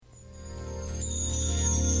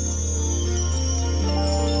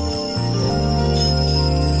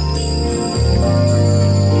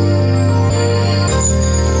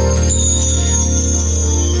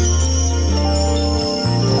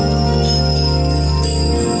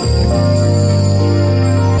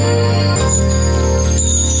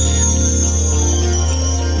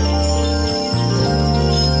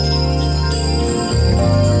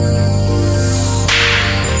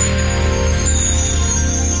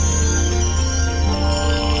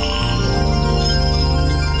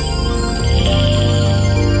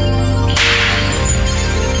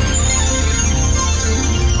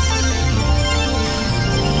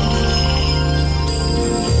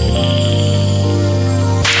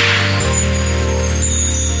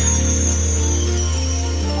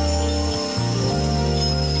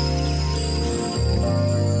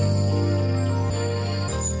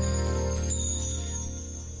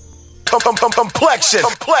complexion.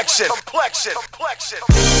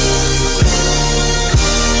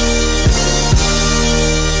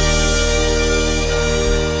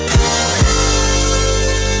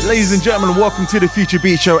 Ladies and gentlemen, welcome to the Future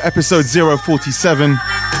Beat Show, episode 047.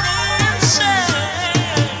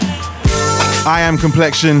 I am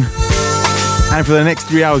Complexion, and for the next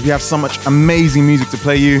 3 hours we have so much amazing music to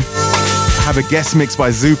play you. I have a guest mix by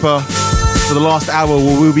Zuper. For the last hour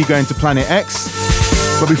we will be going to Planet X,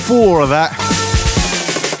 but before all of that,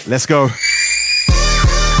 let's go.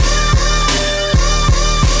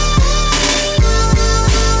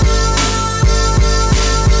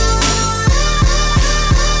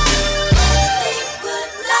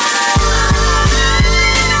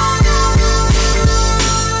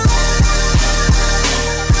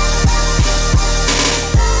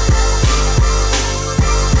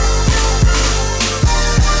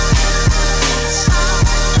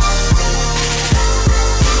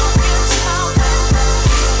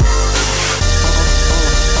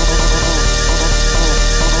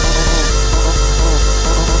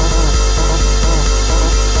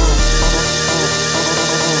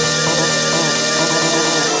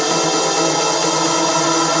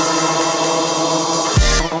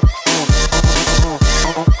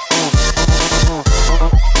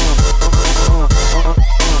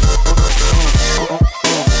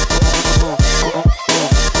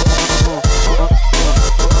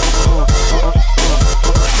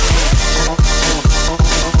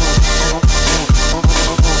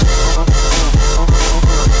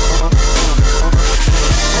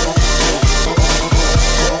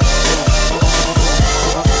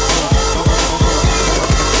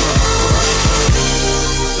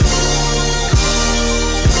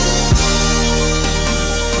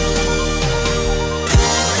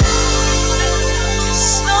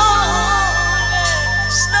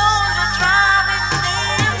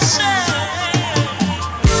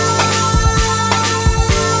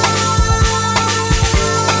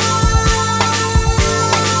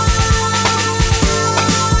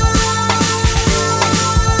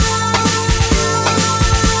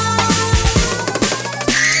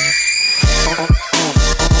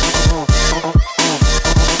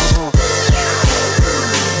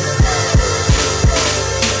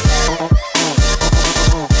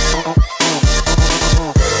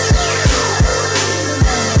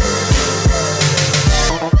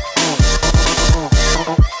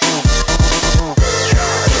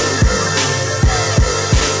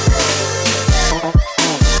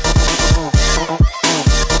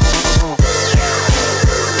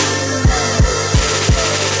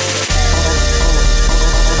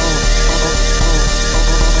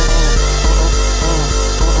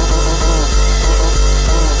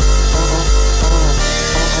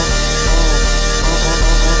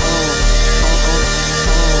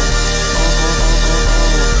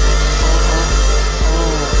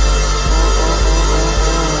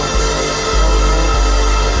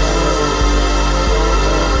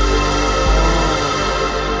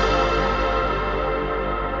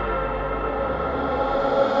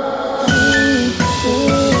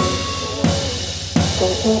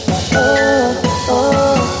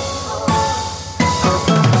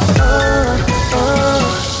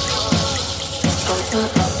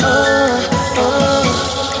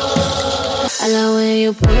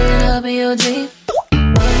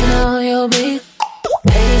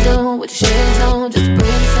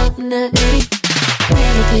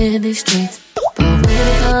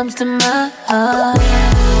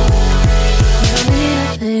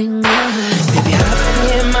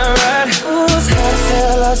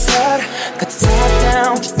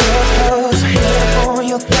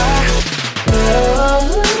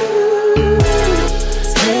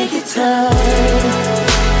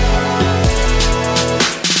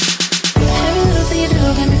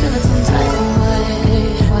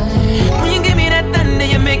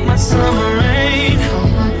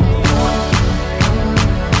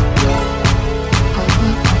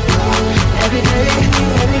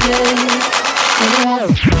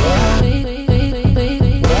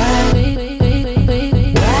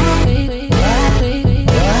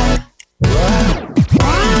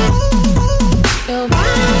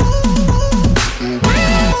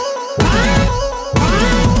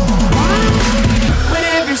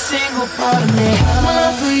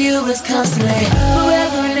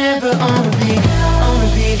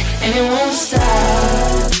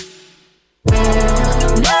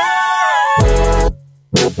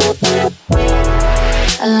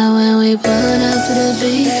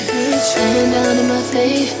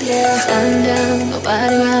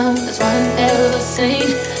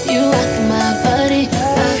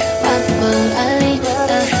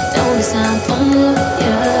 Sound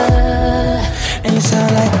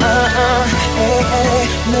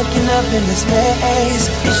in this maze.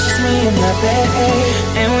 It's just me and my babe,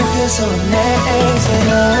 and we feel so amazing.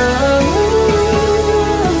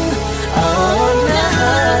 All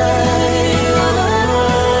night.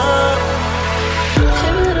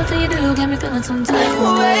 Every little thing you do got me feeling some type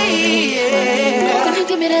of way. Can you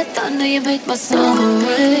give me that thunder? You make my soul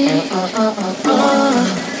away.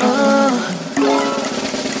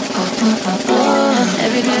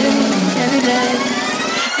 Every day,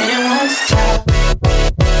 and it won't stop.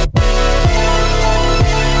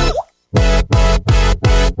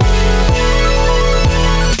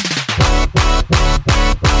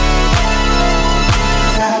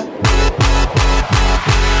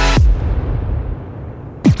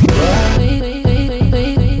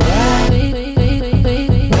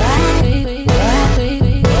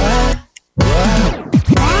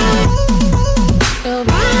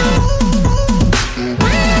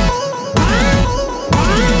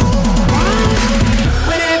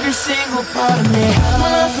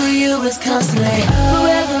 Constantly,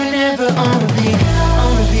 forever and ever on repeat,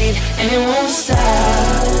 and it won't stop.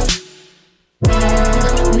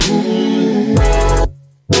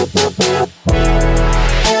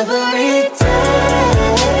 Every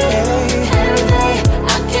day,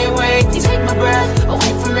 I can't wait. You take my breath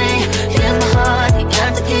away from me. Here's my heart, you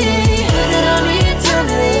got the key. Put it on me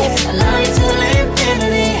eternity, allow you till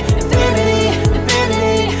infinity.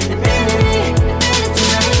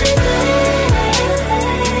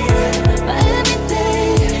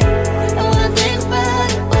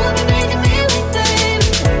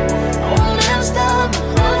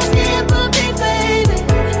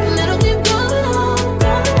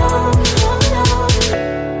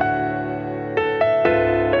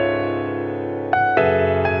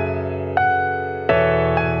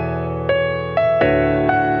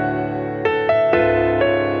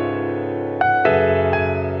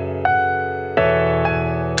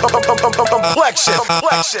 Complexion.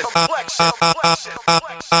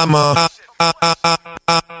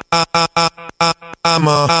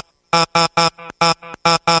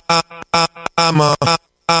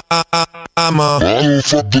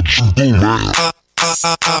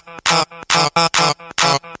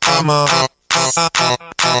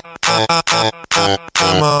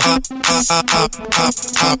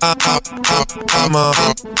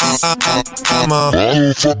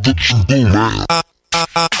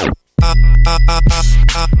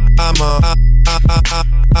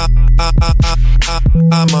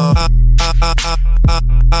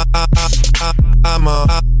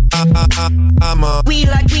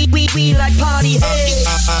 We like party. Hey.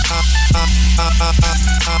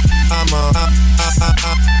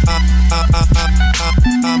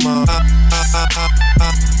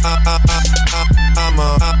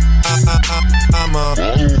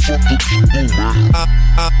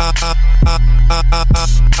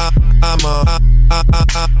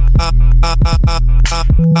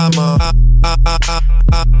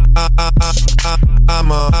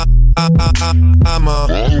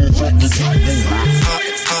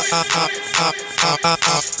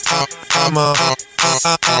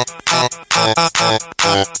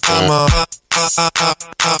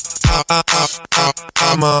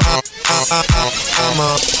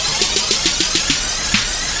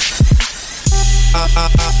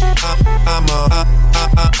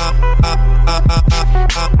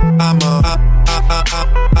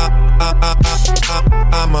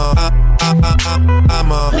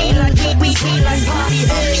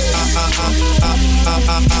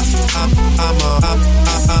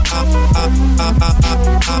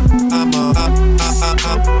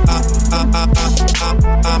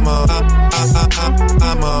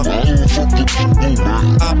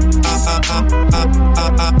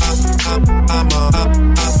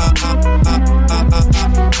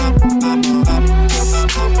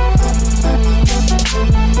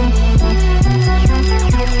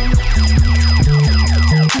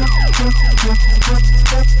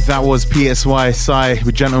 That was PSY Skye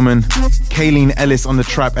with Gentleman, Kaelin, Ellis on the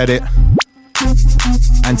trap edit.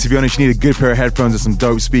 And to be honest, you need a good pair of headphones and some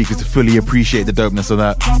dope speakers to fully appreciate the dopeness of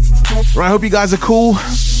that. Right, I hope you guys are cool.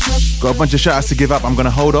 Got a bunch of shout outs to give up. I'm going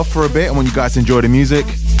to hold off for a bit. I want you guys to enjoy the music,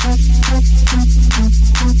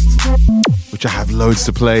 which I have loads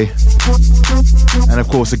to play. And of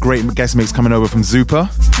course, a great guest mix coming over from Zuper.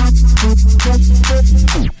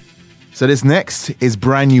 So this next is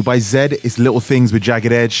brand new by Zed. It's Little Things with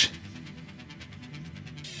Jagged Edge.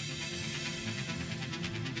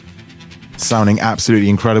 Sounding absolutely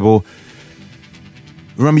incredible.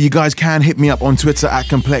 Remember, you guys can hit me up on Twitter at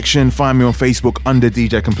Complexion. Find me on Facebook under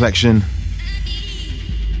DJ Complexion.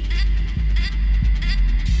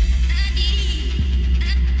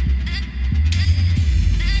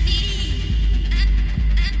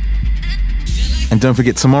 And don't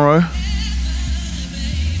forget, tomorrow,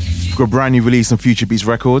 we've got a brand new release on Future Beats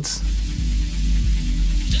Records.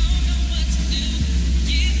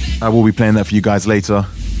 I will be playing that for you guys later.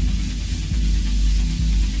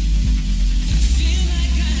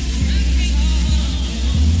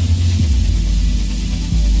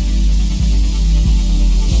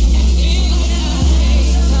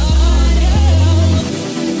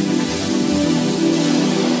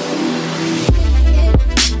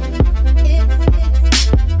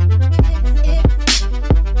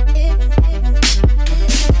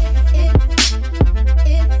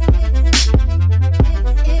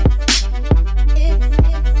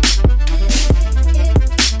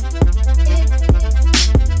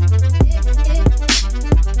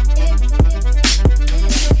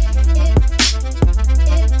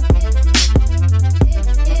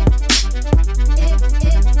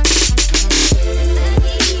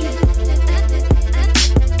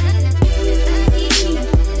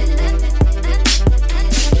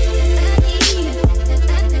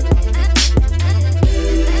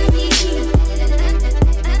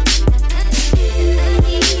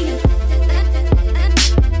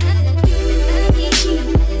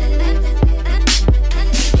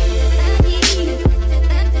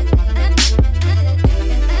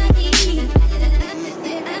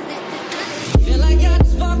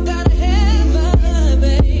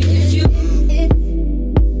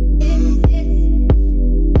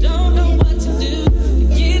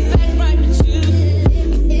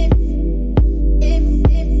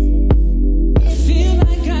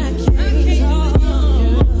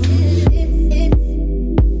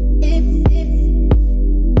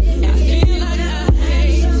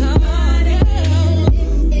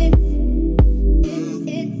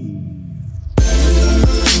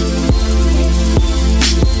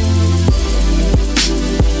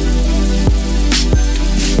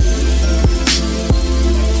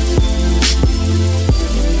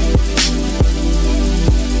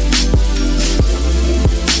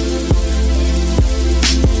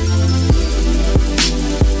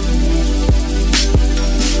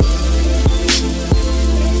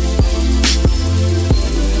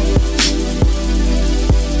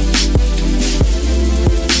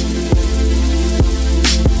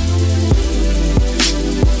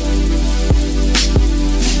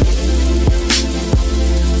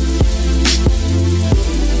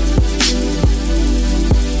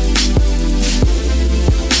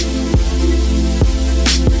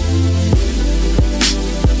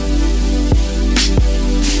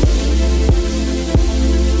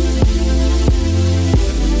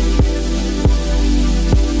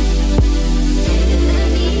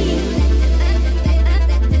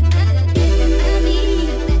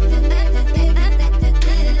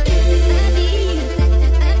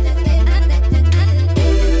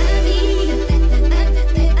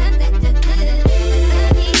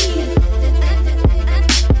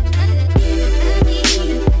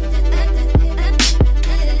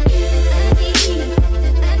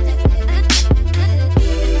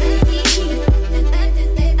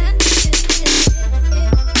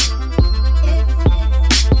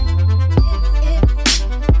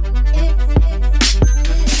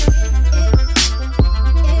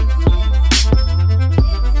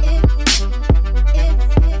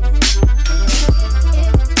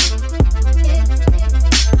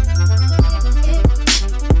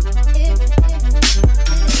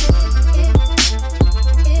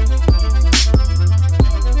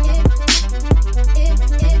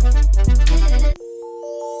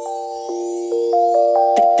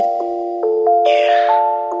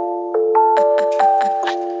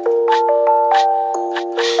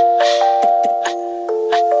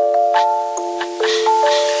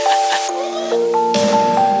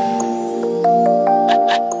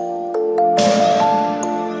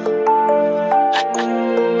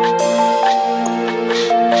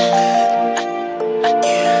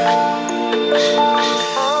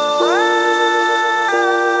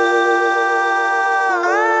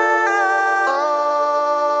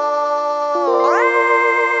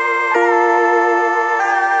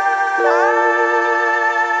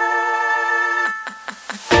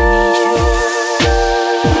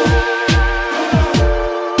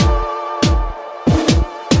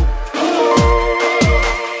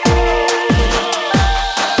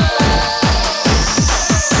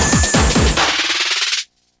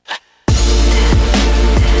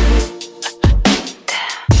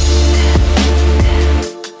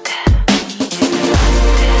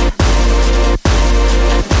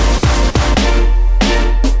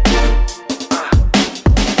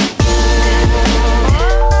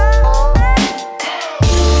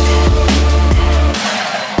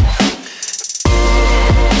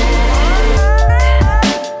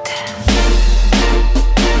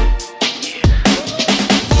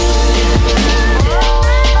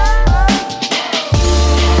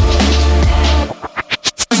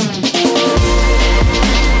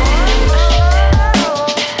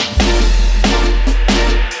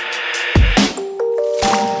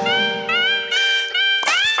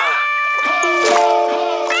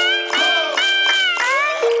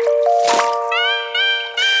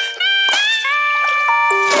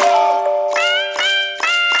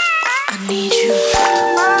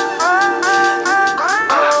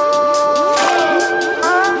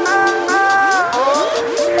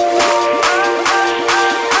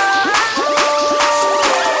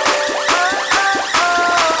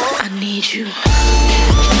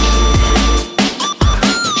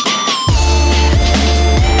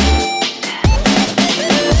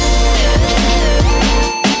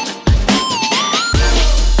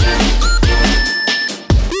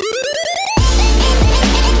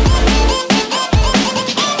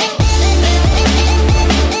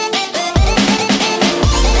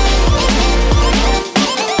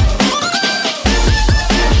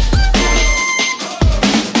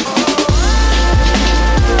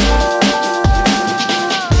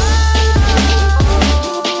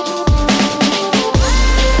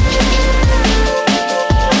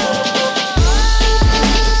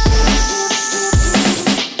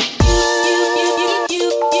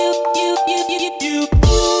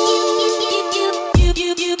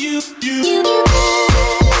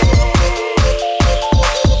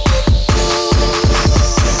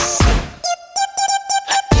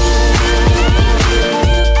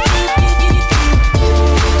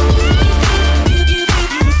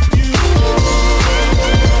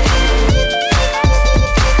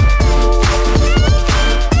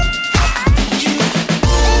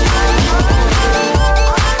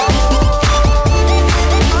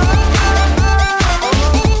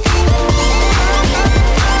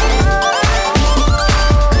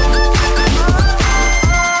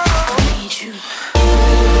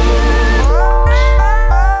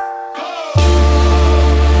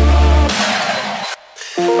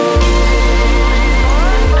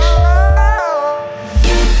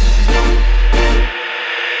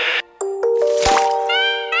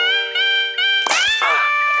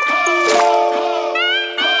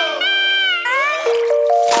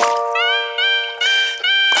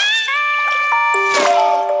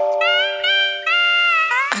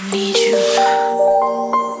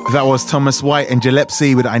 That was Thomas White and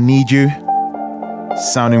Gillepsy with I Need You.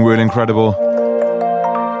 Sounding real incredible.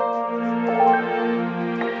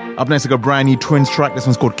 Up next, I got a brand new Twinztrack. This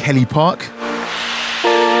one's called Kellypark.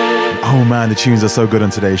 Oh man, the tunes are so good on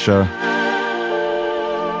today's show.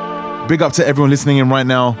 Big up to everyone listening in right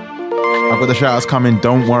now. I've got the shout outs coming,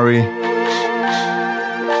 don't worry.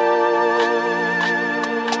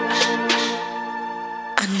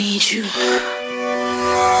 I need you.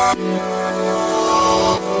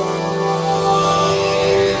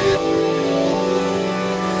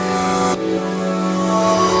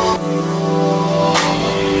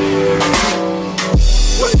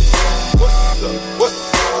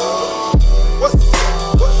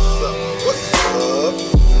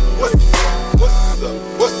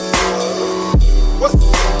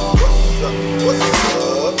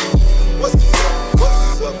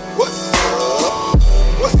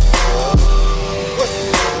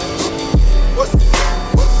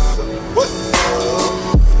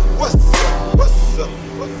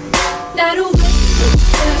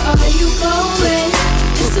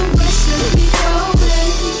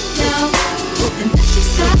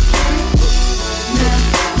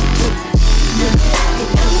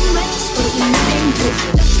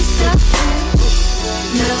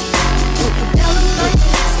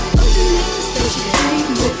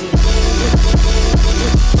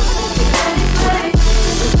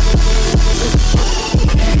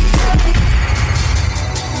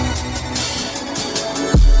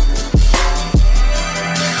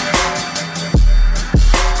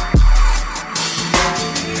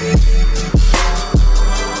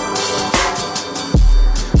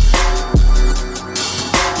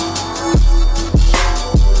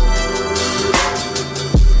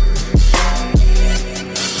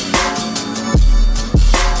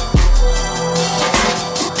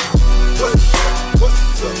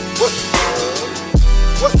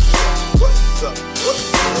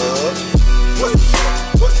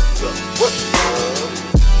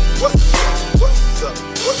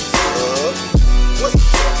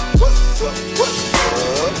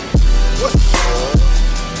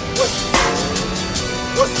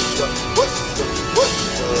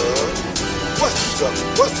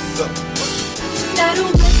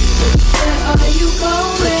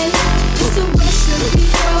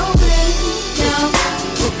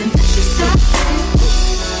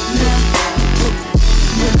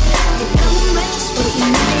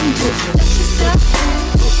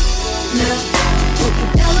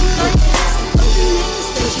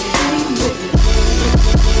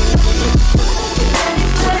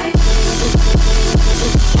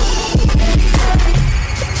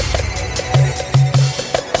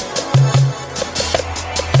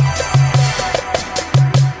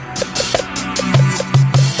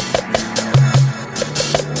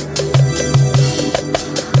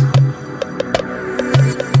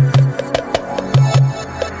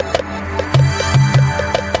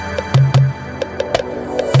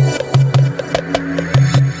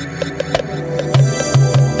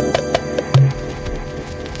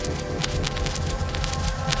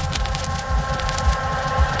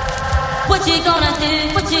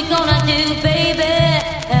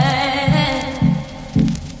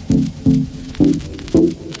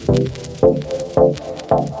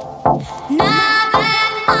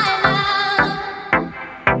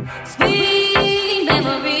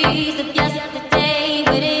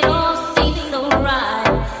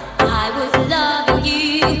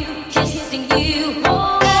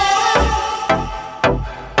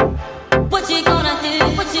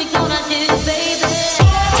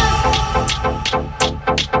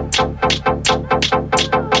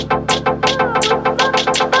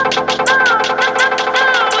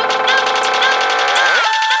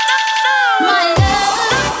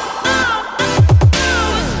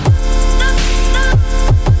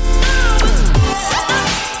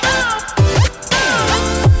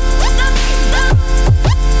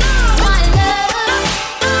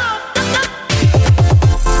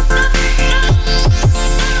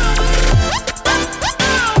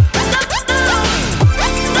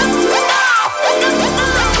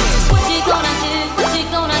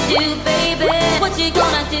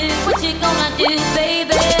 What you gonna do, baby?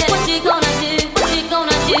 What you gonna do?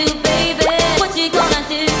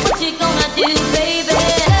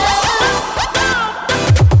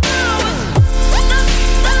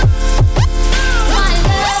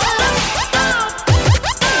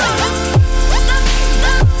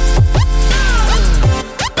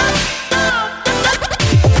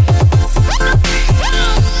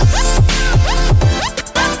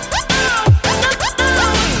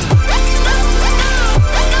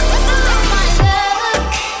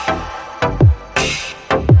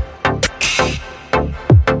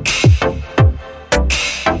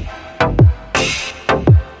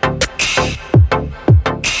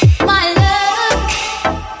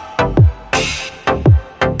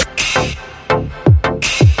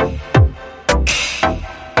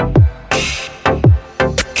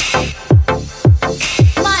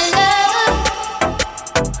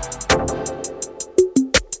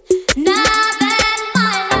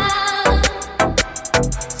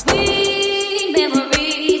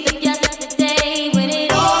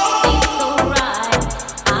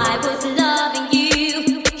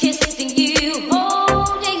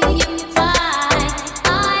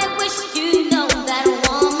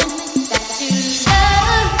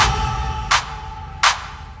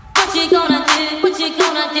 you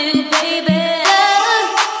gonna do, baby?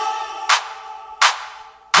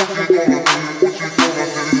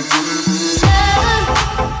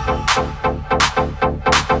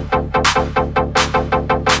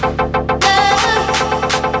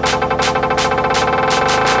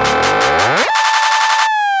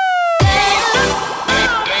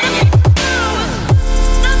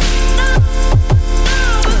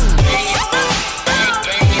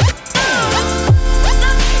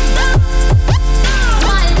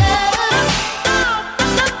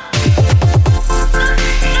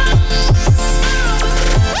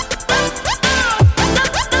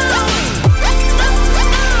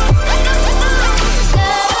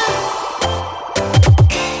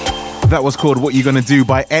 That was called What You Gonna Do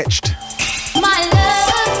by Etched.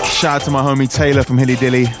 Shout out to my homie Taylor from Hilly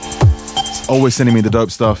Dilly. He's always sending me the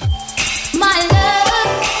dope stuff.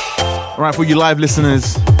 Alright, for you live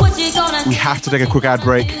listeners, we have to take a quick ad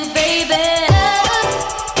break.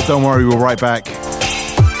 But don't worry, we'll be right back.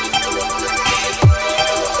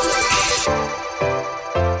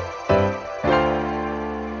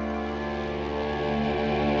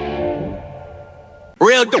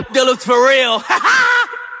 Real dealers for real.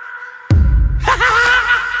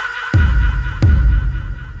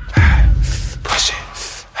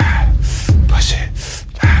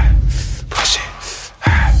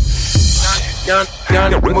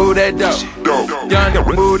 Young, move that dough.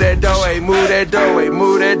 Young, move that dough, hey, move that dough, hey,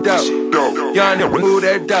 move that dough. Young, move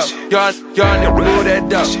that dough. Young, move that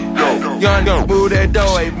dough. Young, move that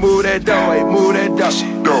dough, hey, move that dough, hey, move that dough.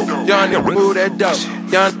 Young, move that dough.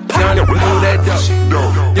 Young, move that dough.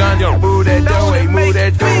 Young, move that dough, hey, move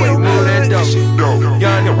that dough, hey, move that dough.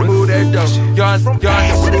 Young, move that dough. Young,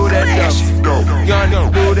 move that dough. Young,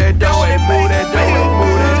 move that dough, hey, move that dough, hey,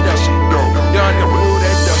 move that dough. Young, move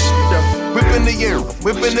that dough. Whipping the air,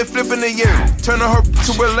 whipping and flipping the air. Turning her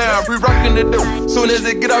to a lamb, we rocking the dough. Soon as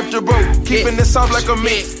it get off your boat, keeping it soft like a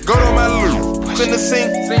meat. Go to my loop, in the sink,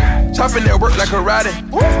 chopping that work like a riding.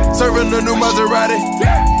 Serving a new Maserati,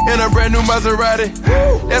 in a brand new Maserati.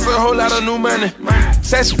 That's a whole lot of new money.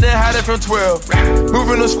 Sashing and hiding from 12,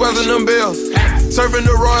 moving the squares and them bills. Serving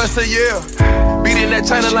the raw, it's a yeah. Beating that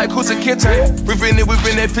China like who's a kitten. Whipping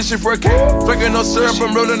that fishing for a cat. Drinking no syrup,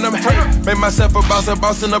 I'm rolling them hay. Make myself a boss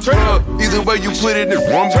in the plug. Either way you put it in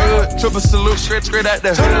one hood. Triple salute, straight out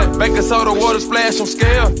the hood. Baking soda, water splash on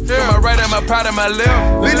scale. To my right and my pot and my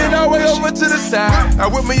left. Leaning all the way over to the side.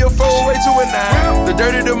 I whip me a 4-way to a 9. The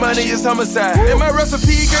dirty, the money is homicide. And my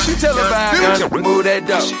recipe can be televised. Young, move that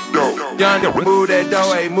dough. Young, move that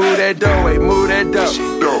dough, hey, move that dough, hey, move that dough.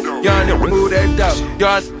 Young, move that dough.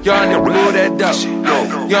 Young, move that dough.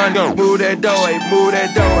 Young, move that dough, hey, move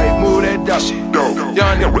that dough, hey, move that dough.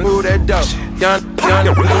 Young, move that dough. Young,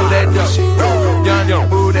 move that dough. Young,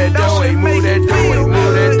 move that dough, hey, move that dough, hey,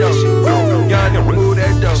 move that dough. Young, move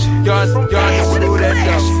that dough. Young, move that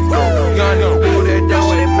dough. Young, move that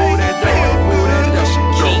dough, hey, move that dough, hey, move that dough.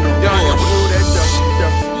 Young, move that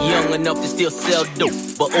dough. Young enough to still sell dope,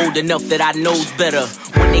 but old enough that I knows better.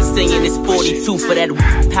 When they singing it's 42 for that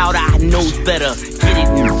powder, I knows better. Get it,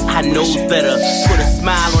 I knows better. Put a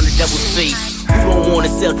smile on the devil's face. Who don't wanna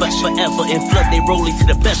sell forever and flood they rolling to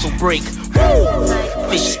the vessel break. Woo!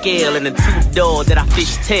 Fish scale and the 2-door that I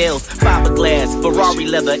fish tails. Fiberglass, Ferrari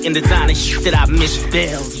leather, and designer shit that I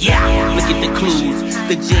misspelled. Yeah, look at the clues,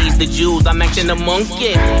 the J's, the jewels. I'm acting a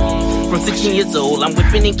monkey. From 16 years old, I'm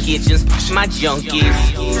whipping in kitchens, my junkies.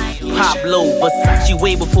 Pablo, Versace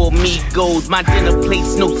way before me goes. My dinner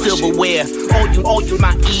plates, no silverware. All you,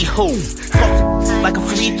 my e-hoes. Like a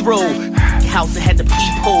free throw. House that had the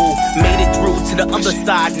peephole. Made it through to the other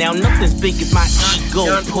side. Now nothing's big as my ego.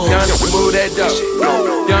 Young, move that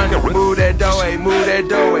dough. Young, move that dough. Hey, move that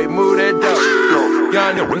dough. Hey, move that dough.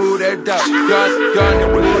 Young, move that dough.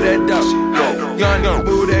 Young, move that dough. Young,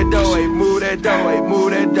 move that dough. Hey, move that dough. Hey,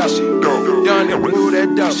 move that dough. Young, move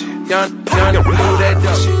that dough. Young, move that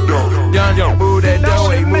dough. Young, move that dough.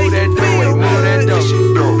 Hey, move that dough. Hey, move that dough.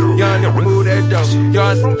 Young, move that dough.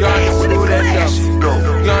 Young, move that dough.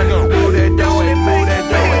 Young, move that dough. Hey, move that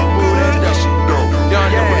dough. Hey, move that dough.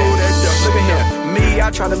 Young, move that dough. Look at here. Me,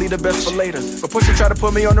 I try to leave the best for later, but Pusha try to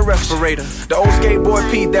put me on the respirator. The old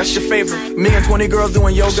skateboard Pete, that's your favorite. Me and 20 girls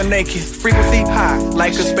doing yoga naked. Frequency high,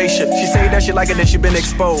 like a spaceship. She say that she like it, that she been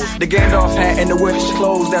exposed. The Gandalf hat and the witch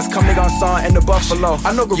clothes, that's coming on Son and the Buffalo.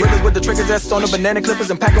 I know gorillas with the triggers that's on the banana clippers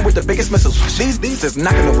and packing with the biggest missiles. These is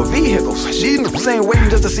knocking over vehicles. These ain't waiting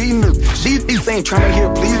just to see me. These ain't trying to hear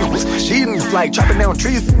please. These like chopping down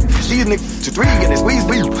trees. These niggas to 3 and they squeeze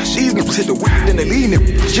me. These niggas hit the whip, then they lean it.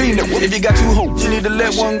 If you got 2 hoes, you need to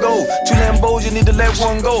let one go. 2 Lambos, you need to let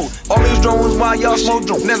one go. All these drones while y'all smoke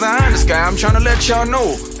drones. Never high in the sky, I'm trying to let y'all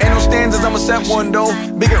know. Ain't no standards, I'ma set one though.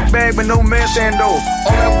 Bigger bag, but no man sando.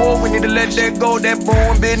 All that war, we need to let that go. That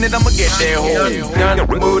born business, I'ma get that hoe. Young,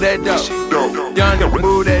 move that dough. Young,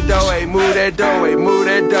 move that dough, hey, move that dough, hey, move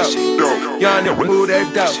that dough. Young, move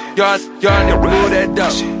that dough. Young, move that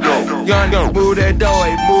dough. Young, move that dough,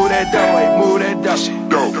 hey, move that dough, hey, move that dough.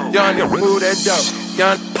 Young, move that dough.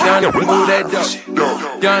 Young, move that dough.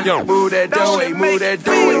 Young, move that dough, hey, move that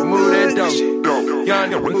dough, hey, move that dough.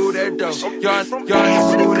 Young, move that dough. Young, move that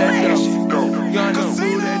dough. Young, move that dough, hey,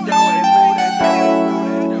 move that dough.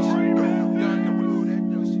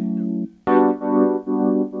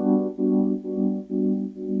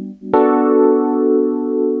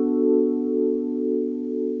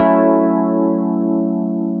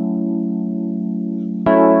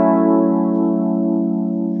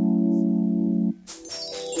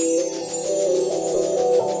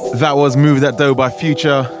 That was Move That Dough by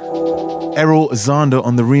Future. ErrolXander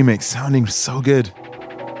on the remix, sounding so good.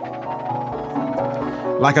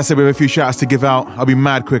 Like I said, we have a few shout outs to give out. I'll be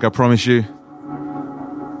mad quick, I promise you.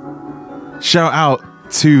 Shout out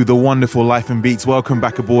to the wonderful Life and Beats. Welcome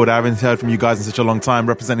back aboard. I haven't heard from you guys in such a long time.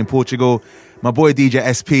 Representing Portugal, my boy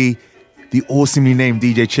DJ SP, the awesomely named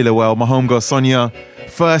DJ Chillerwell, my homegirl Sonia,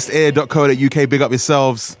 FirstEar.co.uk, big up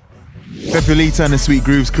yourselves. Pepulita and the Sweet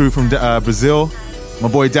Grooves crew from Brazil. My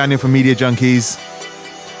boy Daniel from Media Junkies.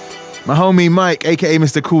 My homie Mike, aka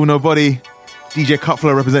Mr. Cool Nobody. DJ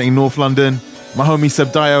Cutflow representing North London. My homie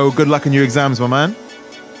Sebdio, good luck on your exams, my man.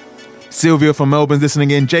 Sylvia from Melbourne's listening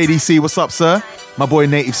in. JDC, what's up, sir? My boy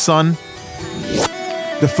Native Son.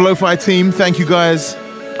 The Flowfi team, thank you guys.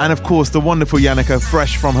 And of course, the wonderful Yannicka,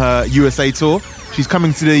 fresh from her USA tour. She's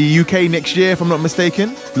coming to the UK next year, if I'm not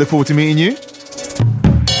mistaken. Look forward to meeting you.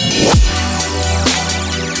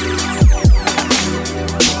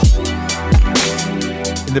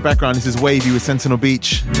 In the background, this is Wayvee with Sentinel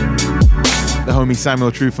Beach. The homie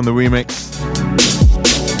Samuel True from the remix.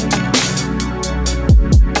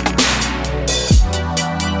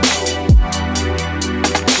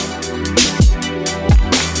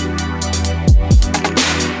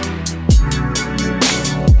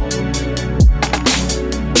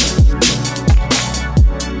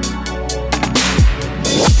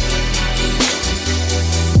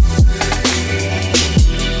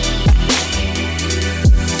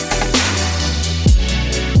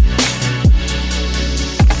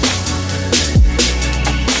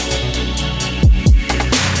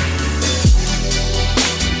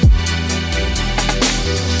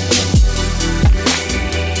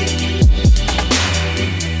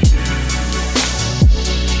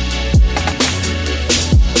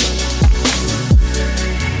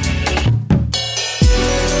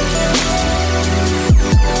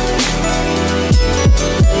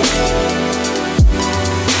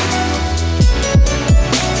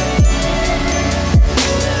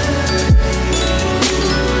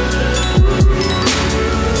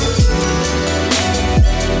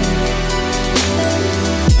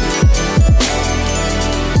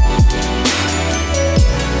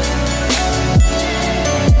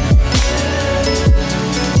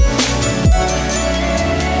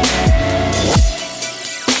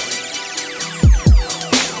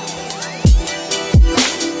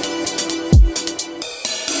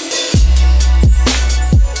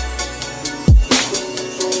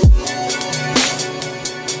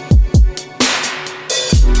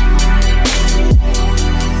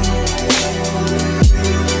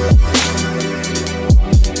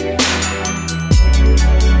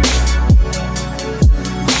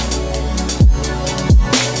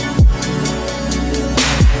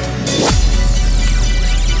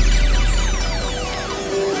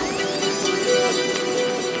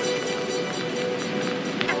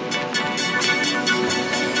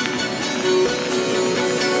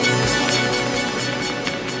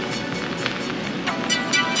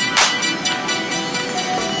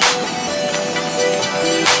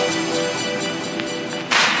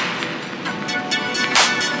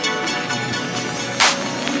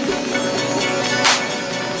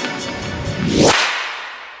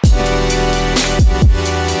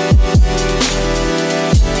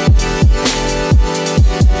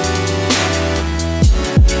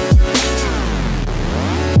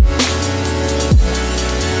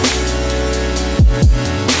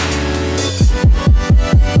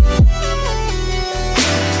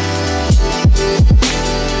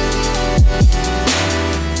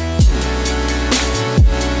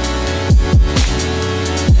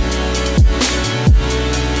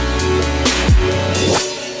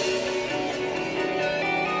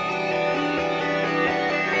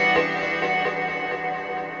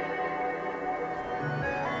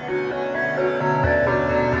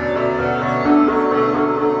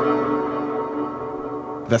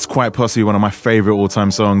 That's quite possibly one of my favorite all-time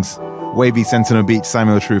songs. Wayvee, Sentinel beat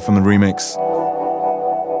Samuel Truth on the remix.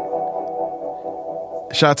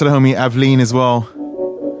 Shout out to the homie Aveline as well.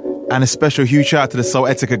 And a special huge shout out to the Soul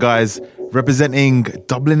Etica guys representing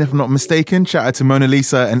Dublin, if I'm not mistaken. Shout out to Mona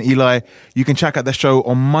Lisa and Eli. You can check out their show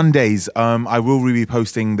on Mondays. I will be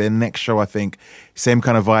posting their next show, I think. Same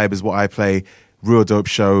kind of vibe as what I play. Real dope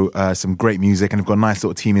show. Some great music. And they've got a nice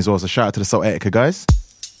little team as well. So shout out to the Soul Etica guys.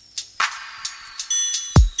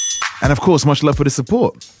 And of course, much love for the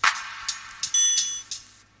support.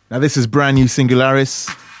 Now this is brand new Singularis.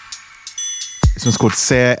 This one's called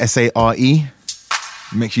SARE, S-A-R-E.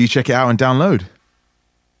 Make sure you check it out and download.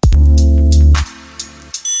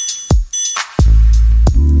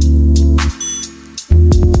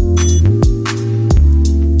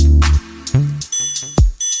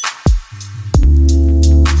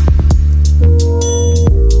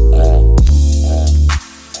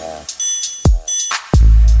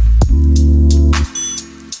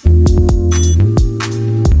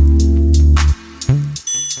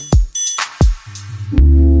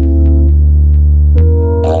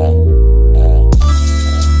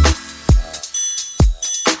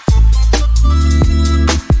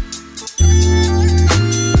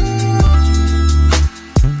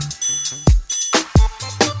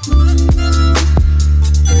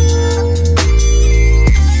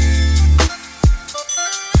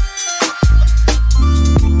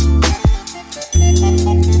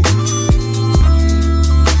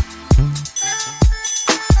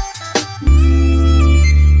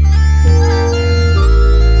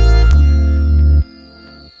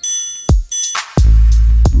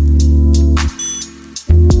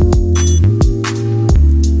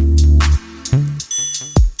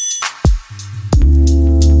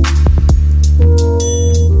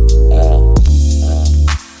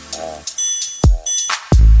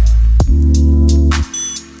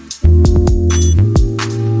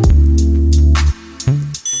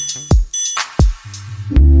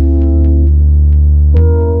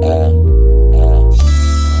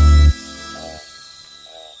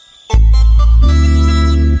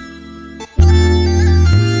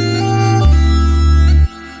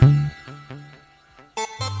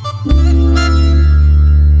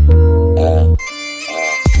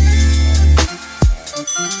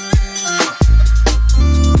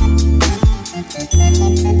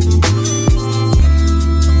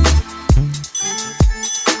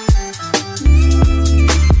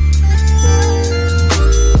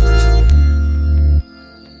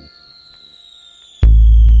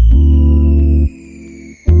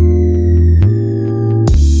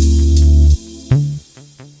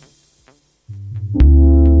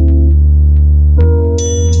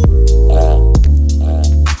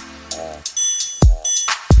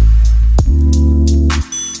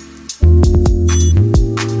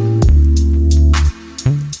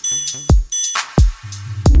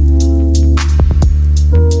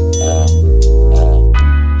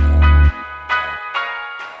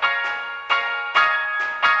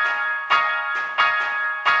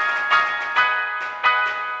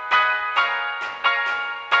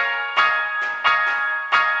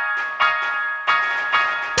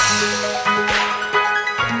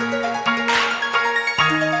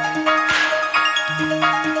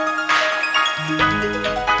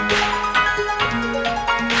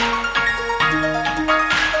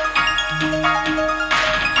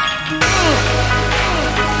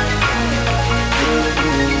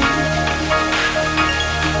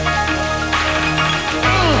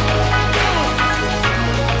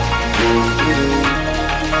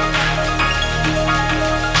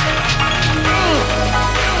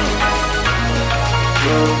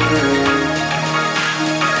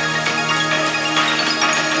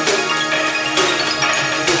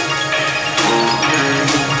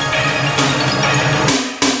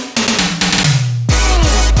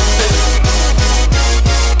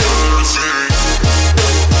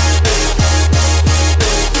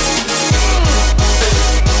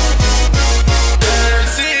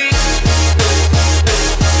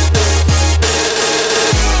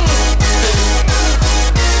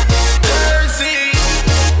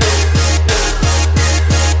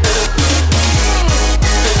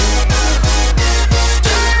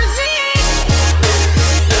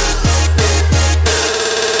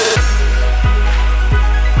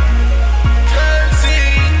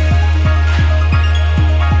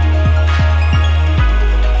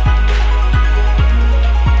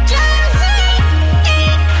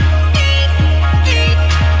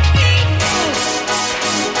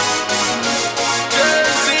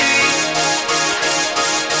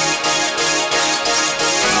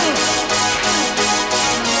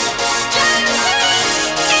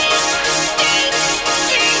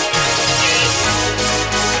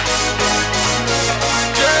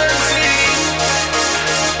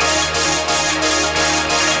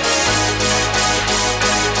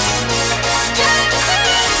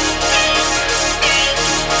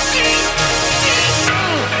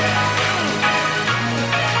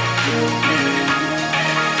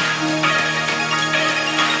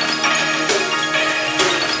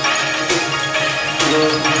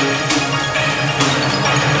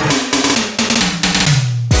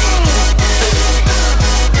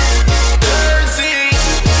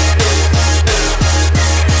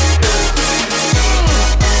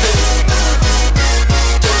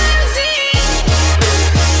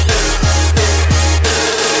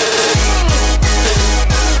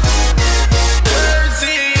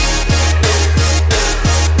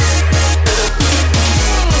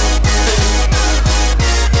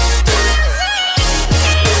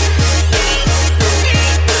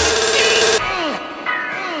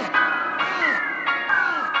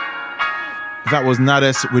 That was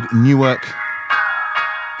Nadus with Nxwxrk.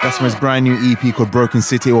 That's from his brand new EP called Broken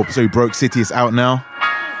City, Broke City. It's out now.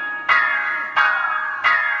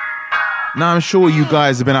 Now, I'm sure you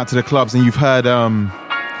guys have been out to the clubs and you've heard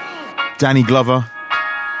Danny Glover.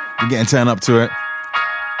 You're getting turned up to it.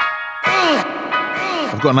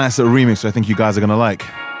 I've got a nice little remix, so I think you guys are going to like.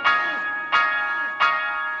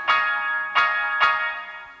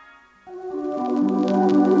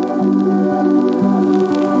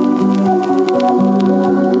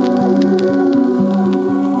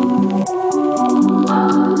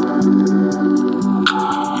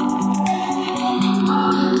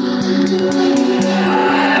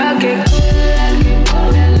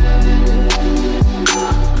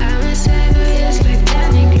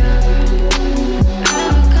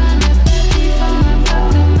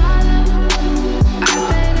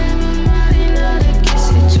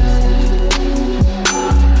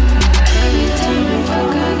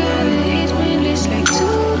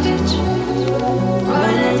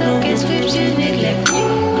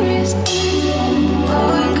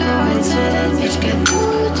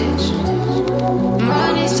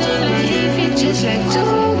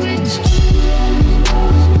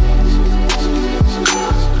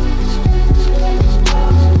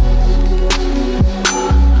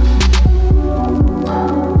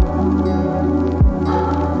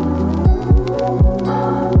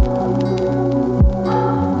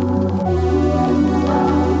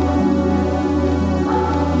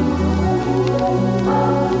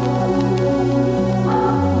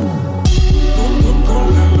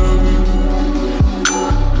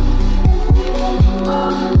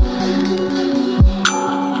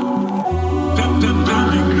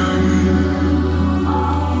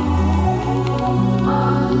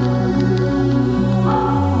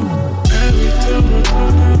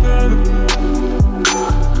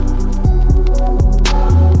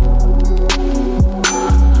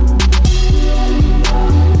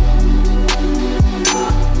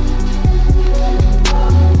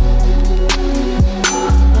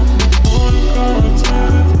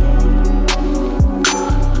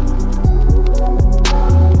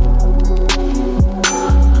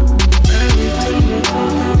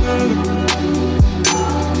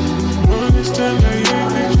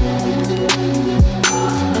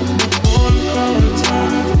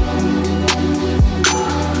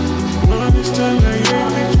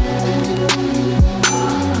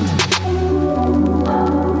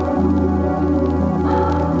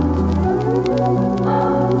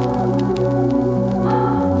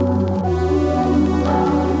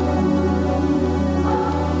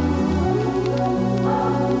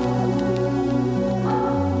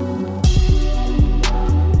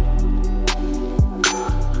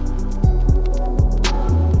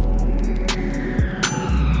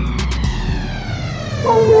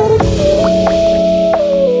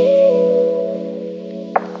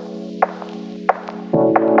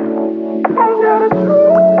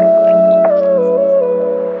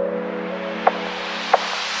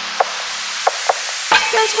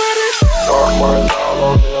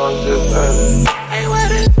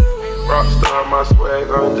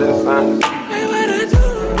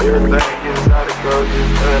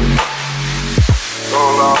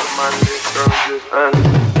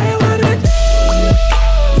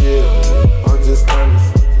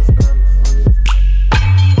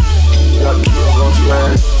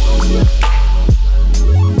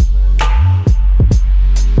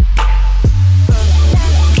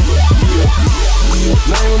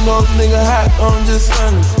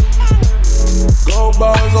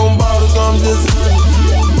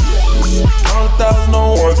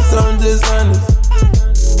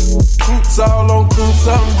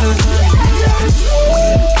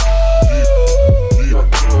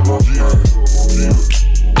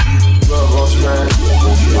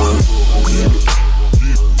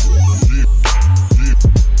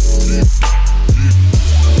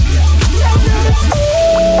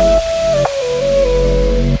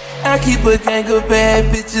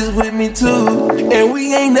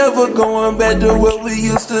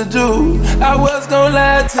 I was gonna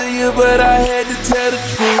lie to you, but I had to tell the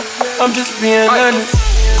truth. I'm just being honest.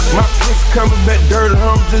 My pussy coming back dirty,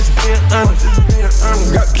 I'm just being honest.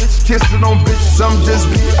 Got bitches kissing on bitches, I'm just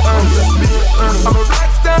being honest. I'm a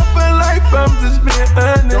rock star for life, I'm just being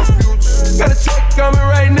honest. Got a check coming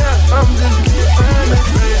right now, I'm just being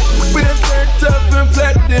honest. We done turned up and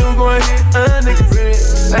platinum, going hit honest.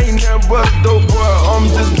 I ain't nothing but a dope boy, I'm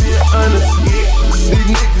just being honest. These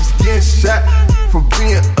niggas getting shot for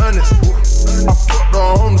being honest. I fucked her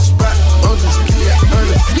on the spot, I'm just being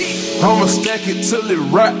honest. I'ma stack it till it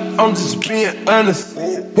rot, I'm just being honest.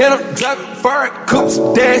 And I'm driving fire, coops,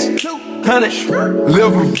 dash 2.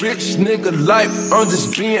 Live a rich nigga life, I'm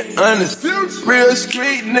just being honest. Real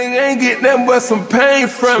street nigga ain't get nothing but some pain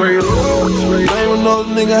from it. Ain't no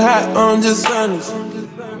nigga hot, I'm just honest.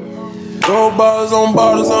 Gold bars on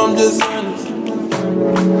bottles, I'm just honest.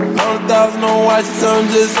 100,000 on watches, I'm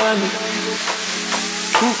just honest.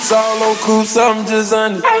 Coops all on coops, I'm just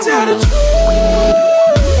honest. Tell the truth.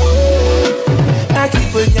 I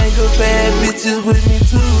keep a gang of bad bitches with me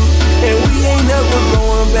too. And we ain't never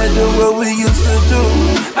going back to what we used to do.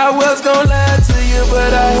 I was gonna lie to you, but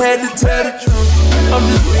I had to tell the truth. I'm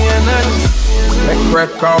just being honest. That crack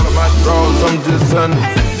all of my drawers, I'm just honest.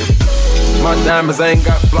 My diamonds ain't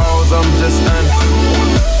got flaws, I'm just honest.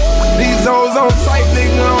 These hoes on sight,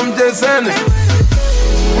 nigga, I'm just honest.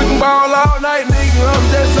 We can ball all night, nigga, I'm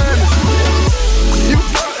just honest. You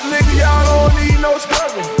fuck nigga, y'all don't need no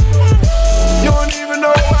scrubbing. You don't even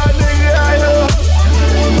know why, nigga, I here.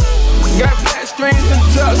 Got flat strings and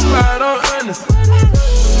top slide, I'm honest.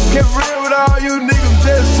 Get real with all you niggas,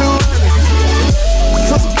 just too honest.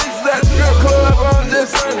 Some bitches at the strip club, I'm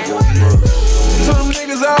just honest. Some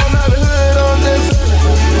niggas all out the hood, I'm just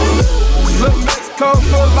honest. Look Mexico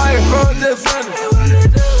for life, I'm just honest.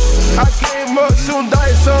 I came up shooting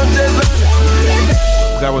dice, I'm just honest.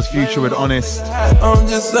 That was Future with Honest. I'm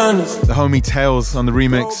just honest. The homie Tails on the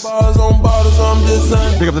remix. Bars on bottles, I'm just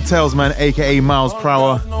honest. Pick up the Tails man, aka Miles per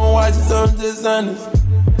hour. No watches, I'm just honest.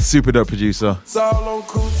 Super dope producer. It's all on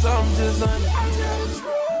coops, I'm just honest.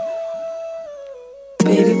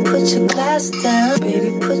 Baby, put your glass down.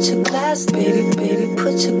 Baby, put your glass. Baby,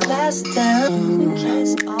 put your glass down.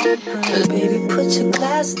 Baby, put your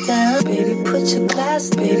glass down. Baby, put your glass.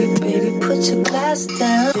 Baby, put your glass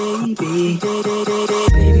down. Baby,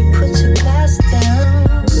 put your glass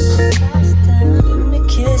down. Let me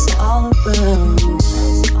kiss all around.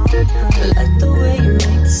 I like the way you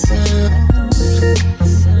make the sound.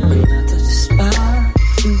 When I touch the spot,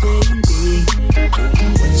 baby,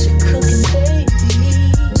 what you cooking, baby?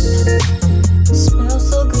 Smells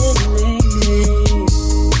so good lately.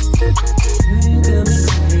 You got me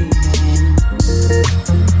craving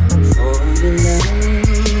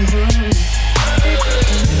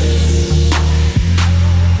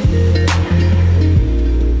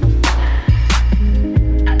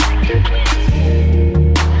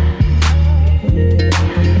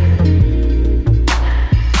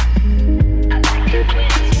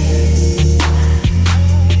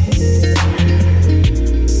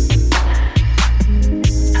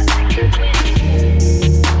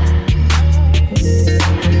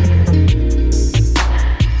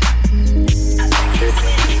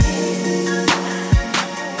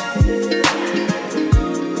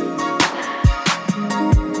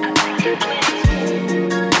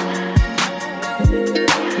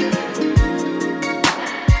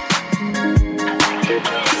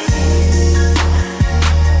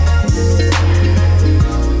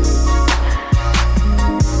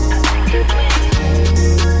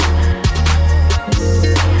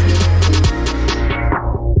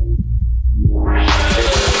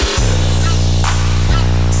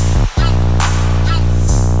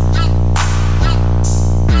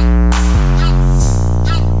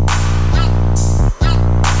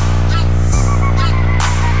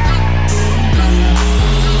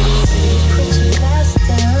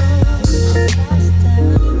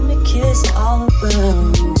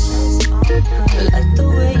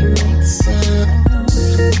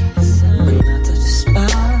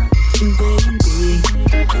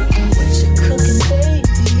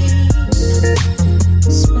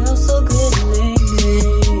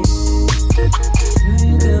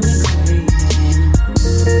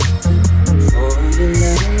for your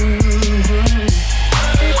love.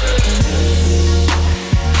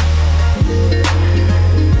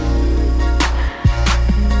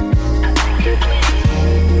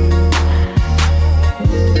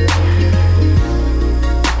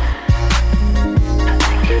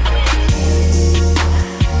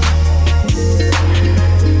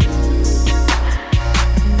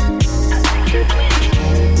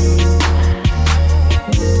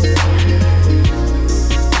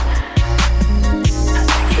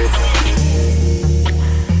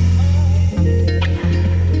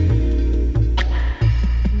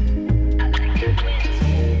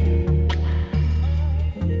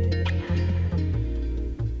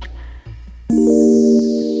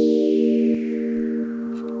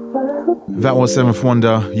 That was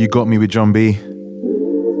SevnthWonder, You Got Me with John B.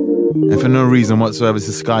 And for no reason whatsoever, this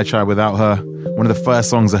is Skye tried Without Her, one of the first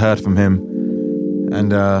songs I heard from him.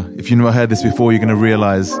 And if you've never heard this before, you're going to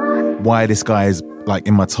realize why this guy is like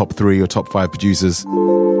in my top 3 or top 5 producers.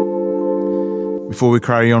 Before we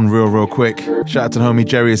carry on real quick, shout out to the homie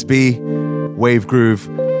Jarius B, Wave Groove,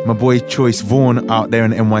 my boy Choice Vaughn out there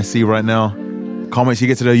in NYC right now. Can't wait till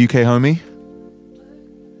you get to the UK, homie.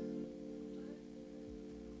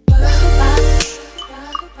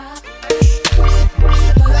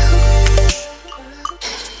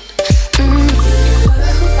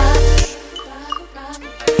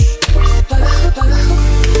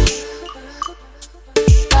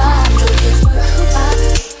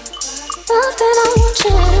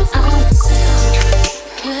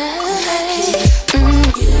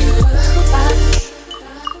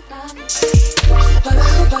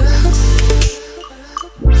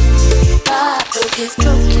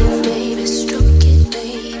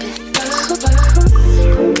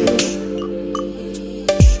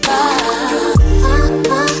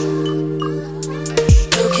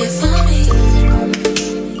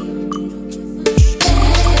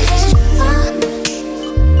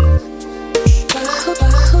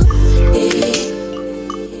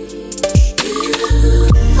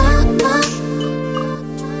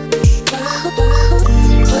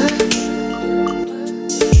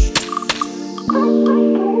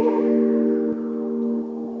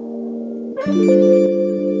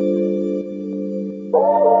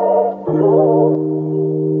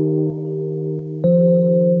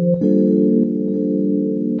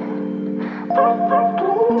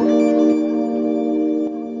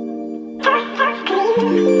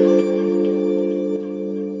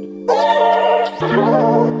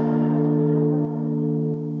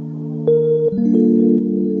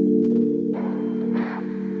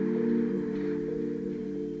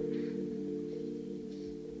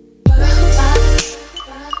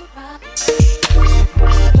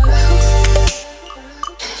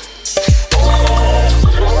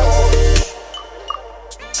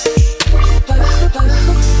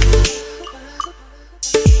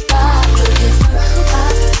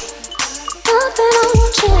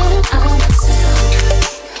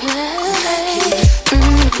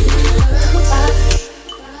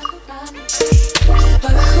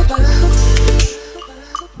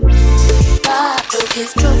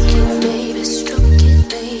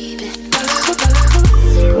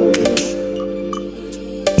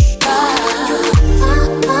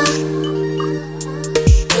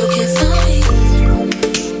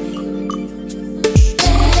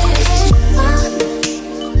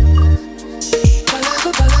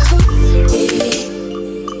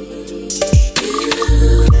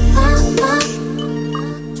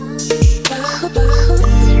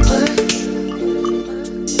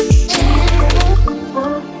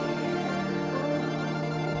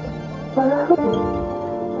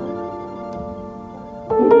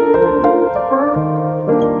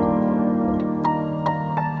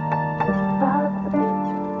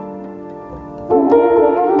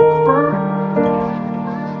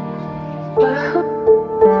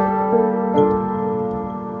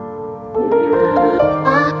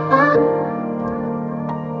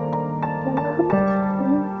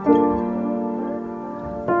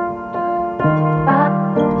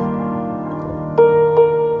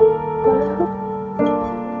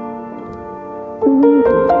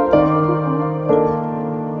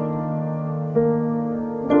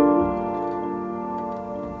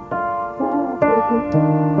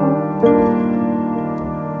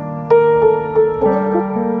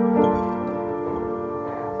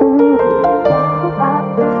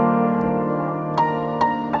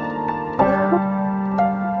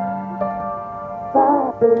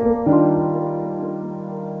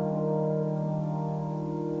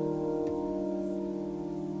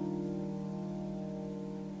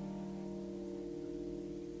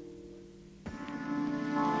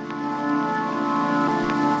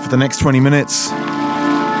 The next 20 minutes,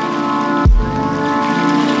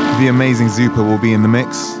 the amazing Zuper will be in the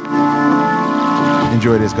mix.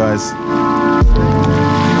 Enjoy this, guys.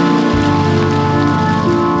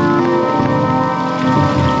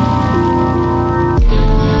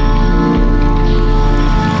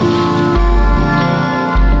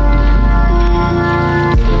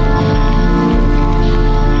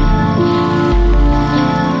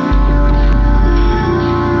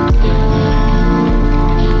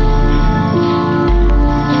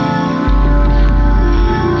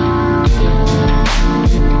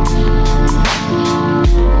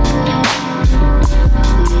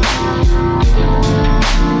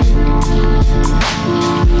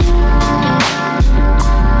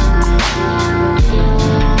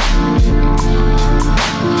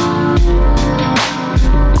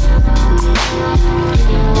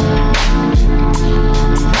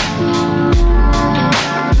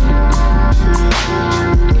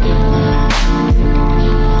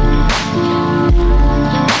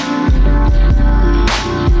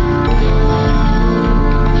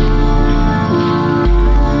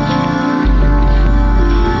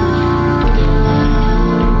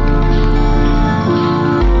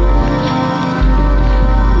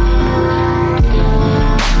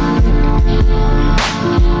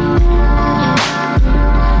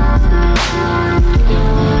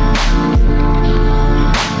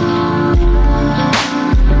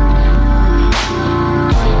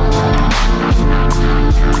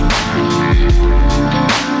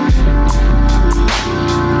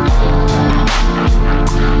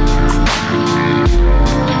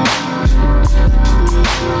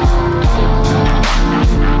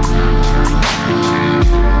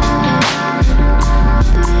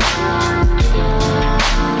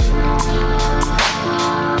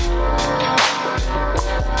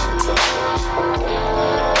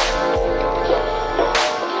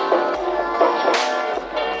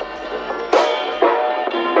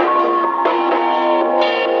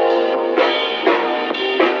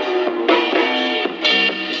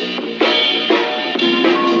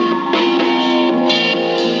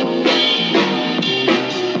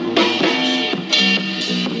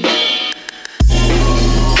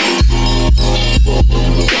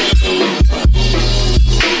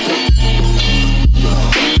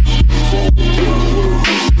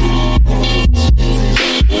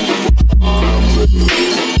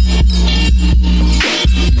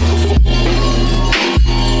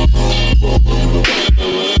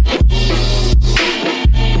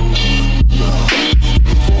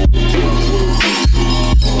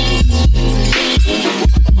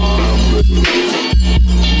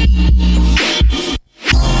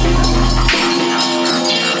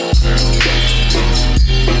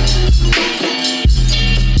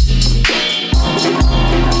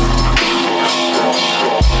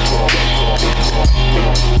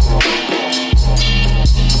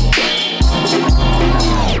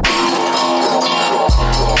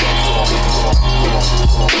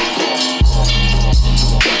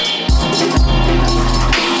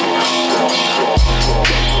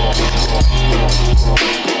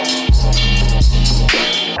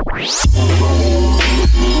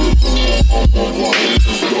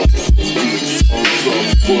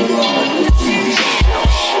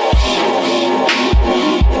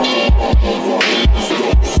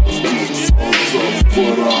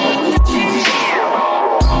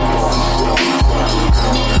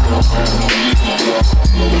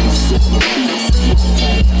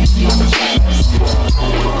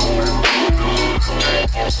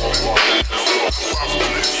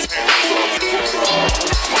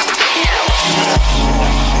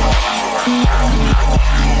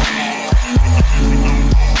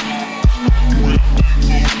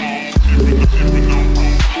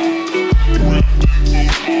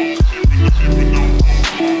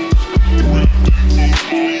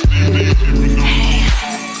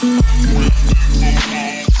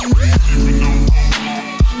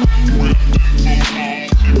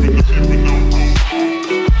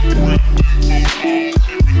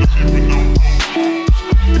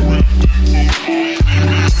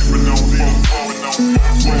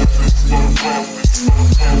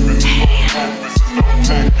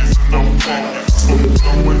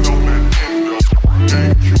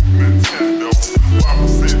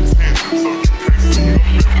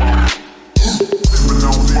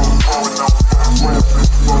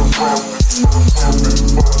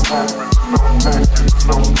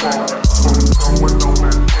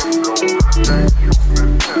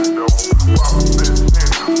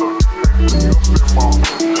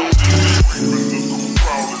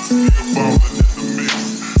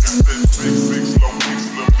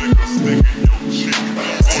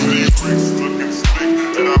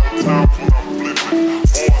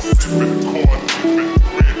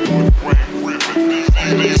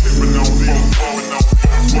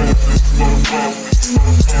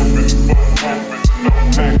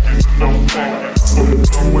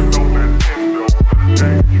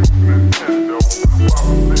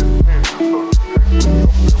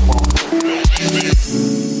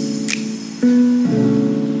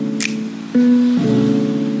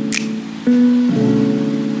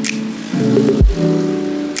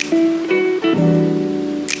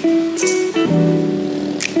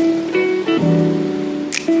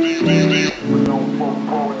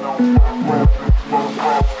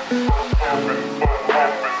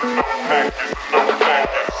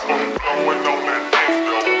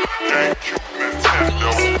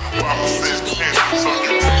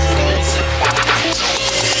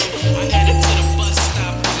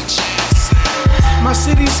 My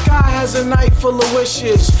city sky has a night full of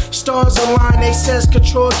wishes. Stars align, they says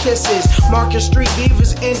control kisses. Market Street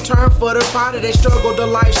divas intern for the party. They struggle the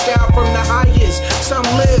lifestyle from the highest. Some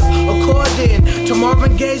live according to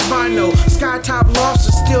Marvin Gaye's vinyl. Skytop lofts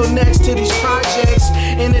are still next to these projects.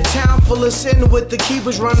 In a town full of sin with the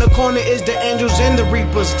keepers. Round the corner is the angels and the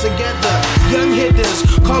reapers. Together, young hitters,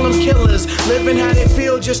 call them killers. Living how they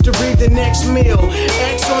feel just to read the next meal.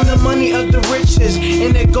 X on the money of the riches.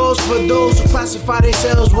 And it goes for those who classify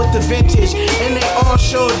themselves with the vintage. And they all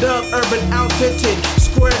showed up, urban outfitted.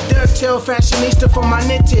 Square ducktail fashionista for my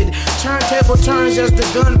knitted. Turntable turns as the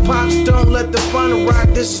gun pops. Don't let the fun rock.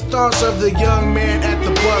 This is thoughts of the young man at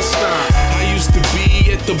the bus stop. I used to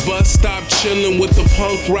be at the bus stop chilling with the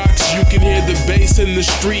punk rocks. You can hear the bass in the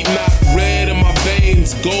street knock. Red in my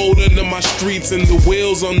veins, gold under my streets. And the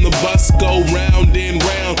wheels on the bus go round and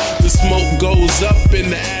round. The smoke goes up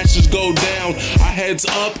and the ashes go down. Our heads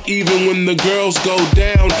up even when the girls go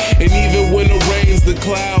down. And even when it rains, the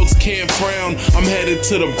clouds can't frown. I'm headed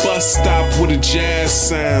to the bus stop with a jazz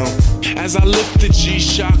sound. As I lift the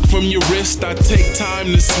G-Shock from your wrist, I take time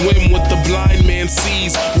to swim what the blind man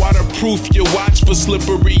sees. Waterproof your watch for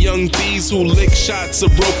slippery young thieves who lick shots of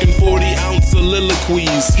broken 40-ounce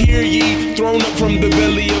soliloquies. Hear ye, thrown up from the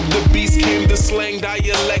belly of the beast came the slang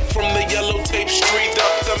dialect from the yellow tape street.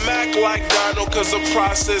 Up the Mac like Dino, cause of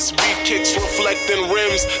processed beef kicks reflecting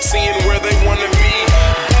rims, seeing where they wanna be.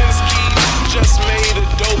 Ben's keys, just made a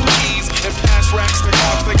dope keys, and pass racks to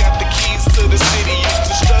cops, they got the keys to the city. Used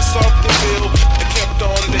to stress off the bill, I kept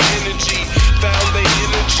on the energy, found the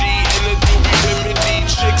energy in a doobie remedy.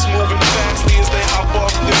 Chicks moving fastly as they hop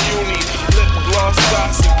off the uni. Lip gloss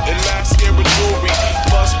gossip and mascara jewelry.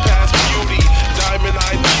 Bus past beauty, diamond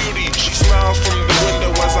eyed beauty. She smiles from the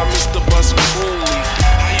window as I miss the bus cruelly.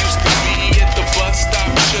 I used to be at the bus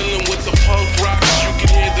stop chilling with the punk rocks. You can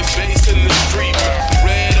hear the bass in the street.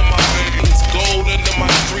 Red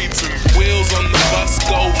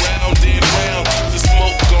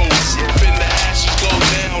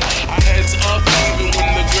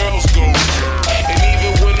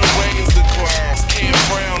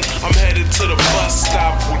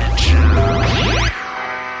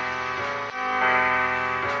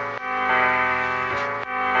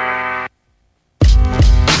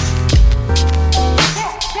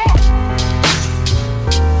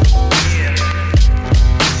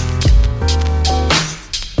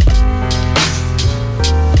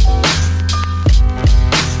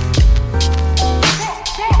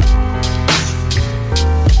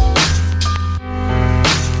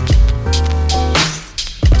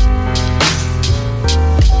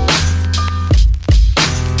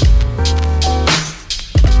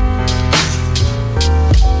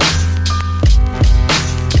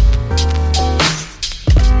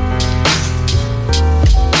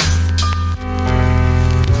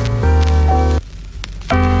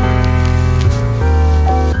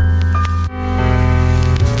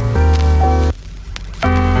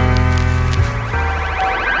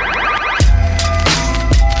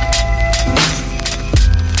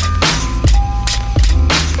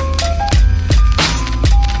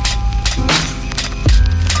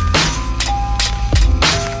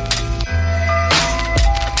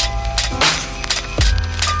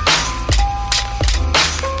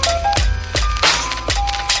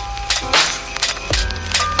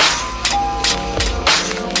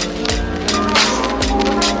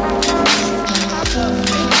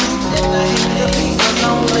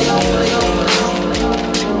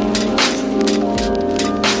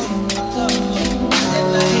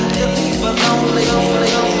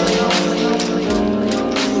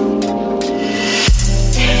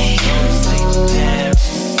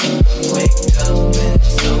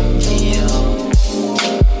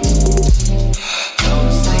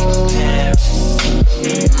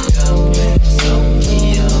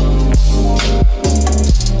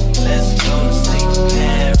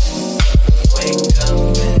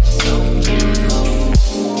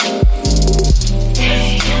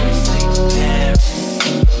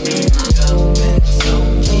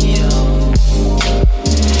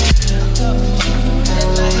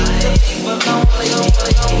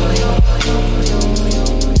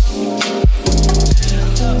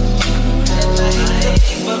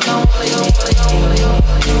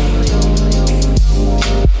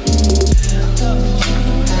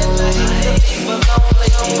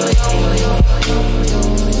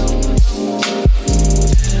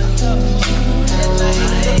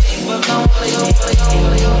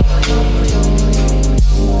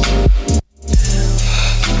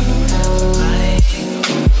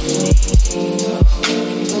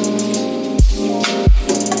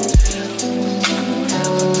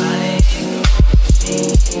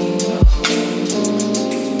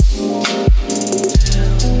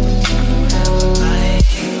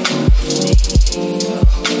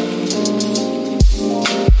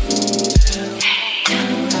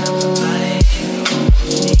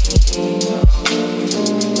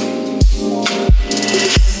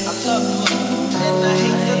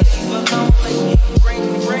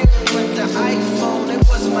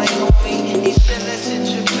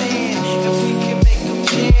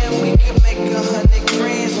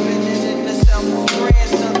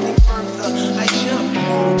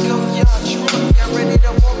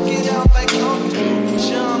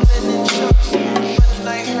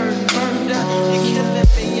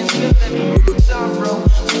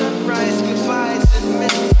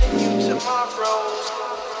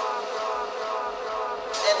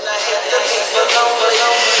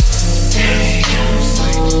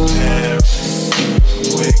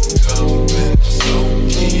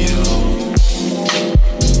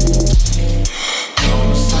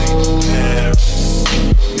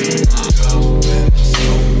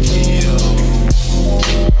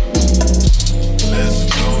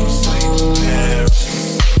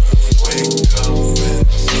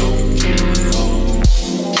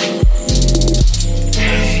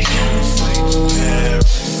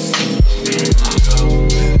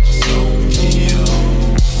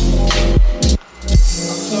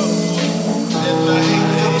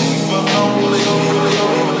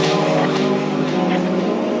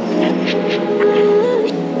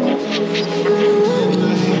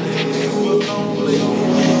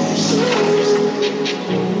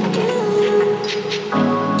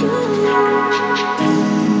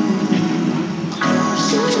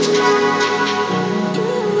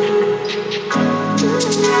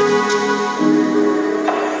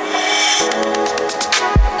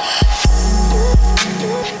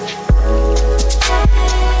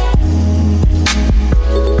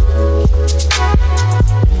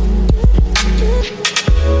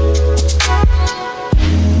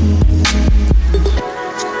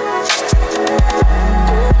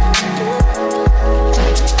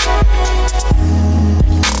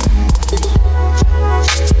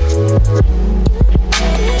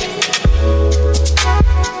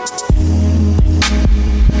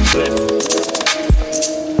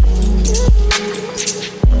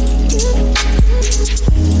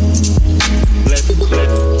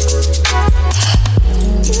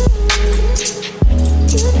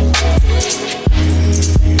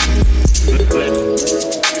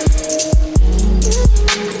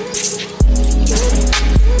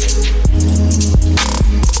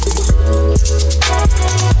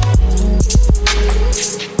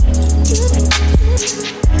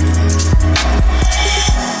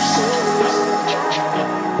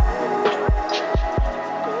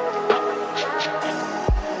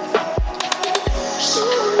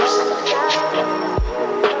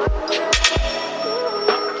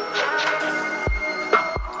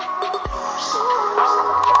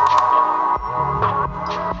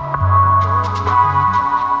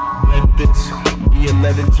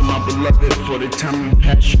for the time and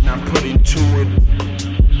passion I put into it.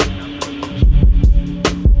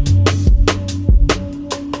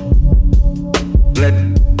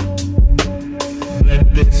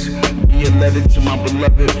 Let this be a letter to my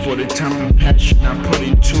beloved for the time and passion I put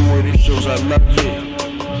into it. It shows I love it.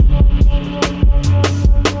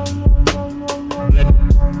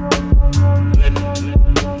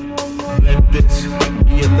 Let this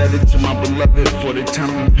be a letter to my beloved for the time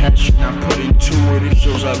and passion I put into it. It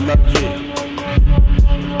shows I love it.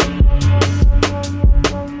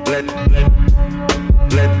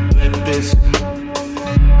 Let this.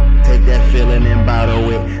 Take that feeling and bottle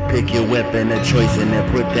it. Pick your weapon of choice and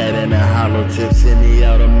then put that in a hollow tip.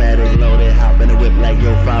 Semi-automatic loaded. Hop in the whip like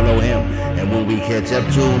yo, follow him. And when we catch up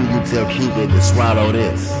to him, you tell Cupid to swallow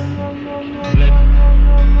this.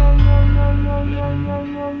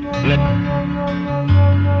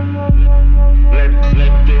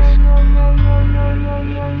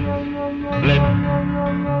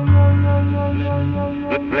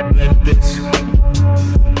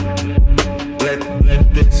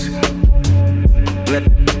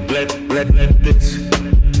 Let this.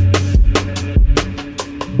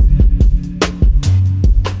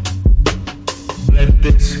 Let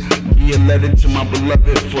this be a letter to my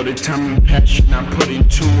beloved for the time and passion I put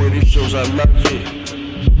into it. It shows I love it.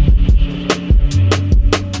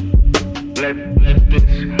 Let this.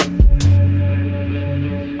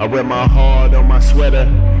 I wear my heart on my sweater.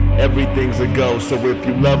 Everything's a go. So if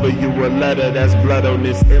you love her, you a letter. That's blood on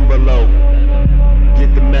this envelope.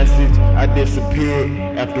 Get the message, I disappeared.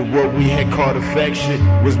 After what we had called affection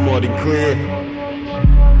was more than clear.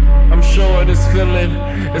 I'm sure of this feeling,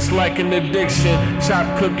 it's like an addiction.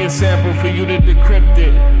 Chop, cook, and sample for you to decrypt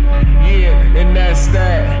it. Yeah, and that's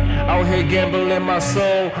that. Out here gambling my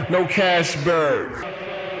soul, no cash bird.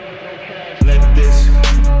 Let this.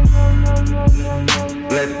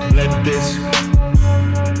 Let this.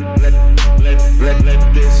 Let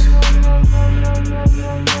this.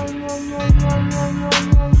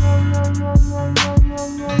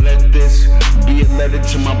 Let this be a letter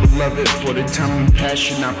to my beloved for the time and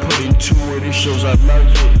passion I put into it. It shows I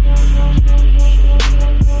love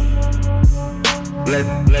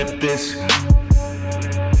it. Let this.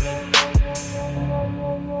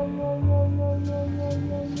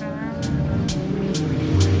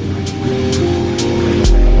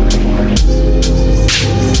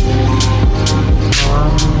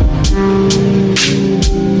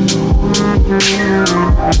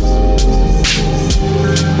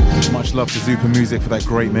 Much love to Zuper Music for that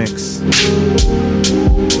great mix.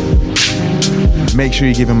 Make sure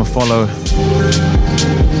you give him a follow.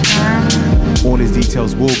 All his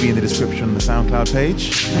details will be in the description on the SoundCloud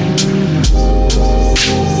page.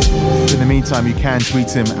 In the meantime, you can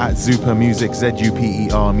tweet him at Zuper Music,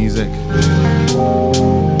 ZUPER Music.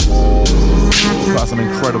 He's got some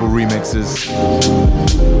incredible remixes.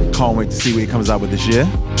 Can't wait to see what he comes out with this year.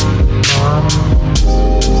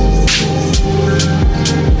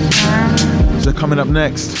 So coming up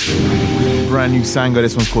next, brand new Sango.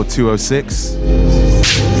 This one's called 206.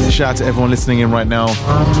 Shout out to everyone listening in right now,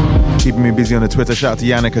 keeping me busy on the Twitter. Shout out to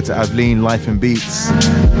Yannicka, to Aveline, Life and Beats.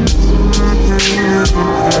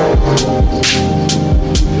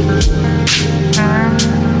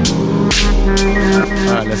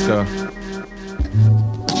 Alright, let's go.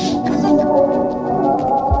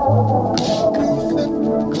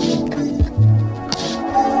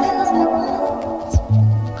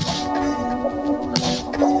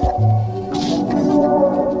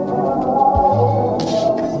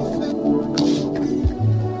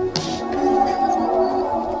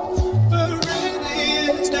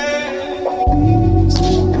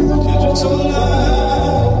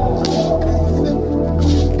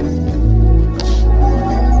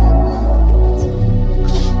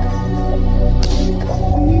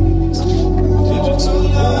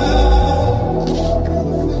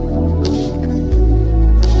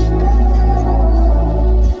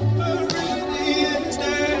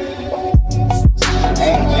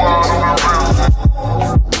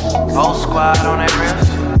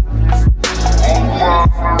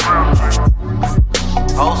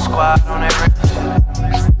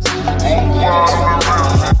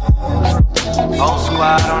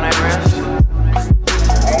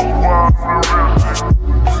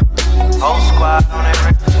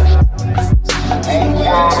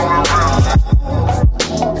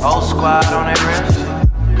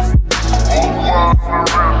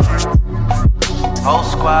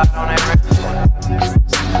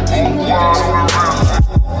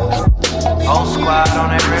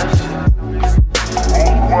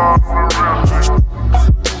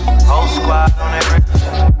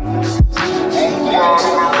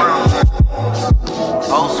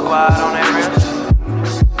 squad on that wrist.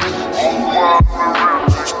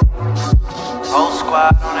 Whole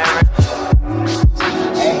squad on that wrist.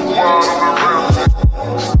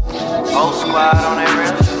 Whole squad on that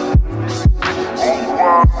wrist.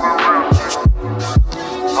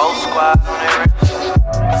 Whole squad on that wrist.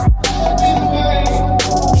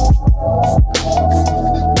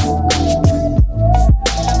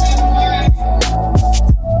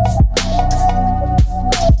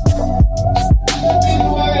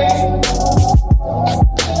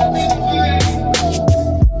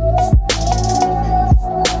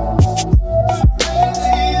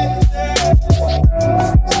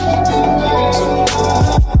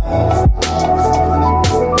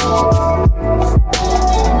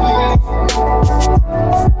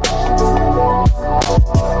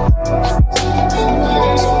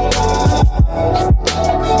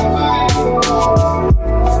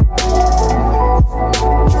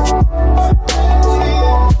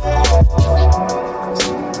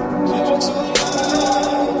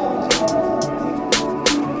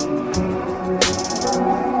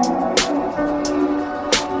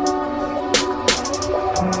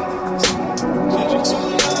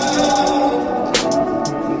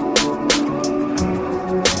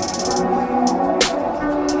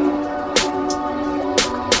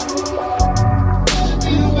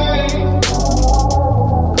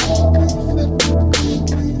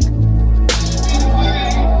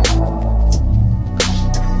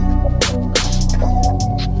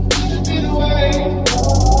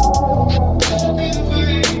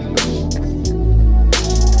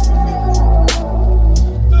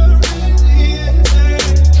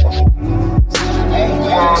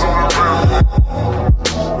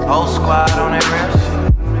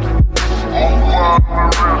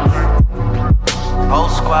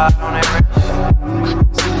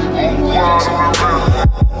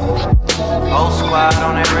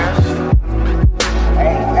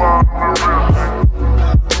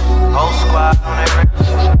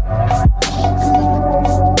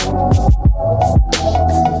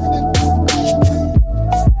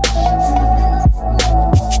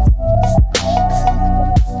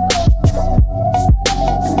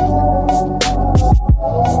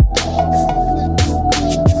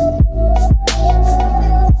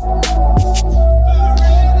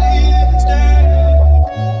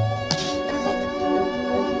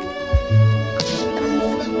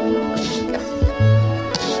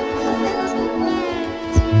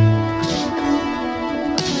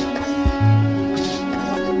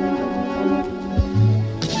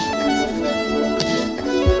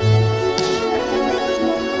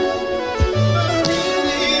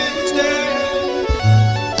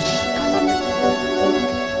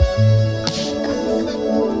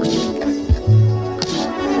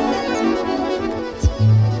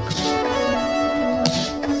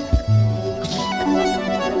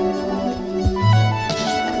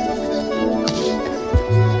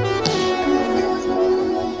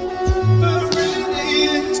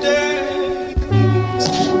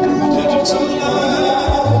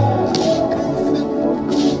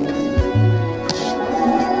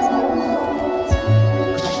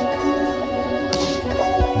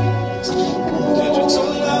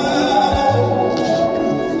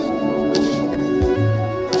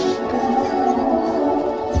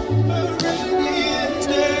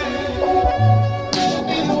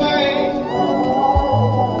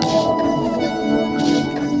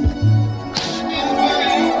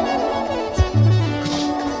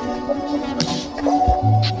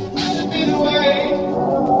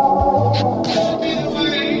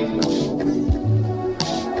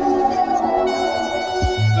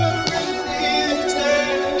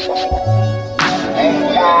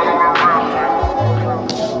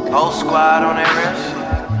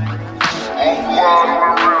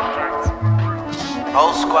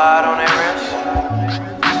 Whole squad on that wrist.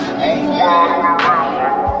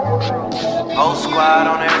 Whole squad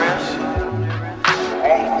on that wrist.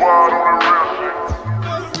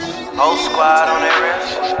 Whole squad on that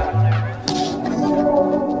wrist.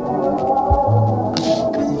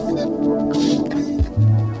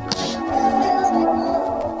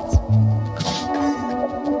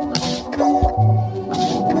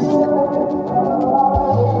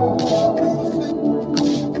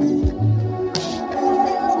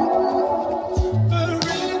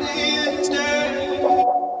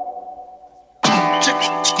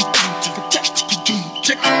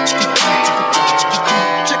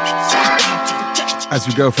 As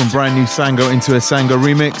we go from brand new Sango into a Sango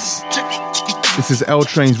remix, this is L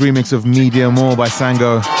Train's remix of Media More by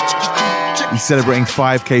Sango. He's celebrating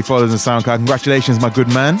 5k followers on SoundCloud. Congratulations, my good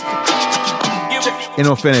man. In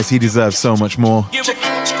all fairness, he deserves so much more.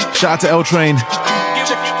 Shout out to L Train.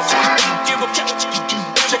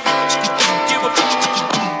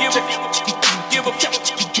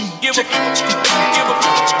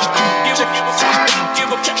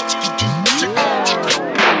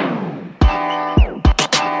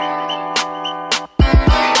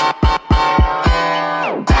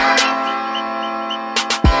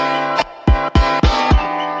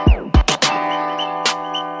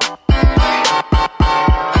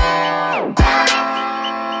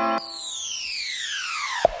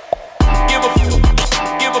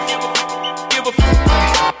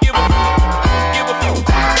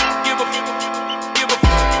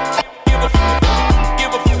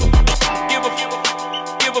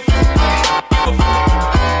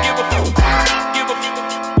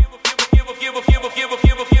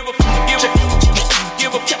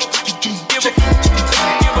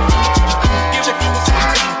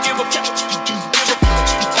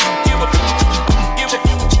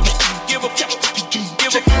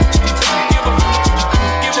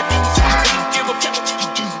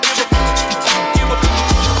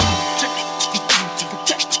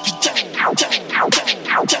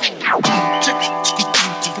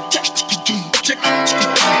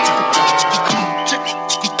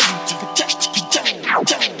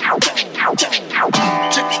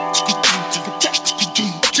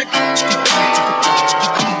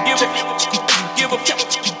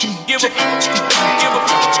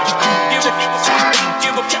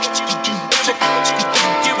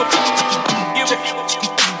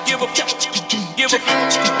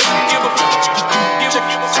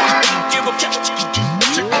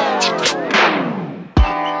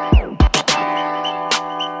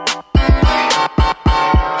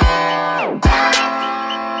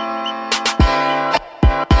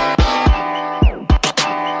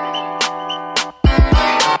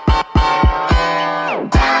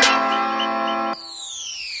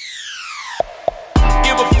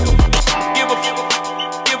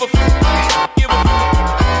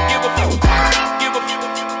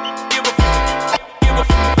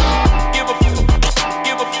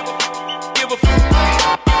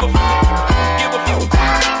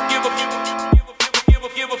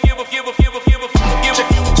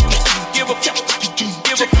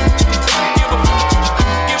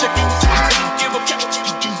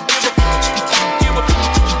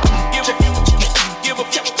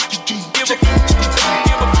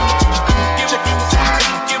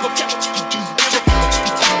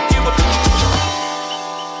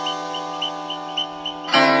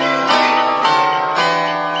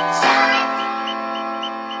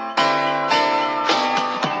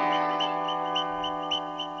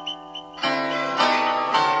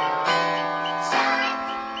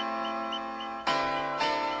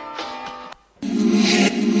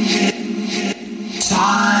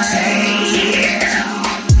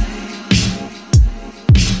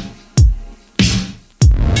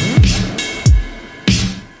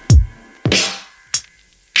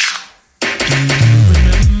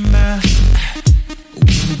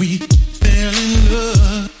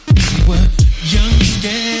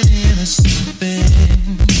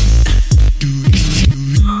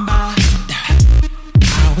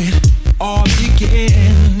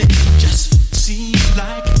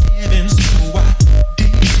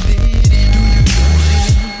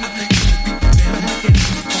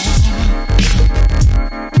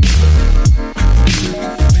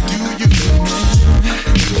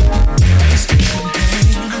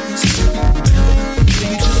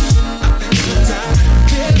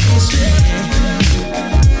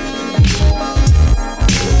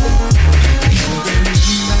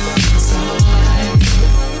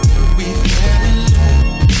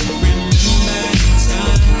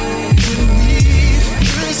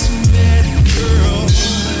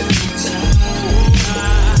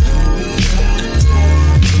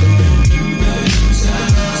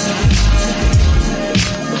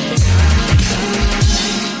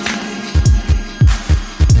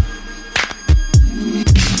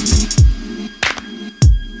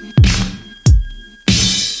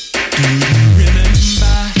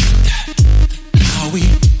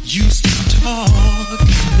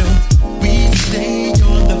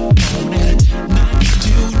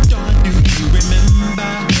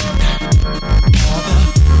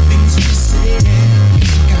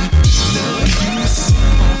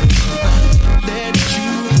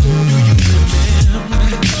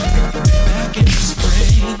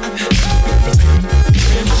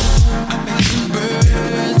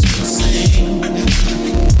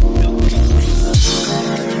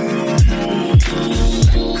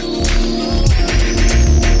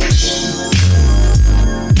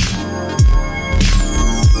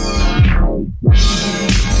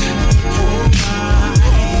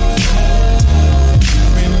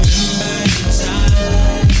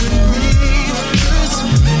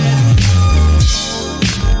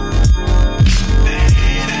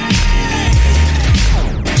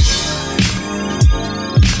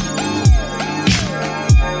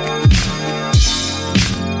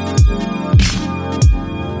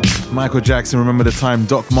 Michael Jackson, Remember the Time,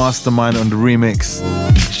 Doc Mastermind on the remix.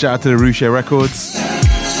 Shout out to the Ruche Records.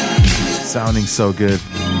 Sounding so good.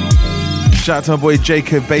 Shout out to my boy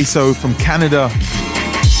Jacob Beso from Canada.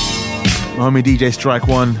 My homie DJ Strike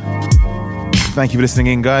One. Thank you for listening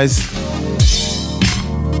in, guys.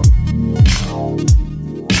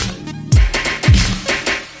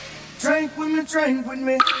 Drink with me, drink with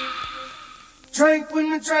me. Drink with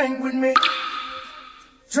me, drink with me.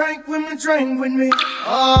 Drink with me, drink with me.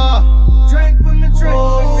 Drink with me, drink with me.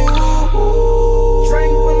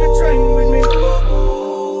 Drink with me, drink with me.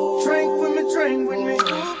 Drink with me, drink with me.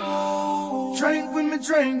 Drink with me,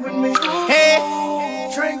 drink with me. Hey,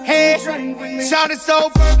 drink with me. Shout it so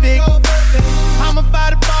perfect. I'm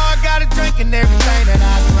about the bar, got a drink and everything that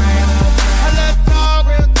I drank. I love talk,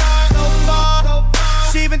 real talk, so far.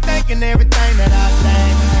 She been thinking everything that I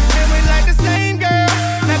think. And we like the same girl,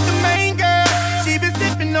 not the main girl. She been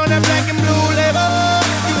sipping on that black and blue label.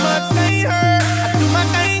 You must ain't her, I do my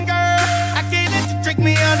thing, girl. I can't let you trick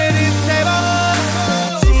me under this table.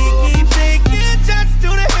 She keeps taking shots to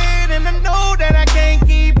the head, and I know that I can't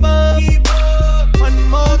keep up. One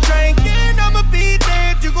more drink and I'ma be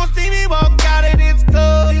dead. You gon' see me walk out of this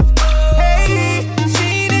club. Hey,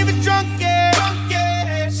 she ain't even drunk yet.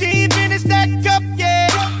 She ain't finished that cup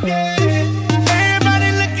yet.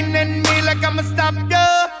 Everybody looking at me like I'ma stop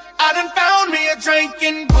ya. I done found me a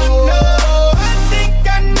drinking partner. I think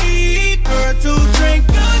I need her to drink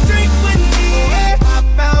a drink with me. I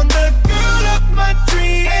found the girl of my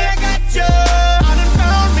dreams. I got ya. I done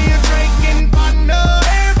found me a drinking partner.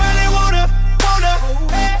 Everybody wanna.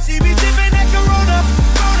 She be sipping that Corona.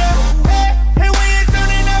 Hey, when you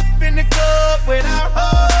turning up in the club without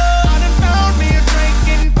her, I done found me a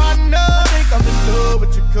drinking partner. I think I'm in love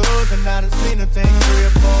with your cousin. I done seen her take 3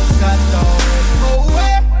 or 4 shots already.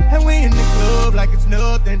 And we in the club like it's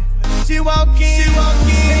nothing. She walk in,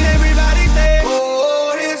 and everybody say,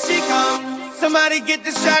 oh, here she come. Somebody get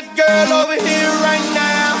the shot girl over here right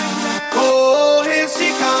now. Oh, here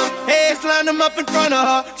she come. Hey, just line them up in front of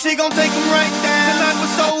her. She gon' take them right down. Tonight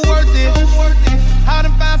was so worth it. I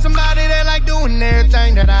done found somebody that like doing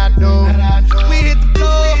everything that I do. We hit the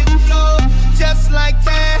floor, just like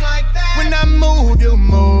that. When I move, you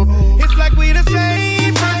move. It's like we the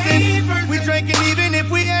same person. We drinking even if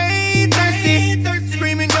we ain't thirsty.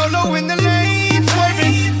 Screaming YOLO in the lane,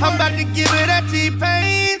 swerving. I'm about to give her that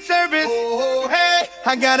T-Pain service. Oh, hey,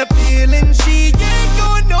 I got a feeling she ain't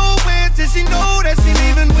going nowhere till she know that she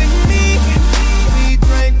leaving with me. We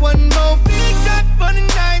drank one more big shot for the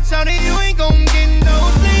night. Shawty, you ain't gon' get no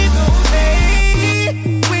sleep. Hey,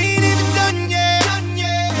 we ain't even done yet.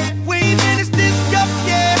 We ain't finished this cup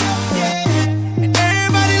yet. And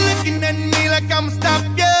everybody looking at me like I'ma stop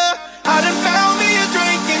ya. I done found me a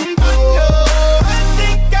drinking partner. I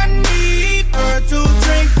think I need her to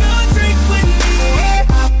drink a drink with me.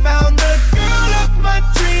 I found the girl of my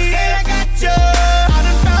dreams. I got ya. I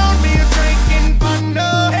done found me a drinking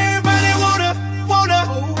partner. Everybody wanna.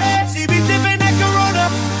 She be sipping that Corona.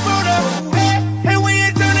 And we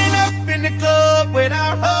ain't turning up in the club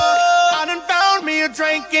without her. I done found me a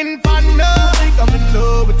drinking partner. I think I'm in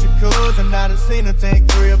love with your cousin. I done seen her take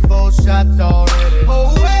 3 or 4 shots already.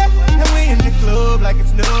 Oh, and we in the club like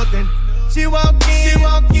it's nothing. She walk in,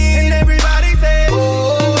 and everybody say,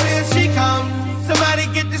 oh, here she come. Somebody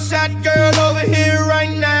get the shot girl over here right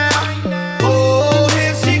now. Oh,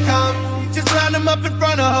 here she come. Just line them up in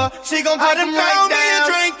front of her. She gon' take them right down. Me a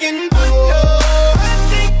drinking partner. I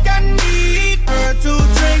think I need her to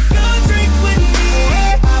drink a drink with me.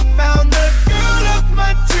 I found the girl of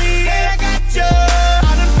my dreams. I got ya.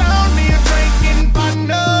 I done found me a drinking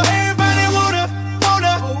partner. Everybody wanna.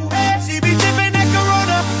 She be sipping that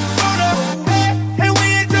Corona. And we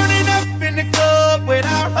ain't turning up in the club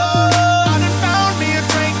without her. I done found me a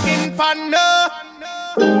drinking partner.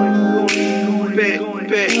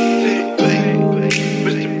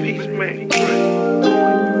 Mr. Peace Man.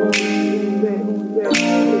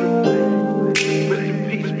 Mr.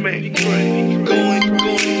 Peace Man.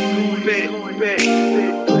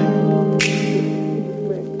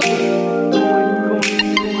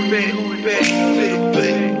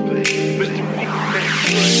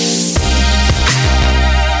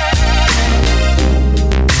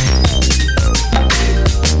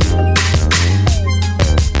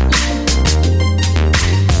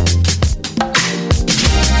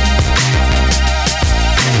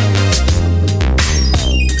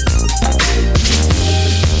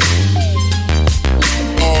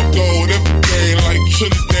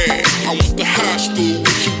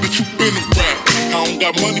 Going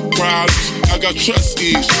got money problems, I got trust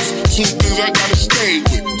issues. two things I gotta stay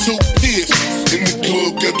with. Two pistols in the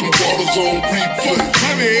club, got them bottles on replay.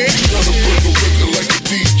 Honey, tryna break a record like a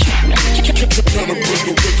DJ. Tryna break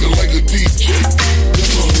a record like a DJ.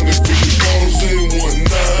 That's 150 bottles in one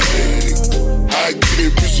night. I get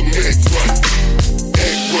it, bitch, some act right.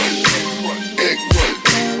 Act right. Act right.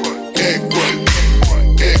 Act right.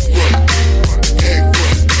 Act right. Act right.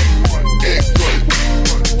 Act right.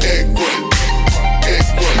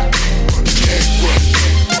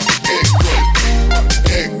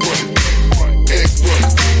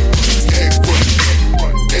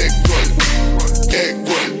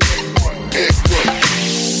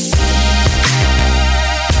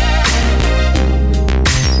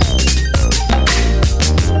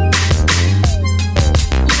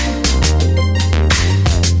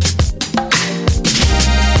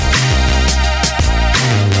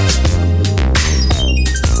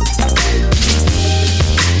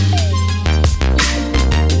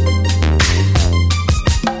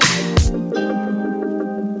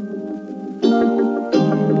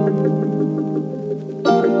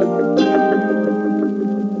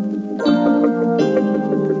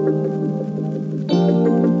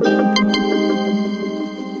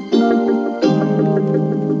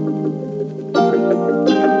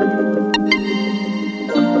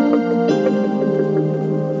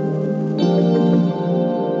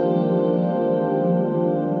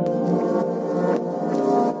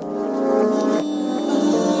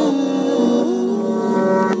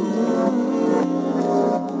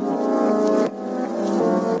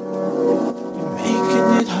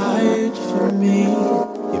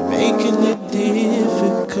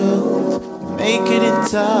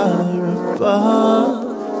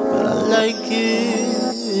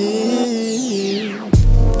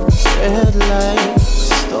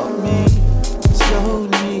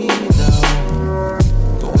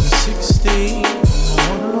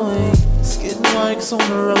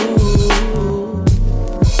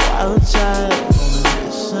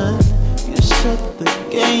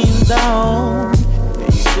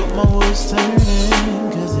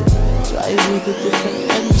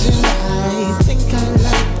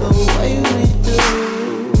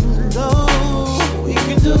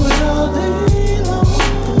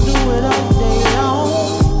 Act right. Act right. Act right. Act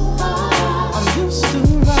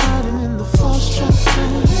right.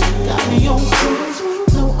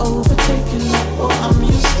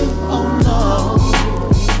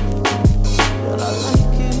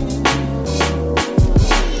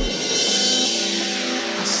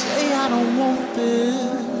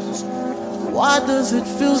 right.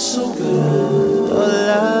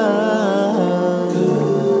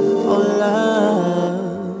 Act right. Act right.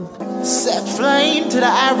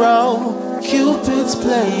 Act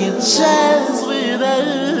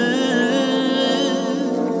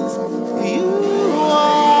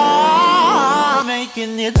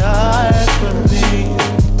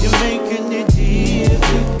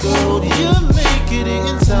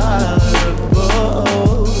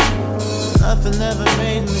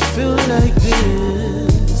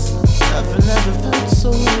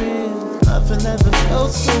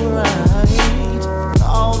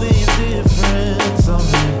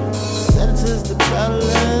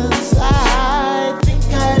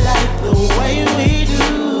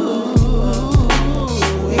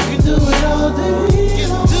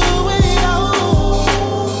right. Act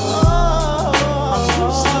right.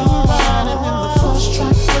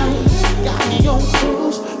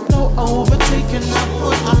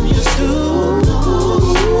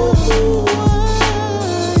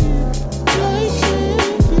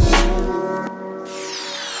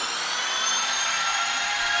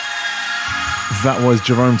 That was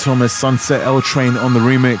Jerome Thomas, Sunset L Train on the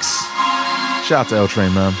remix. Shout out to L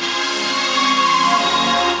Train, man.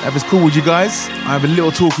 If it's cool with you guys, I have a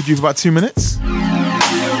little talk with you for about 2 minutes.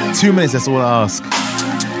 2 minutes, that's all I ask.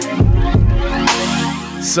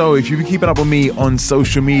 So if you've been keeping up with me on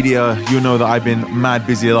social media, you'll know that I've been mad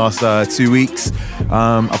busy the last 2 weeks.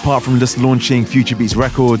 Apart from just launching Future Beats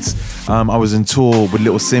Records, I was in tour with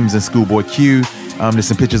Little Sims and Schoolboy Q. There's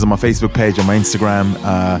some pictures on my Facebook page, on my Instagram,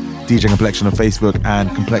 DJ Complexion on Facebook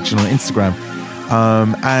and Complexion on Instagram.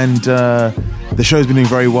 The show's been doing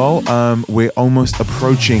very well. We're almost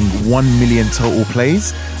approaching 1 million total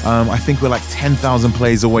plays. I think we're like 10,000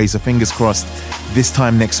 plays away, so fingers crossed this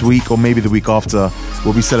time next week or maybe the week after,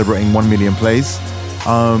 we'll be celebrating 1 million plays.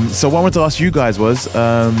 So what I wanted to ask you guys was,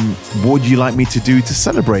 what would you like me to do to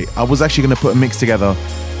celebrate? I was actually going to put a mix together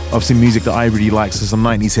of some music that I really like, so some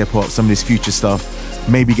 90s hip-hop, some of this future stuff,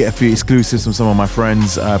 maybe get a few exclusives from some of my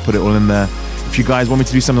friends, put it all in there. If you guys want me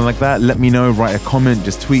to do something like that, let me know, write a comment,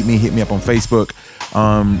 just tweet me, hit me up on Facebook.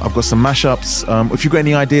 I've got some mashups. If you've got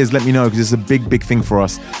any ideas, let me know, because it's a big thing for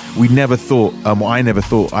us. We never thought, I never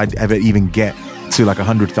thought I'd ever even get to like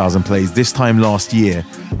 100,000 plays. This time last year,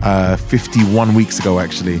 51 weeks ago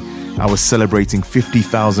actually, I was celebrating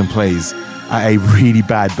 50,000 plays at a really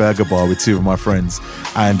bad burger bar with two of my friends,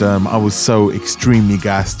 and I was so extremely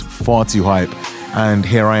gassed, far too hype, and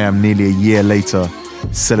here I am nearly a year later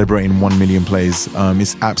celebrating 1 million plays.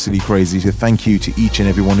 It's absolutely crazy. So thank you to each and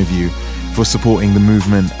every one of you for supporting the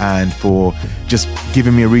movement and for just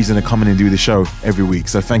giving me a reason to come in and do the show every week.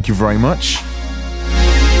 So thank you very much.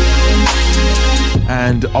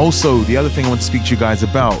 And also, the other thing I want to speak to you guys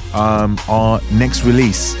about, our next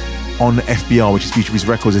release on FBR, which is Future Beast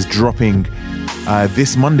Records, is dropping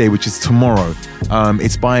this Monday, which is tomorrow.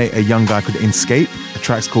 It's by a young guy called Nxwxrk. The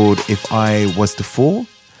track's called If I Was to Fall.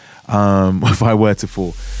 If I Were to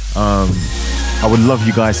Fall. I would love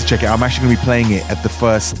you guys to check it out. I'm actually going to be playing it at the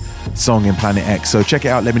first song in Planet X. So check it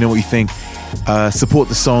out. Let me know what you think. Support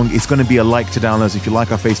the song. It's going to be a like to download. So if you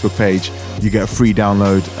like our Facebook page, you get a free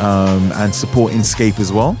download, and support Nxwxrk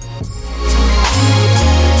as well.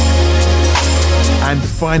 And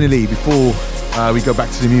finally, before we go back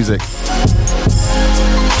to the music,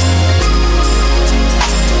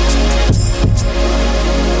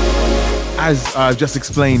 as I've just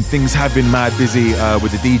explained, things have been mad busy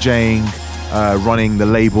with the DJing, running the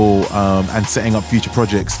label, and setting up future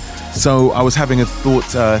projects. So I was having a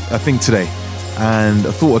think today, and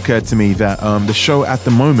a thought occurred to me that the show at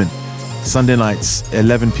the moment, Sunday nights,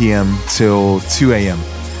 11 p.m. till 2 a.m.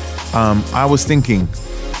 I was thinking,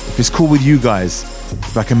 if it's cool with you guys,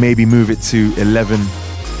 if I can maybe move it to 11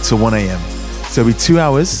 to 1 a.m. So it'll be 2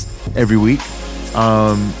 hours every week.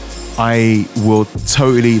 I will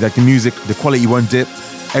totally, like, the music, the quality won't dip.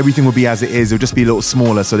 Everything will be as it is. It'll just be a little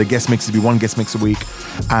smaller. So the guest mix will be one guest mix a week.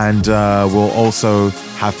 And we'll also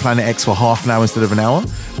have Planet X for half an hour instead of an hour.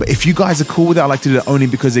 But if you guys are cool with that, I like to do that only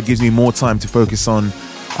because it gives me more time to focus on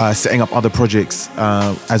setting up other projects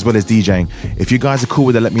as well as DJing. If you guys are cool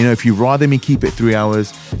with it, let me know. If you'd rather me keep it 3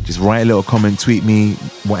 hours, just write a little comment, tweet me,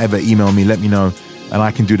 whatever, email me, let me know. And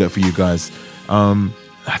I can do that for you guys.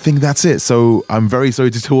 I think that's it. So I'm very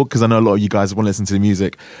sorry to talk because I know a lot of you guys want to listen to the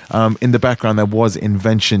music. In the background, there was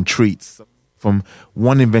Invention Treats, from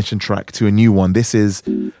one Invention track to a new one. This is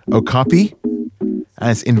Okapi, and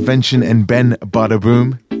it's Invention and Ben Bada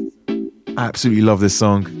Boom. Absolutely love this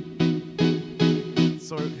song.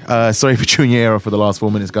 Sorry for chewing your ear off for the last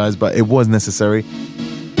 4 minutes, guys, but it was necessary.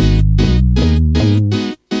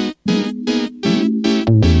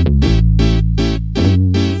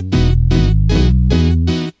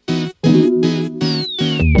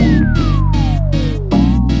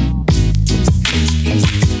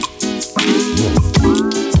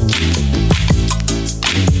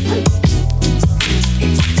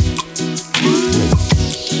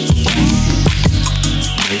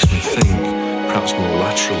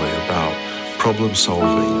 Problem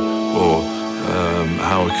solving, or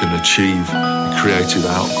how I can achieve a creative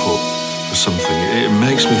output for something. It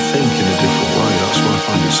makes me think in a different way. That's why I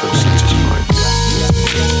find it so satisfying.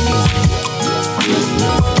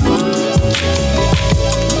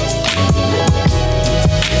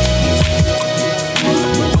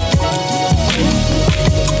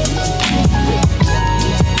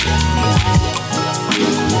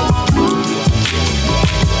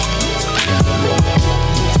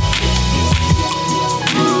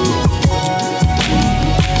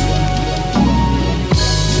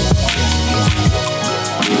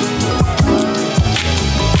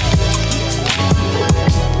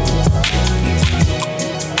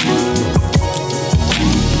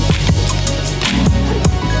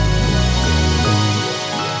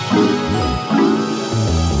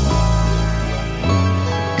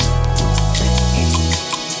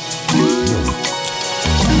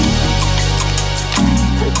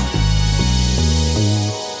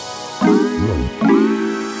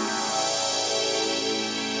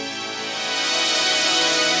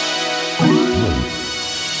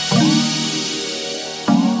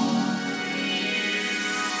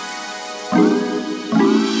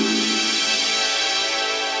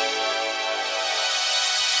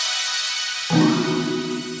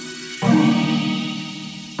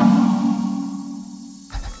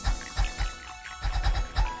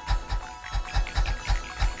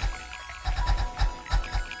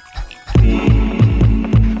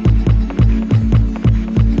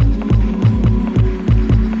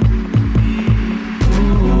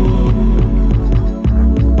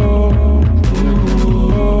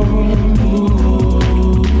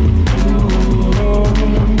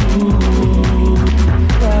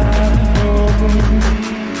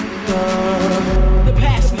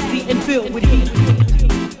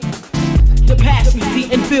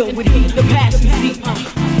 and filled with heat. The passenger seat,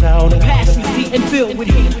 the passenger seat and filled with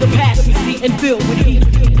heat. The passenger seat and filled with heat.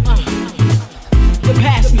 The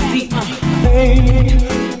passenger seat, the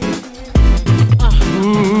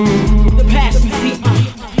passenger seat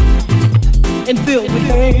and filled with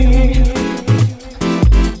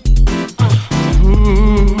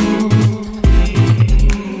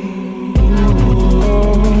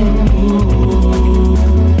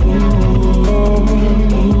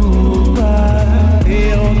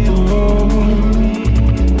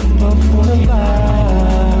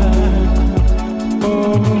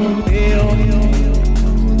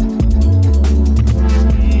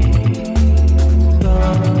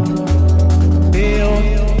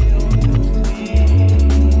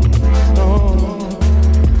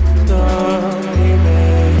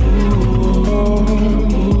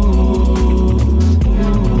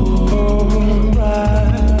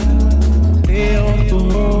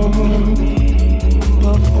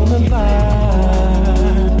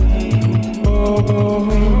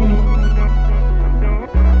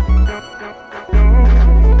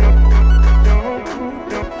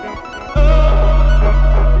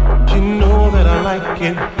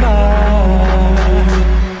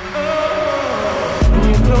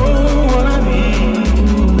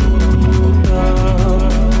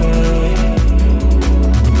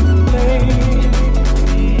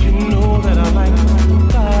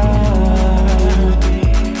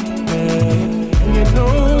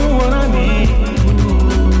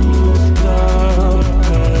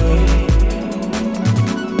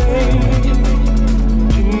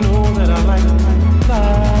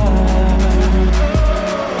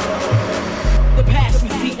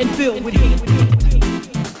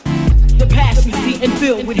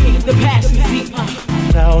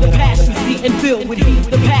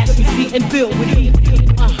heat.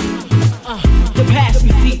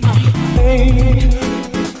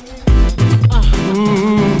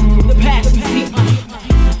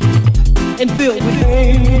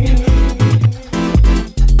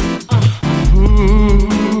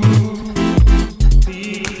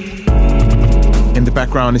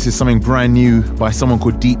 This is something brand new by someone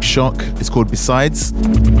called Deep Shock. It's called Besides,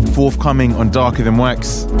 forthcoming on Darker Than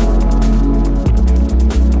Wax. I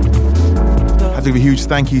have to give a huge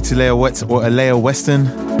thank you to Leah Weston.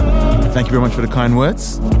 Thank you very much for the kind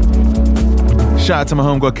words. Shout out to my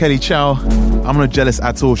homegirl Kelly Chow. I'm not jealous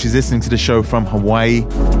at all. She's listening to the show from Hawaii.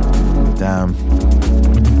 Damn.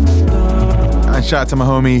 And shout out to my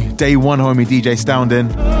homie, day one homie DJ Stounden.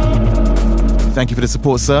 Thank you for the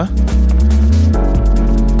support, sir.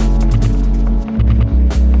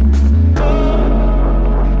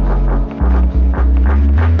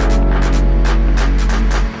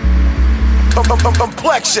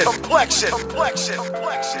 Complexion.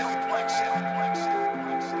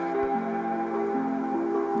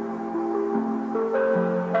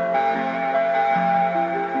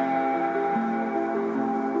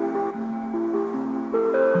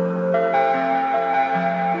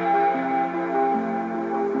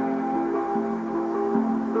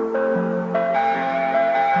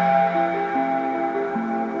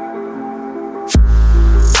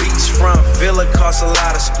 Beachfront villa costs a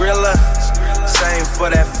lot of Skrilla. Same for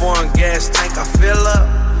that foreign gas tank, I fill up.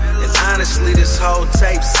 And honestly, this whole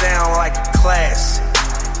tape sound like a classic.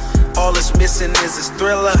 All it's missing is this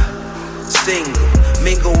Thriller. Single,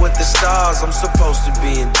 mingle with the stars. I'm supposed to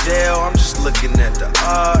be in jail. I'm just looking at the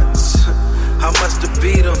odds. How much to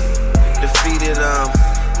beat them? Defeated them.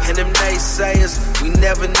 And them naysayers, we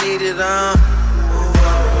never needed them.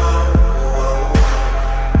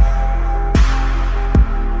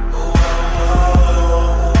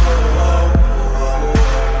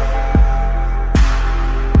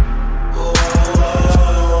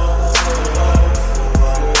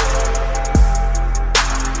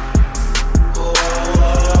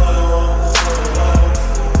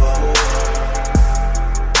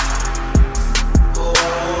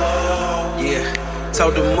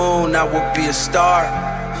 Told the moon I would be a star.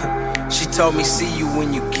 She told me see you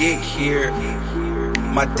when you get here.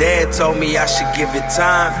 My dad told me I should give it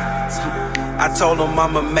time. I told him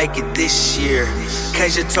I'ma make it this year.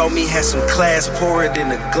 Kasia told me had some class, pour it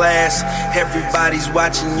in a glass. Everybody's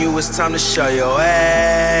watching you, it's time to show your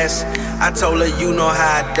ass. I told her you know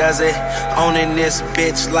how I does it. Owning this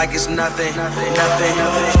bitch like it's nothing, nothing.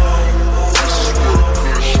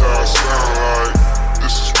 Sound like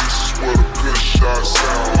this is what a good shot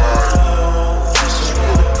sound like. This is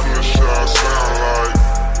what a good shot sound like.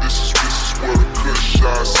 This is what a good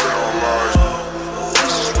shot sound like.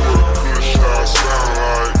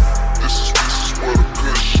 This is what a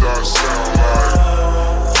good shot sound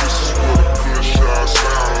like. This is what a good shot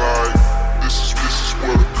sound like. This is what a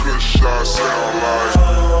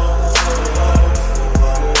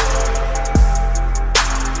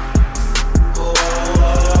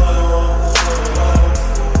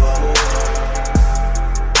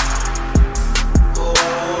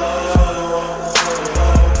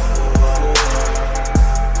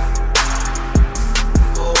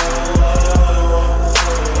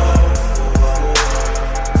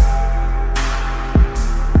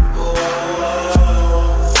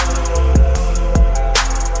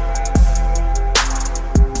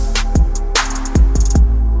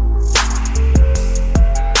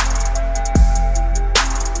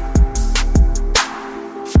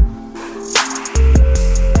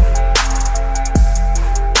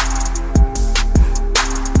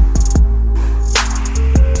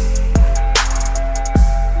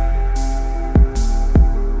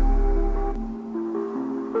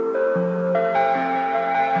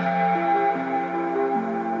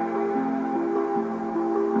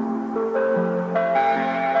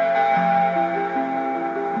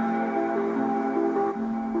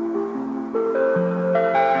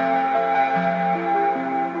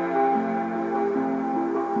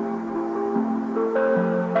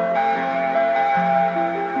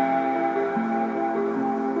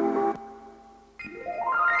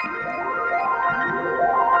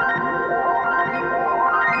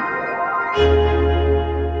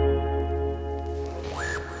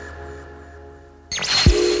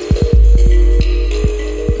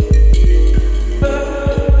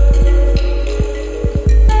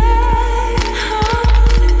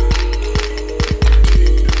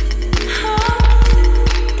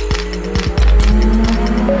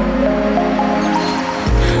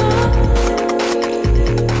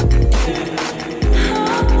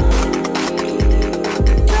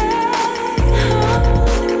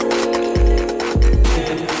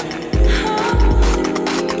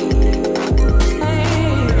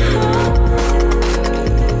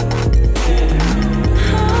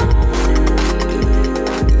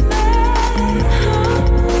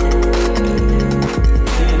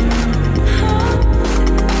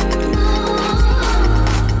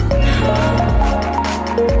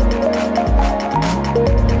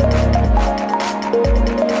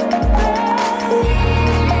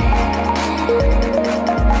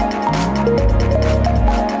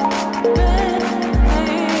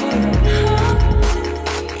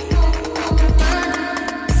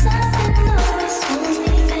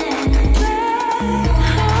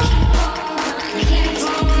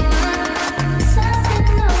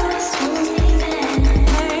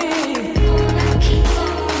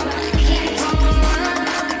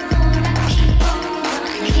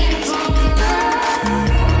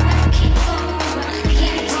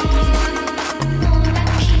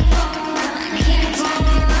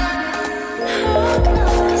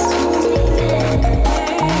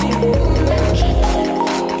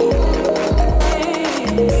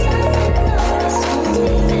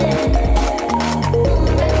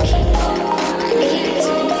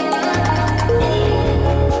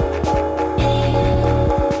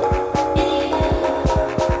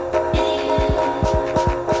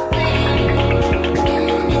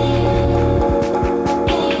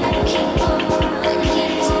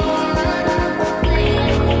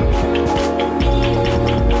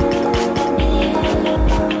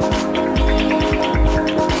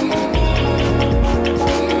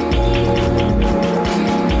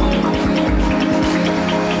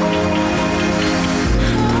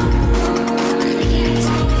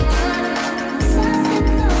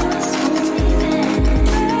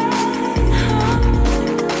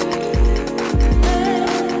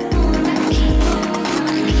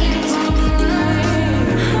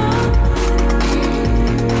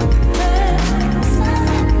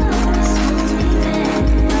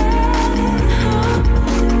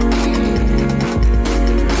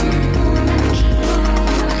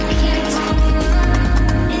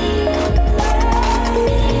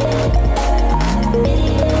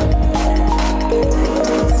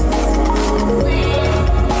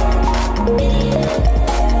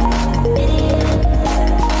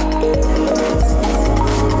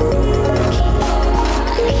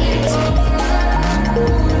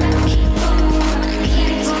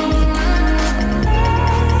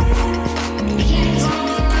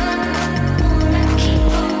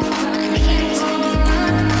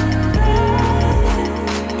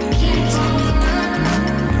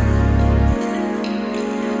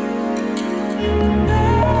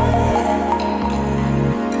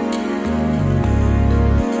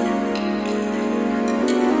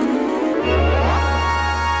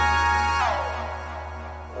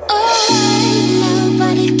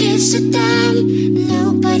Nobody gives a damn.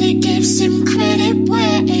 Nobody gives him credit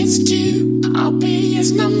where it's due. I'll be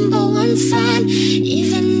his number one fan,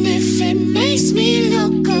 even if it makes me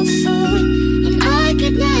look a fool. And I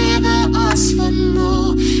could never ask for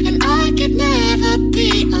more, and I could never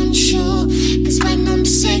be unsure. Cause when I'm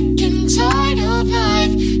sick and tired of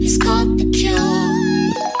life, he's got the cure.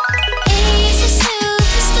 He's a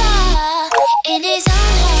superstar in his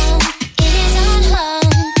own home, in his own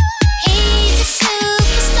home. He's a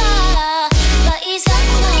superstar, but he's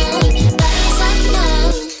unknown, but he's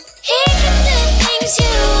unknown. He can do things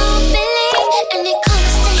you won't believe, and it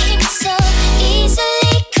comes to him so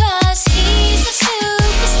easily. Cause he's a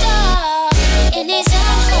superstar in his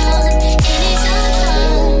own home, in his own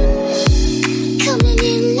home. Coming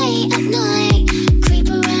in late at night, creep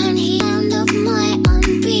around here, sound of my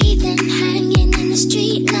unbreathing, hanging in the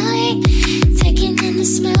street light, taking in the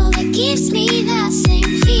smell that gives me that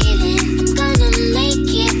same feeling. I'm gonna make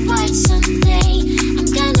it right someday. I'm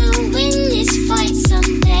gonna win this fight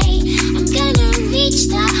someday. I'm gonna reach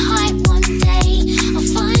that height one day. I'll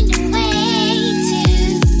find a way to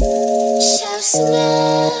show some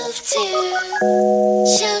love, to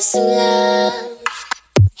show some love.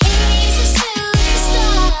 He's a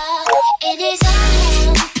superstar in his own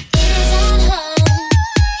home, in his own home.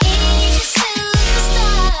 He's a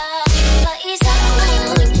superstar, but he's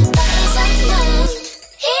unknown, but he's unknown.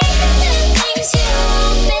 He can do things you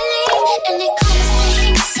won't believe, and it comes to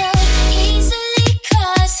him so easily.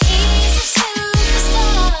 Cause he's a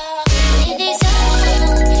superstar in his own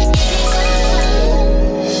home, in his own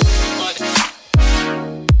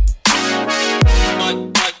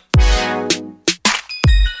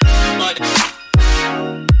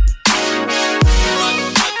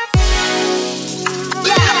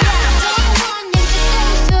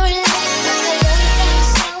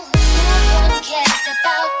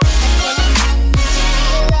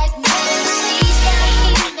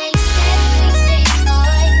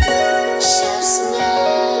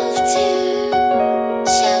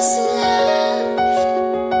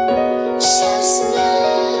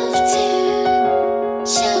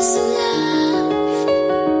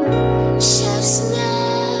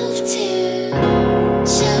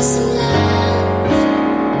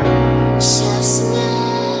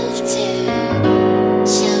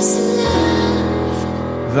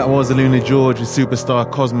That was Aluna George with Superstar,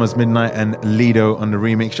 Cosmos, Midnight, and Lido on the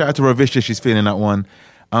remix. Shout out to Ravisha, she's feeling that one.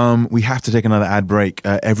 We have to take another ad break.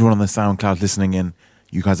 Everyone on the SoundCloud listening in,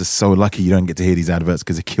 you guys are so lucky you don't get to hear these adverts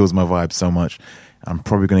because it kills my vibe so much. I'm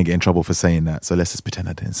probably going to get in trouble for saying that, so let's just pretend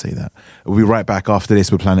I didn't say that. We'll be right back after this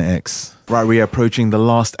with Planet X. Right, we are approaching the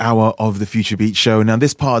last hour of the Future Beat Show. Now,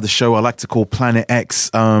 this part of the show I like to call Planet X.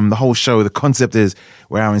 The whole show, the concept is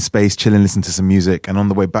we're out in space, chilling, listening to some music, and on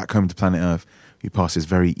the way back home to Planet Earth, we pass this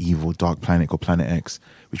very evil, dark planet called Planet X,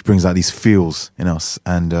 which brings out these feels in us.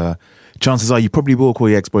 And chances are you probably will call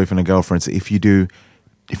your ex-boyfriend or girlfriend. So if you do,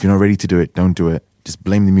 if you're not ready to do it, don't do it. Just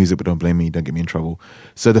blame the music, but don't blame me. Don't get me in trouble.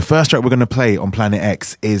 So the first track we're going to play on Planet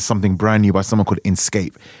X is something brand new by someone called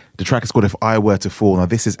Inscape. The track is called If I Were to Fall. Now,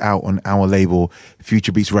 this is out on our label,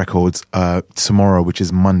 Future Beats Records, tomorrow, which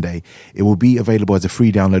is Monday. It will be available as a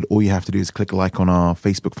free download. All you have to do is click like on our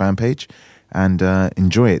Facebook fan page and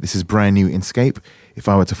enjoy it. This is brand new Inscape. If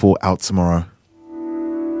I Were to Fall, out tomorrow.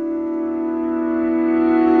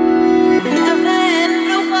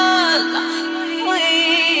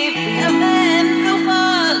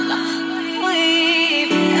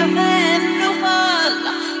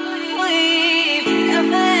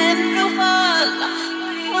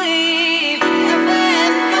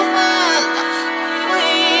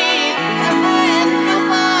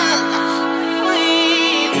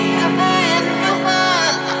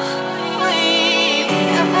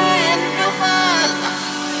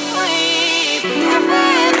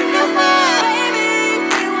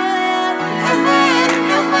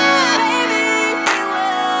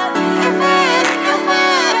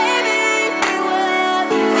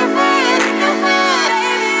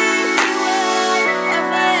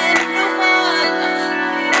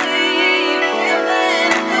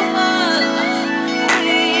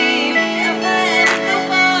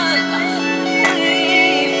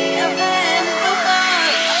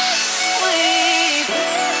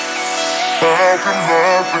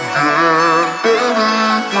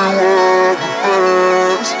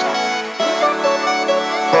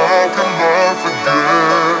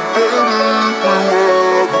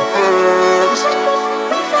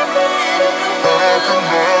 How can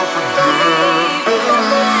I forget?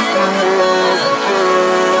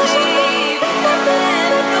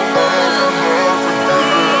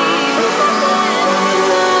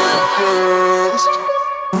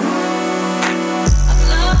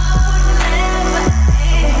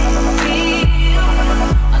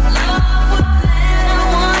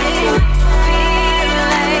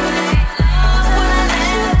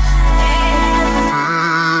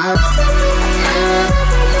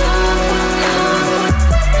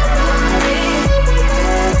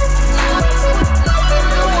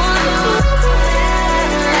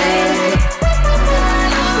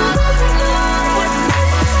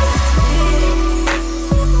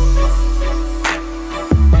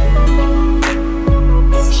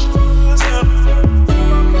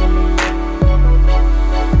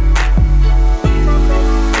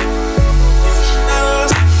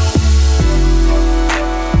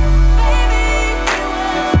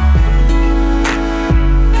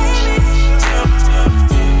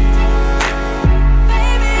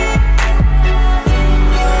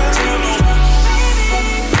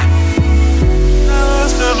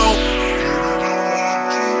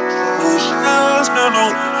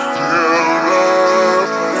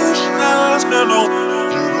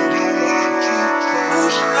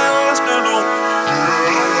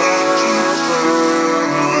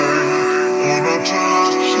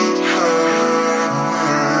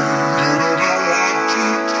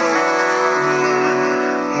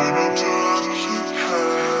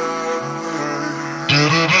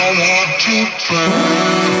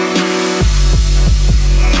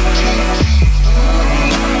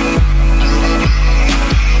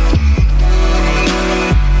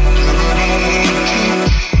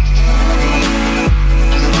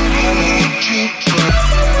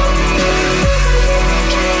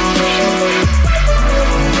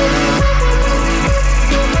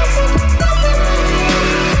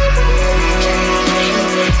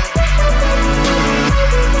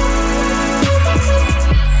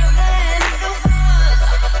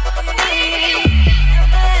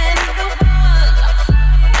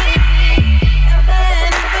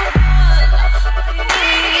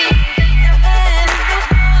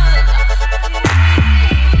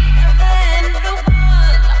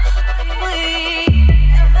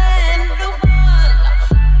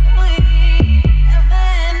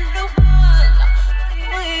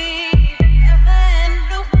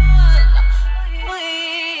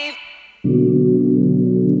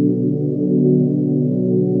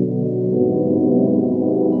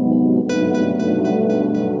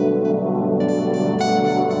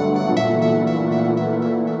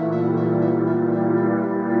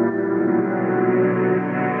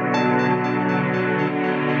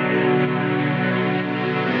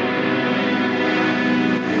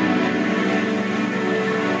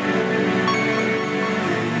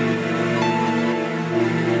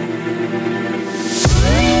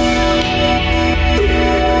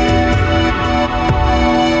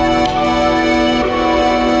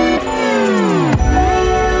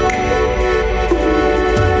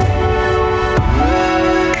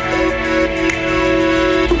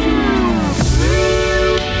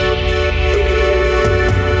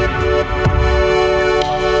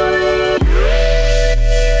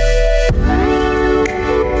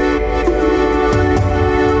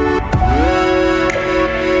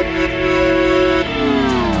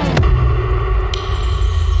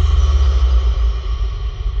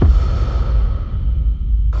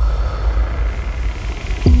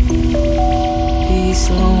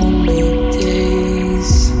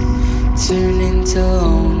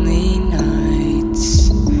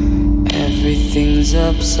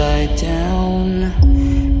 Upside down,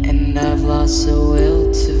 and I've lost the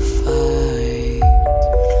will to fight.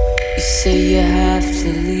 You say you have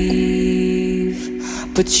to leave,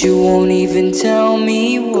 but you won't even tell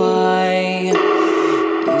me why.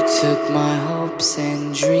 You took my hopes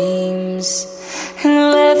and dreams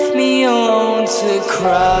and left me alone to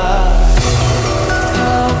cry.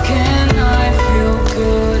 How can I feel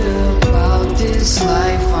good about this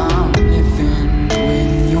life I'm living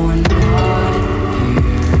when you're not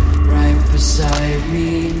beside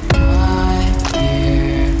me, not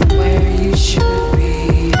here where you should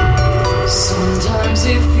be? Sometimes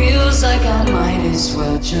it feels like I might as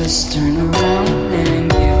well just turn around and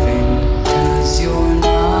give in, 'cause you're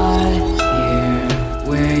not here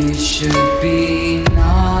where you should be,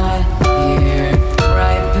 not here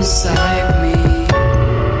right beside me.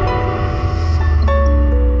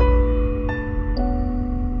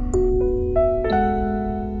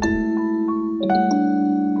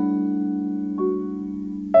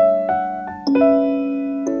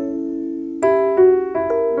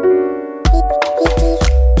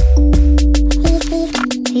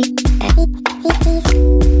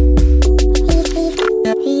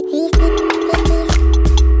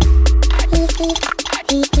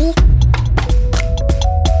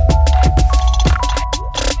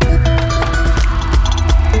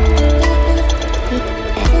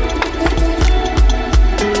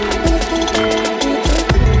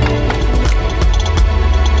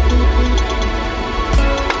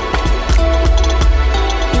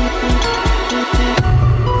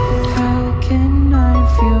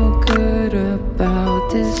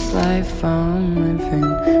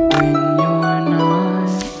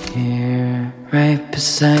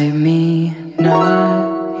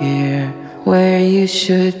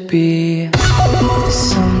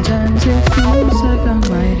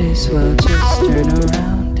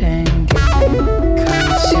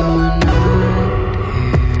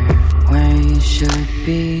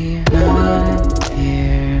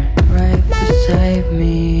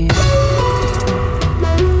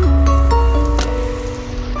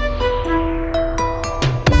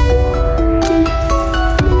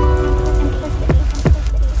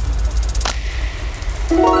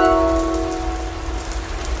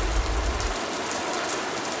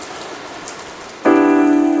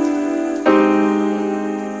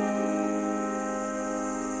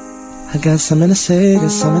 I got something to say,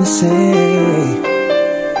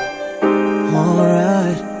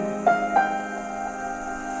 Alright.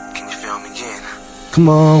 Can you feel me in? Come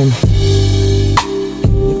on.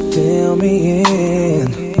 Can you feel me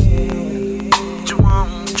in? What you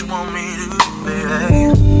want me to do, baby?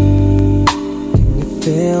 Can you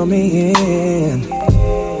feel me in?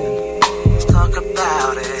 Let's talk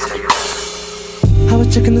about it. I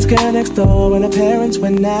was checking this girl next door when her parents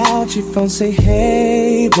went out. She phone say,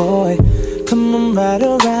 hey boy, come on right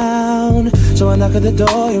around. So I knock at the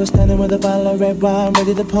door, he was standing with a bottle of red wine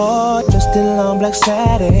ready to pour, dressed in long black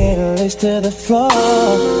satin, laced to the floor.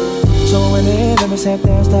 So I went in and we sat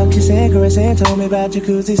down, started kissing, caressing, told me about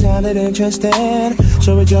jacuzzi, sounded interesting.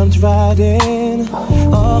 So we jumped right in,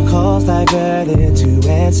 all calls diverted to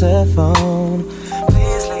answer phone.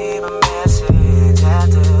 Please leave a message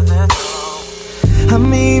after the tone. I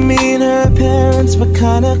mean, me and her parents were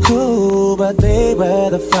kinda cool, but they were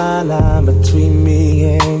the fine line between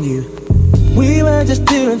me and you. We were just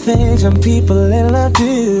doing things and people in love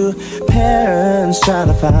do. Parents trying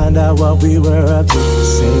to find out what we were up to.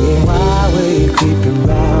 Singing, why were you creeping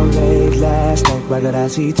round late last night? Why did I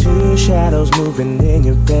see two shadows moving in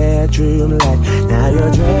your bedroom light? Now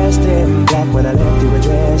you're dressed in black, when I left you were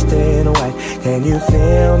dressed in white. Can you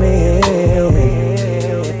feel me?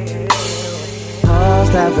 Pause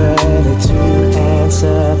diverted to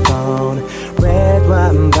answer phone. Red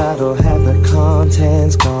wine bottle, have the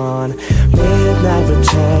contents gone. Midnight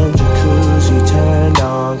return, jacuzzi turned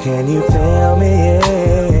on. Can you feel me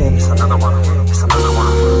in? It's another one.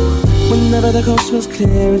 Whenever the coast was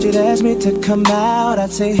clear and you'd ask me to come out,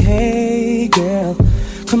 I'd say, hey girl,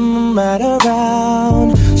 come on right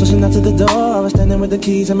around. So she knocked at the door, I was standing with the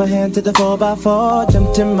keys in my hand to the 4x4.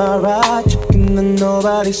 Jumped in my ride, chicken that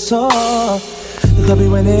nobody saw. The club we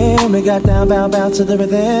went in, we got down, bound to the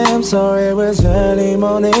rhythm. Sorry it was early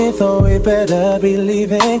morning, thought we better be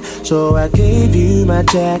leaving. So I gave you my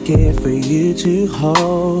jacket for you to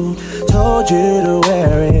hold. Told you to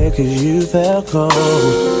wear it cause you felt cold.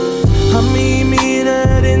 I mean,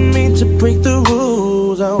 I didn't mean to break the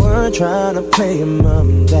rules. I weren't trying to play mom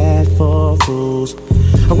and dad for fools.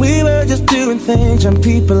 We were just doing things and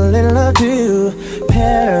people in love do.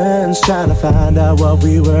 Parents trying to find out what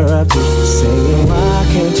we were up to. Saying, why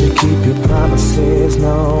can't you keep your promises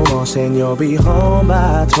no more? Saying you'll be home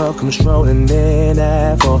by 12, come strolling in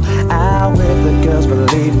at 4. Out with the girls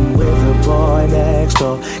but leaving with the boy next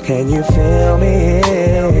door. Can you feel me?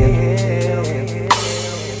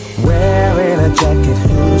 Wearing a jacket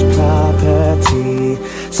whose property.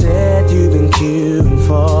 Said you've been queuing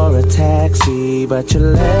for a taxi, but you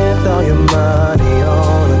left all your money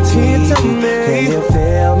on a TV. Can you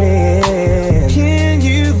feel me? Can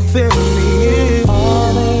you feel me?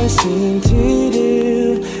 All they seem to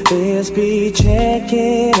do is be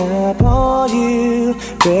checking up on you,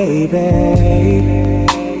 baby.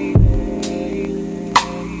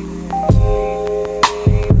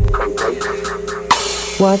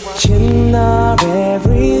 Watching our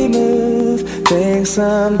every move, think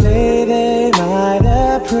someday they might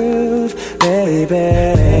approve, baby.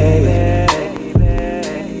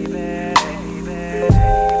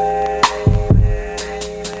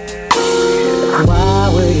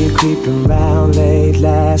 Why were you creeping round late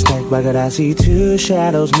last night? Why could I see two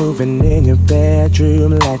shadows moving in your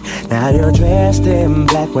bedroom light? Now you're dressed in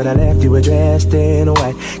black, when I left you were dressed in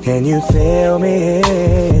white. Can you feel me?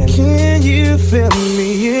 Can you feel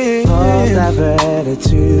me? Pause diverted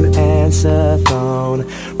to answer phone.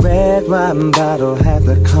 Red wine bottle, have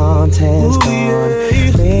the contents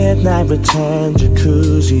gone. Midnight return,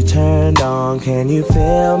 jacuzzi turned on. Can you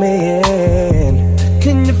feel me in?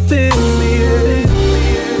 Can you feel me in?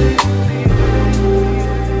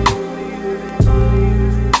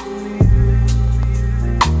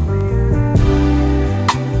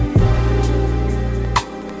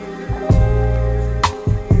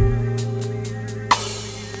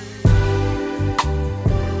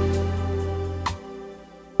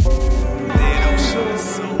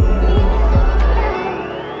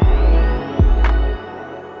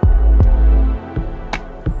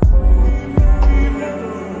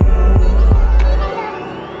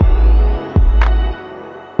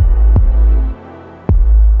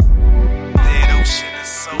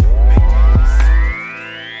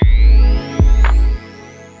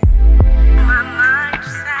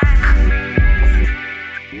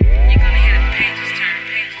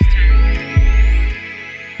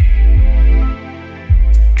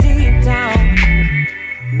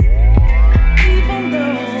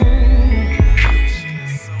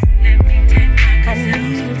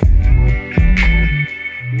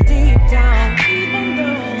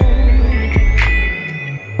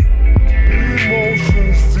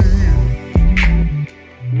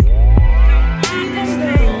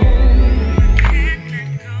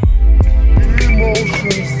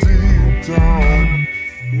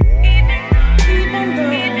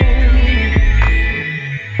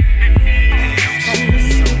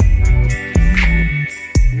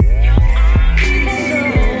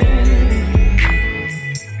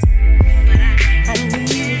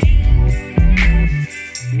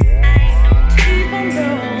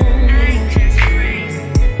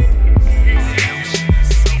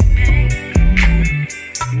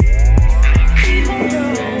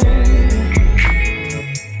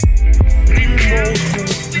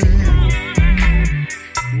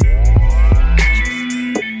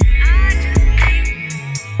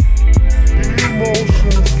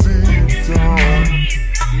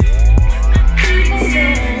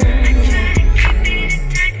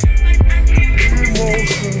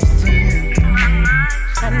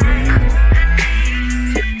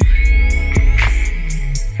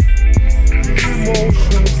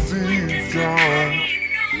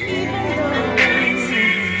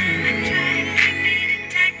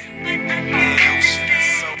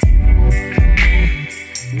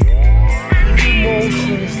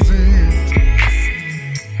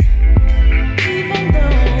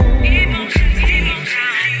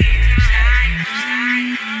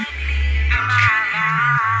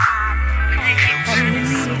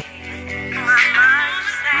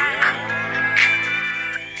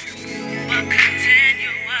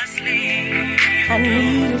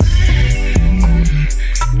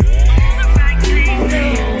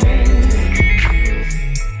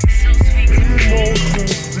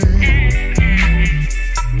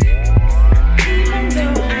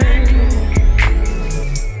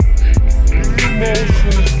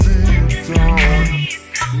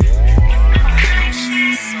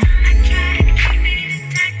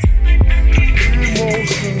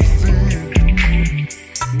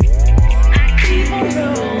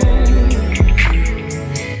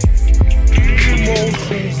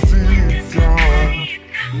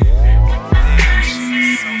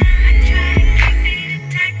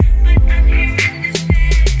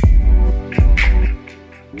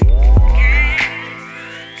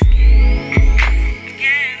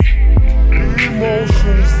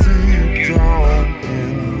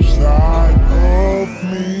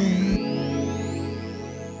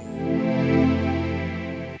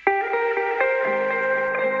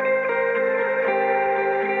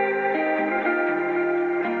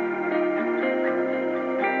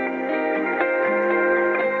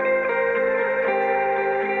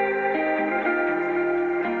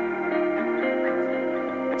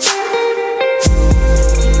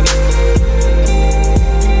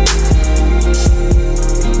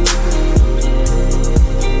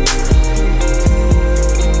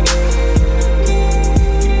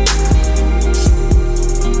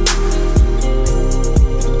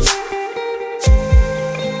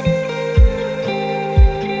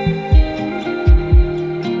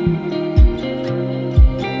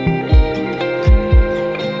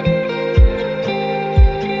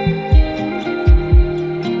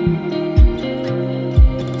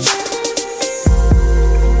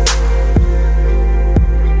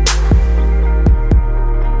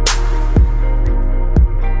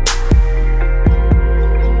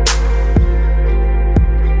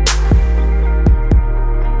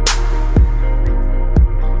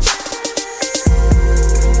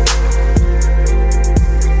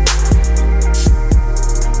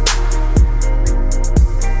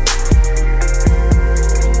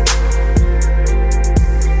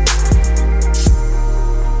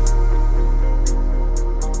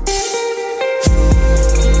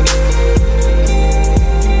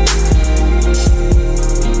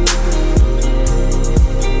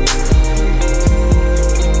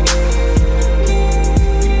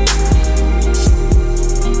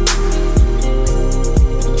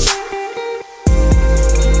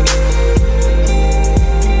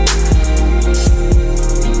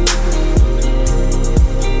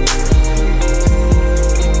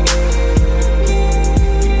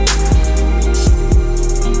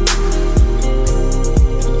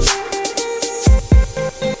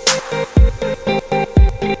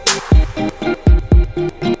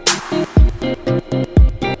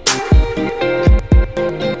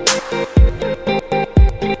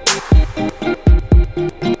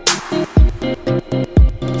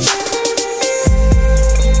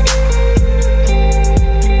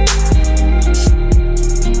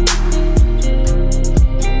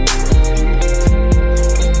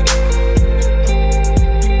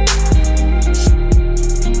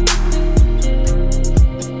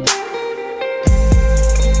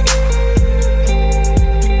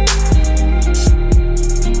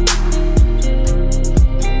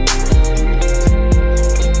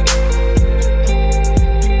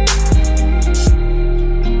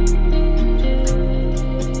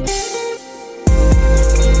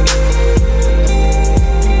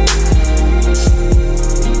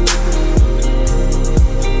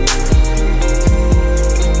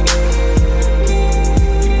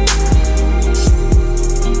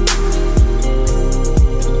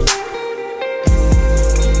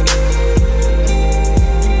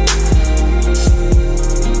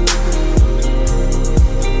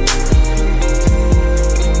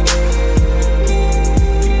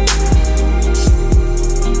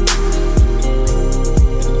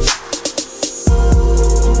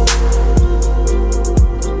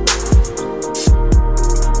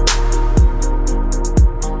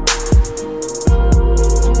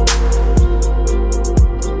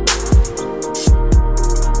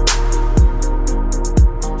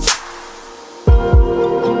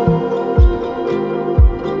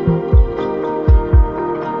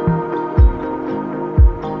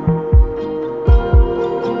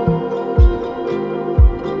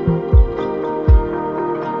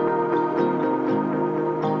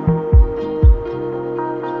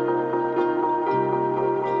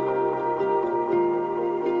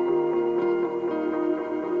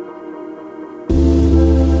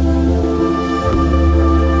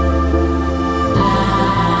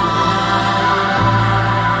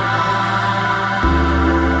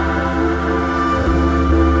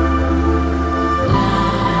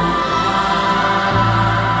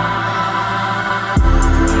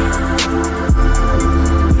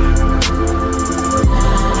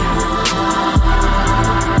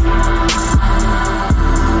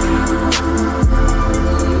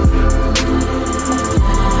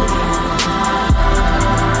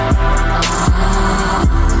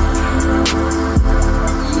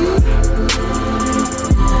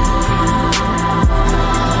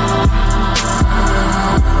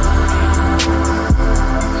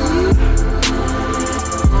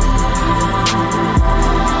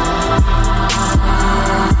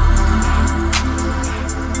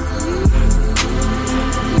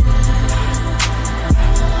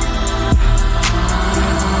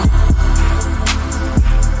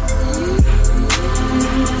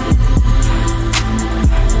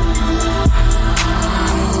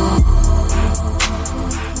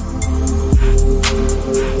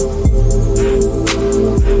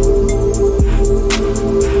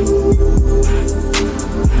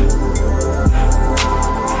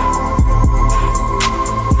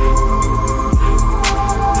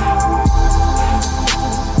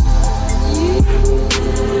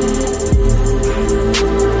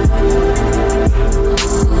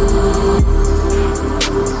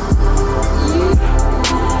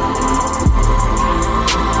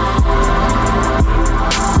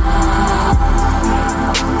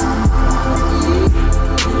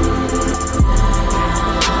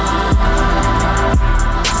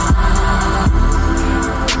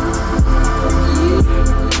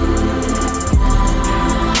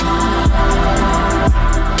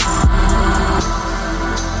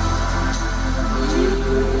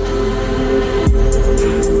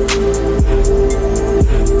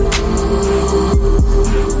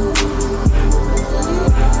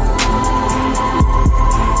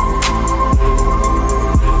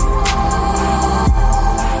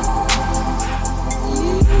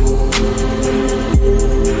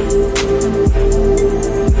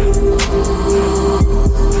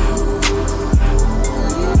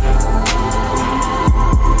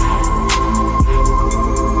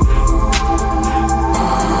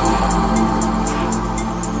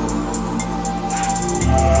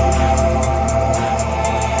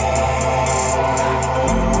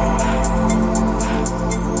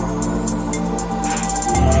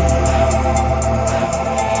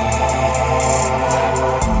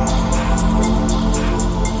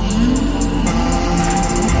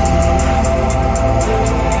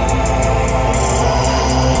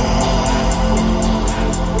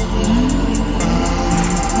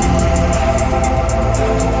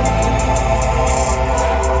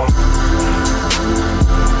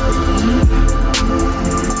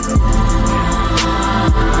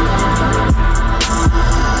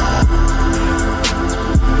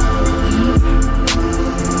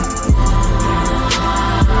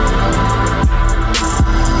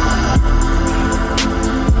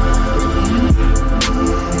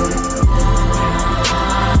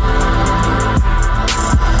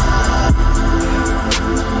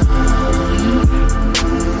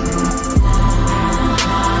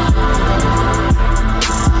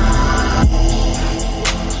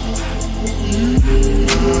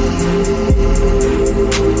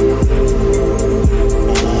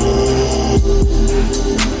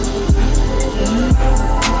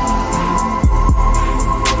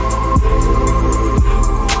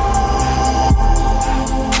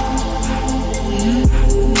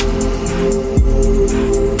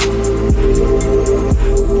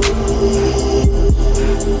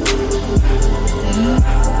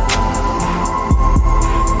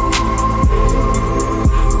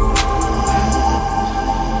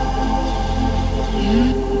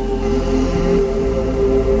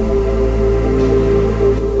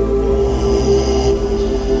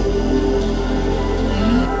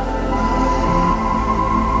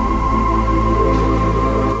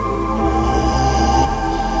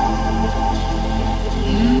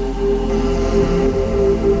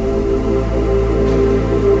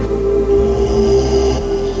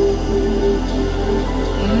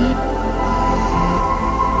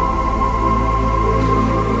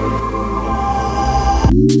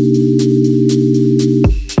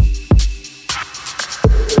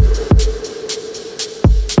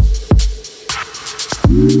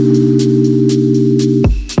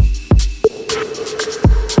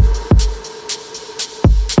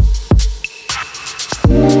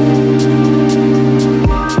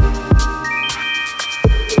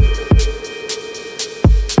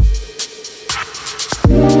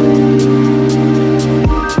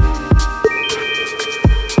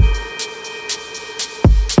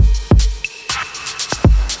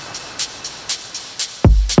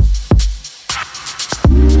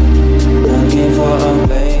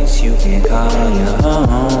 call you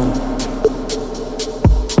home.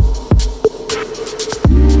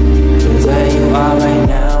 Cause where you are right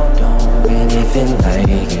now don't really feel like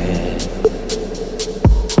it.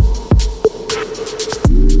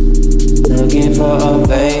 Looking for a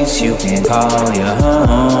place you can call your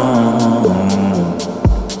home.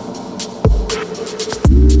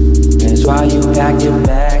 That's why you packed your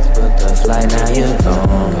bags, booked the flight, now you're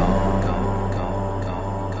gone.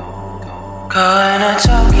 Going to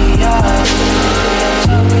Tokyo.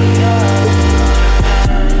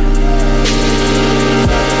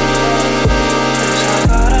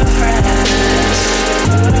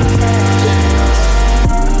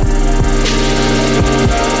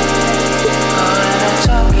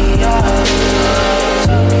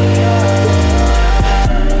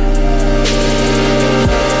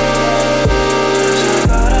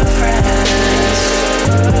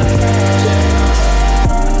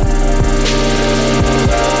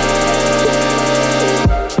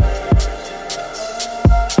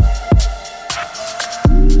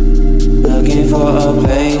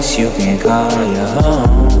 You can call your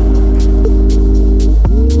home.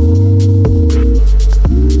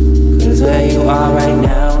 Cause where you are right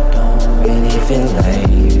now don't really feel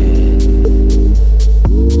like it.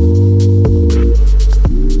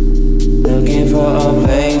 Looking for a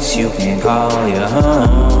place you can call your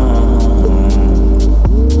home.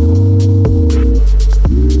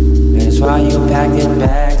 That's why you packed your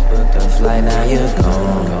bags, booked the flight, now you're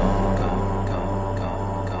gone.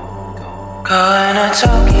 Going to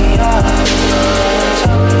Tokyo.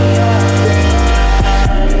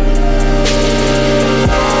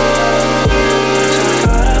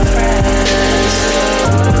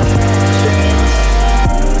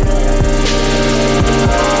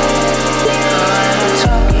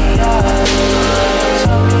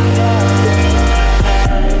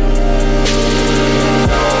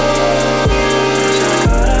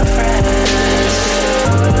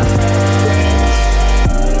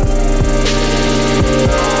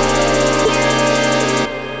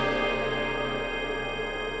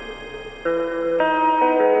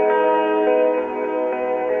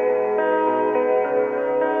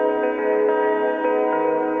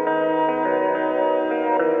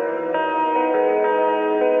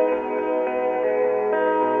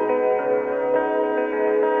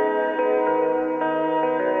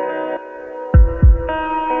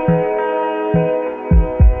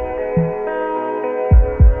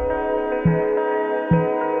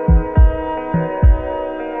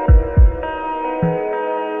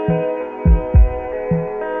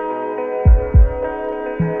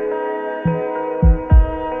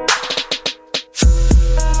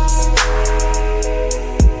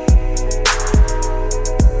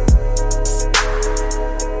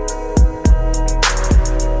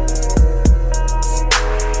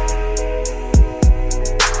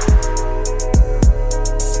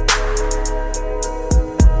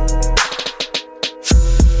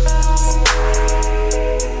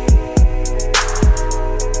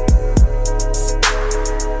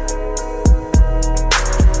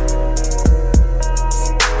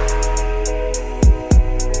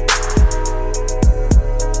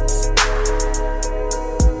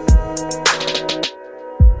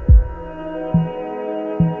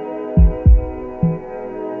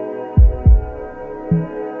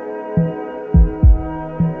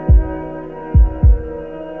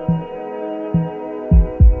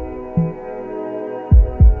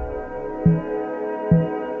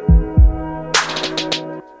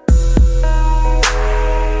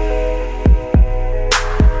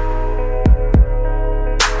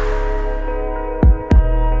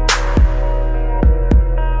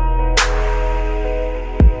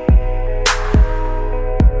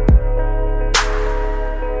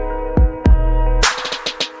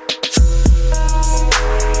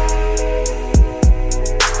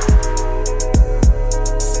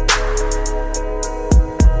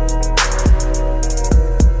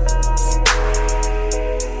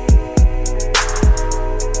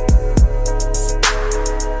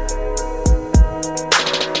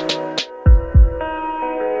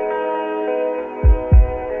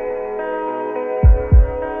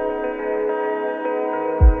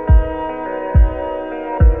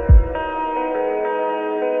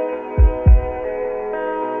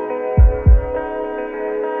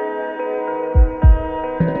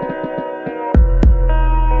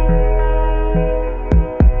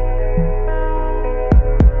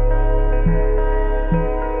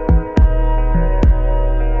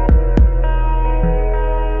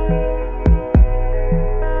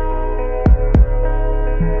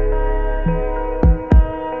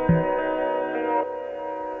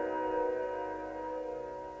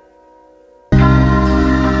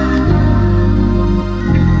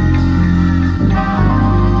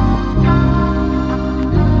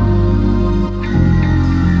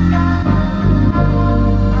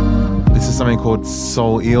 something called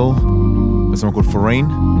Soul Eel. There's something called Foreign.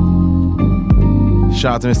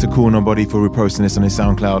 Shout out to Mr. Cool Nobody for reposting this on his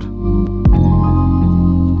SoundCloud.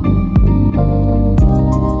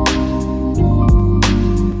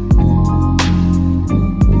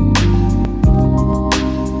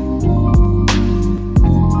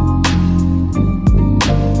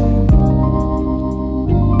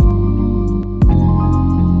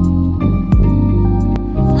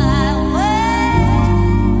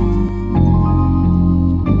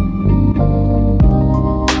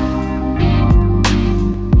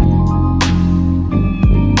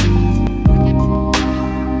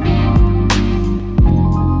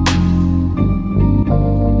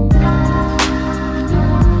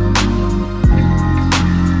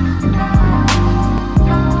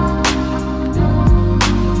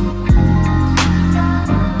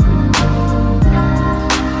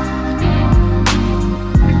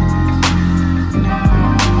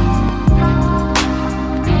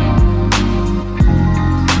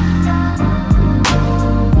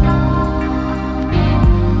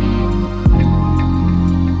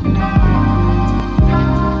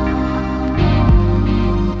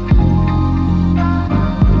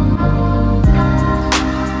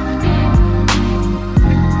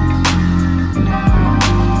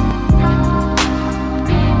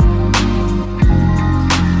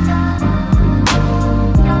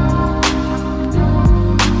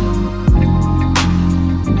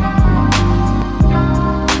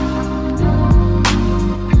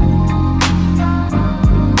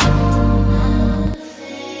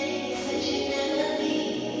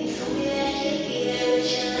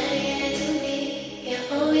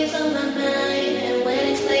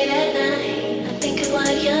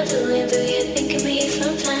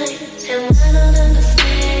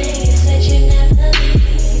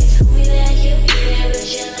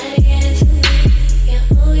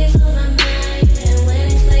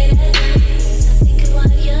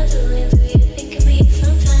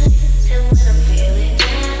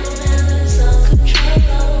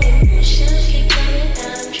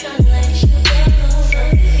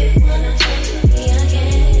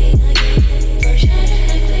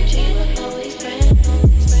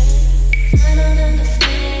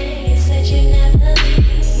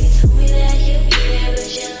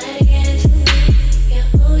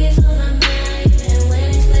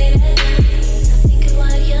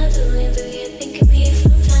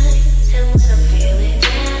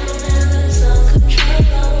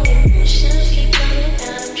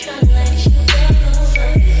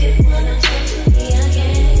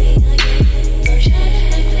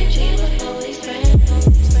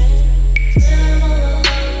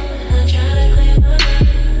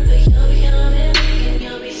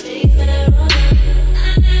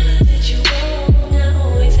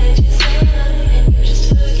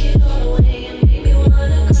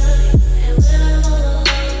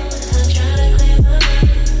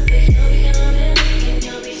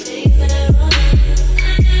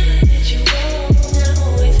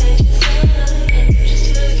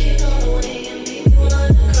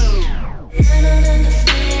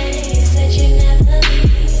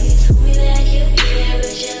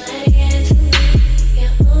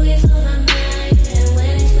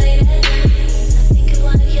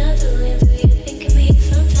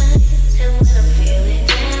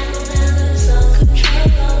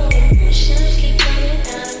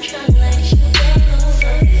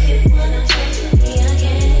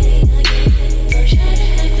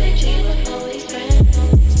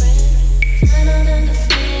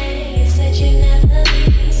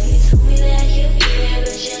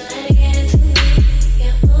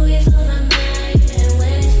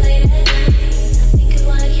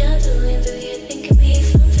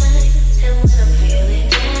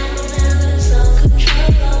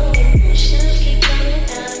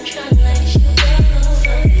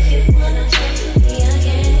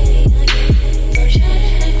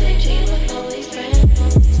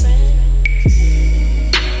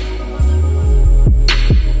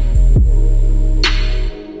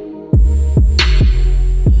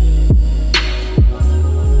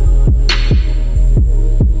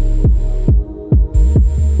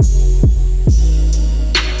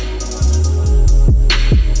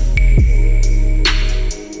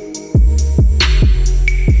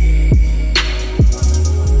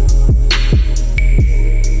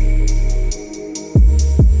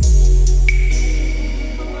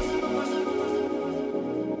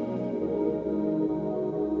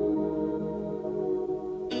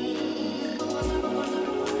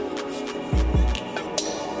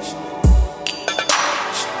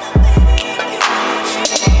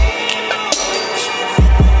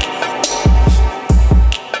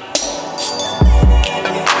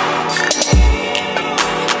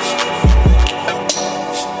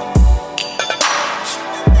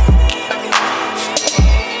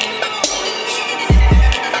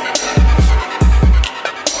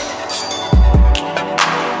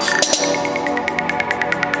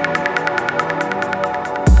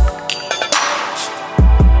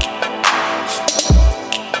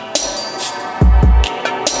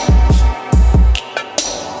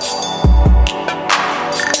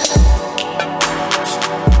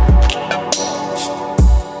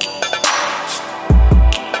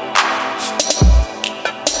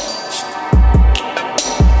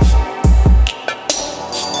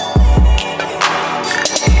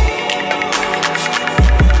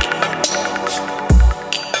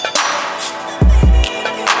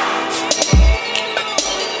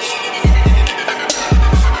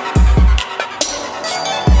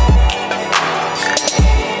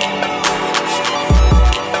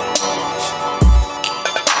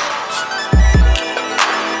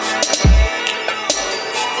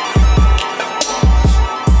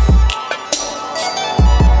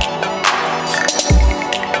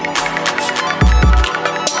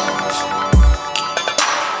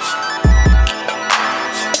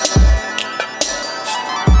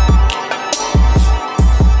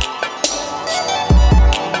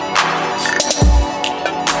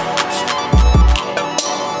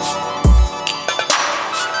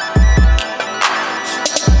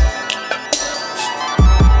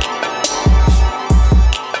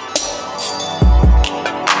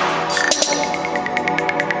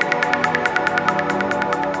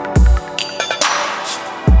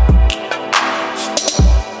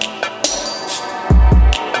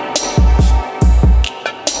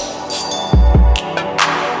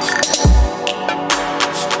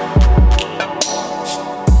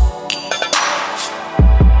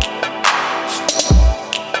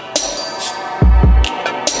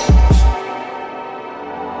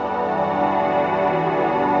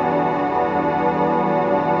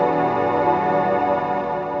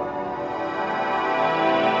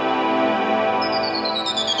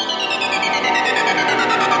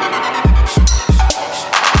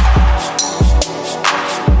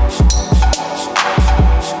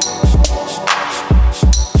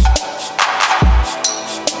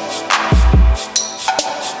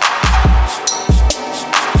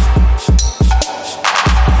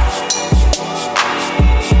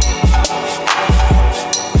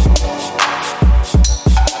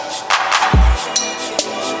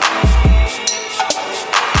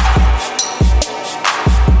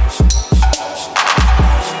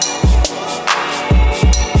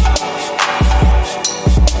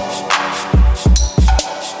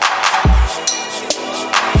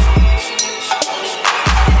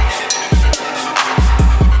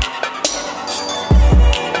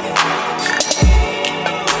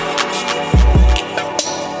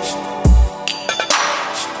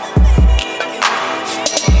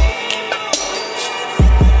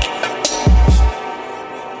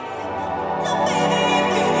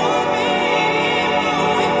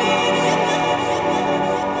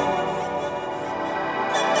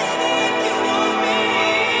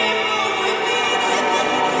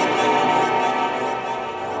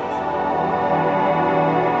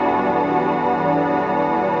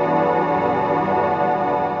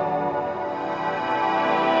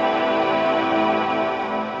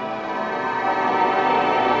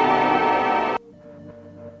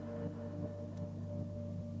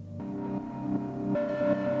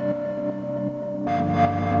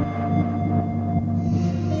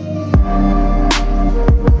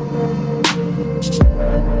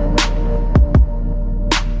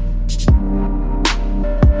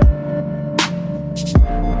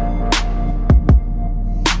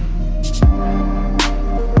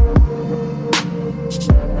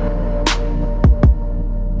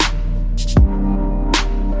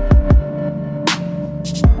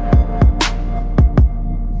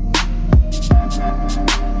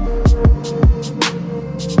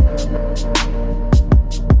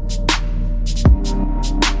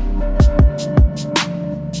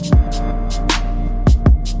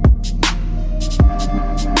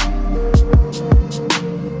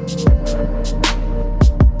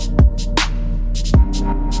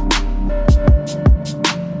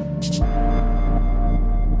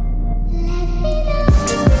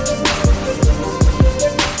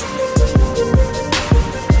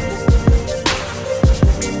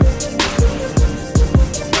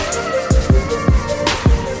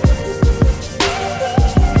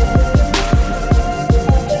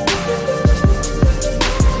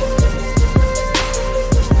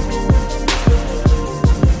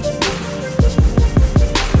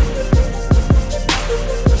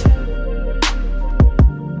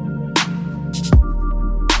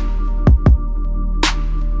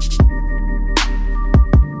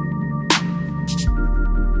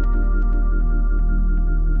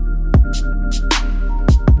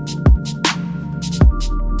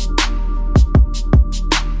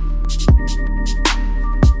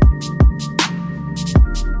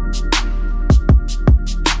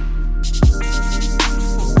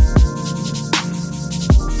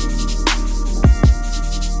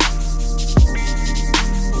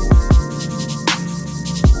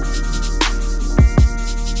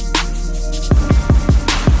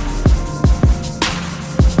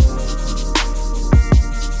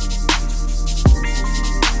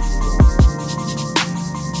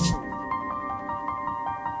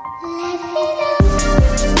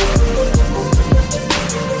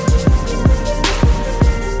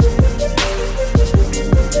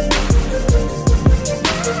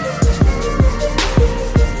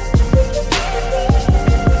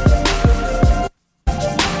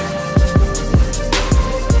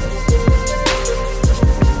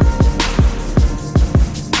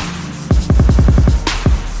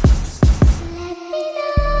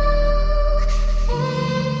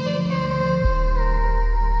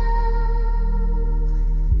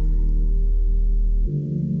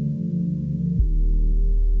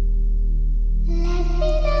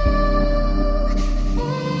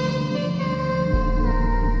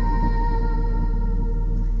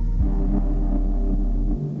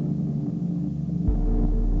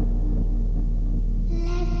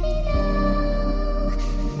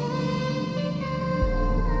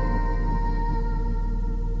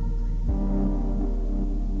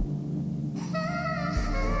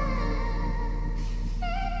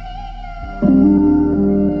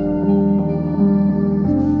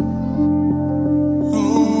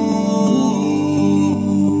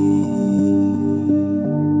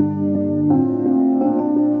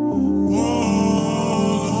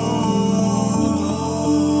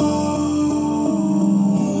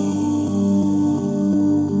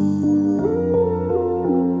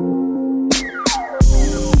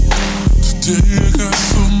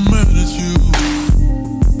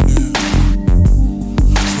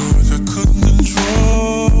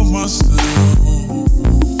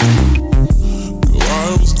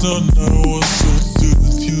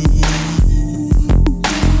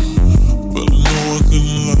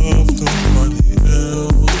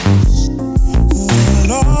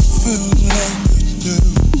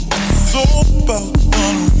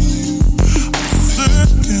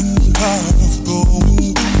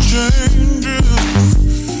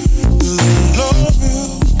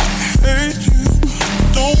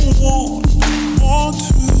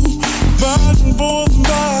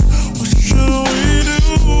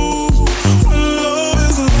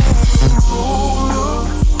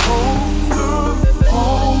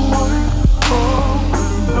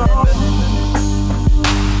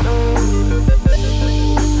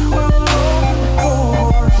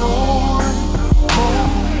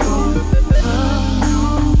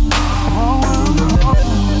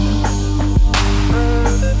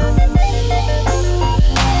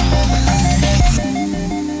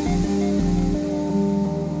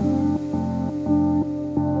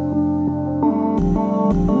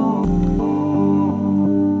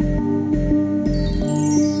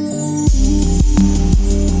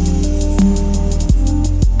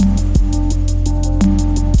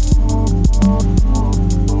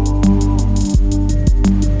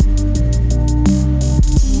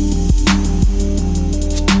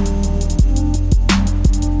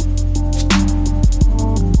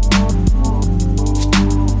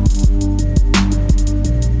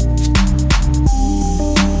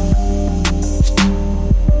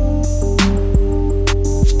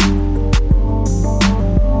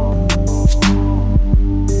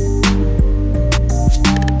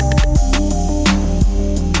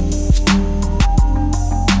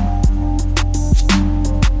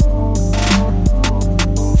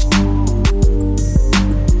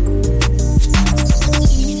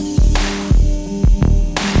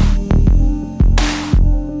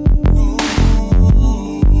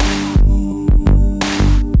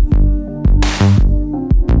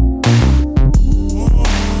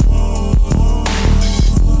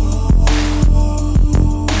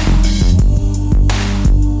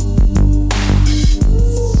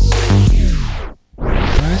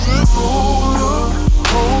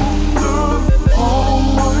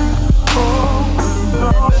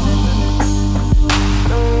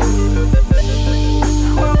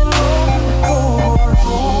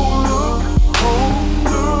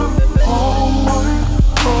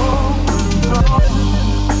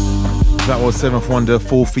 SevnthWonder,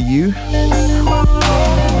 Fall For You.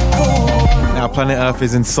 Now Planet Earth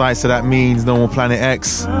is in sight, so that means no more Planet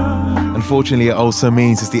X. Unfortunately, it also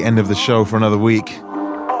means it's the end of the show for another week.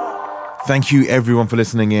 Thank you everyone for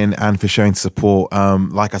listening in and for showing support.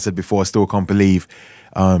 Like I said before, I still can't believe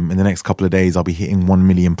in the next couple of days I'll be hitting 1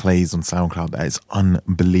 million plays on SoundCloud. That is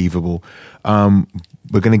unbelievable. We're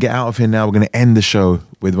going to get out of here now. We're going to end the show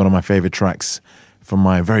with one of my favorite tracks from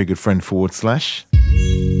my very good friend /.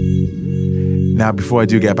 Now, before I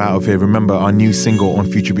do get out of here, remember our new single on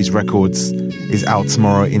Future Beats Records is out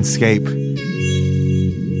tomorrow, Inscape.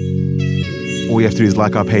 All you have to do is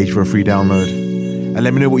like our page for a free download. And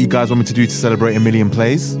let me know what you guys want me to do to celebrate 1 million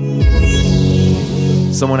plays.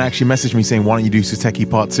 Someone actually messaged me saying, why don't you do Suteki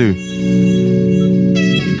Part 2?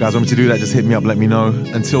 If you guys want me to do that, just hit me up, let me know.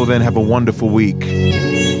 Until then, have a wonderful week.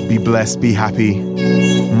 Be blessed, be happy.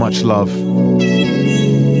 Much love.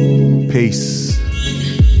 Peace.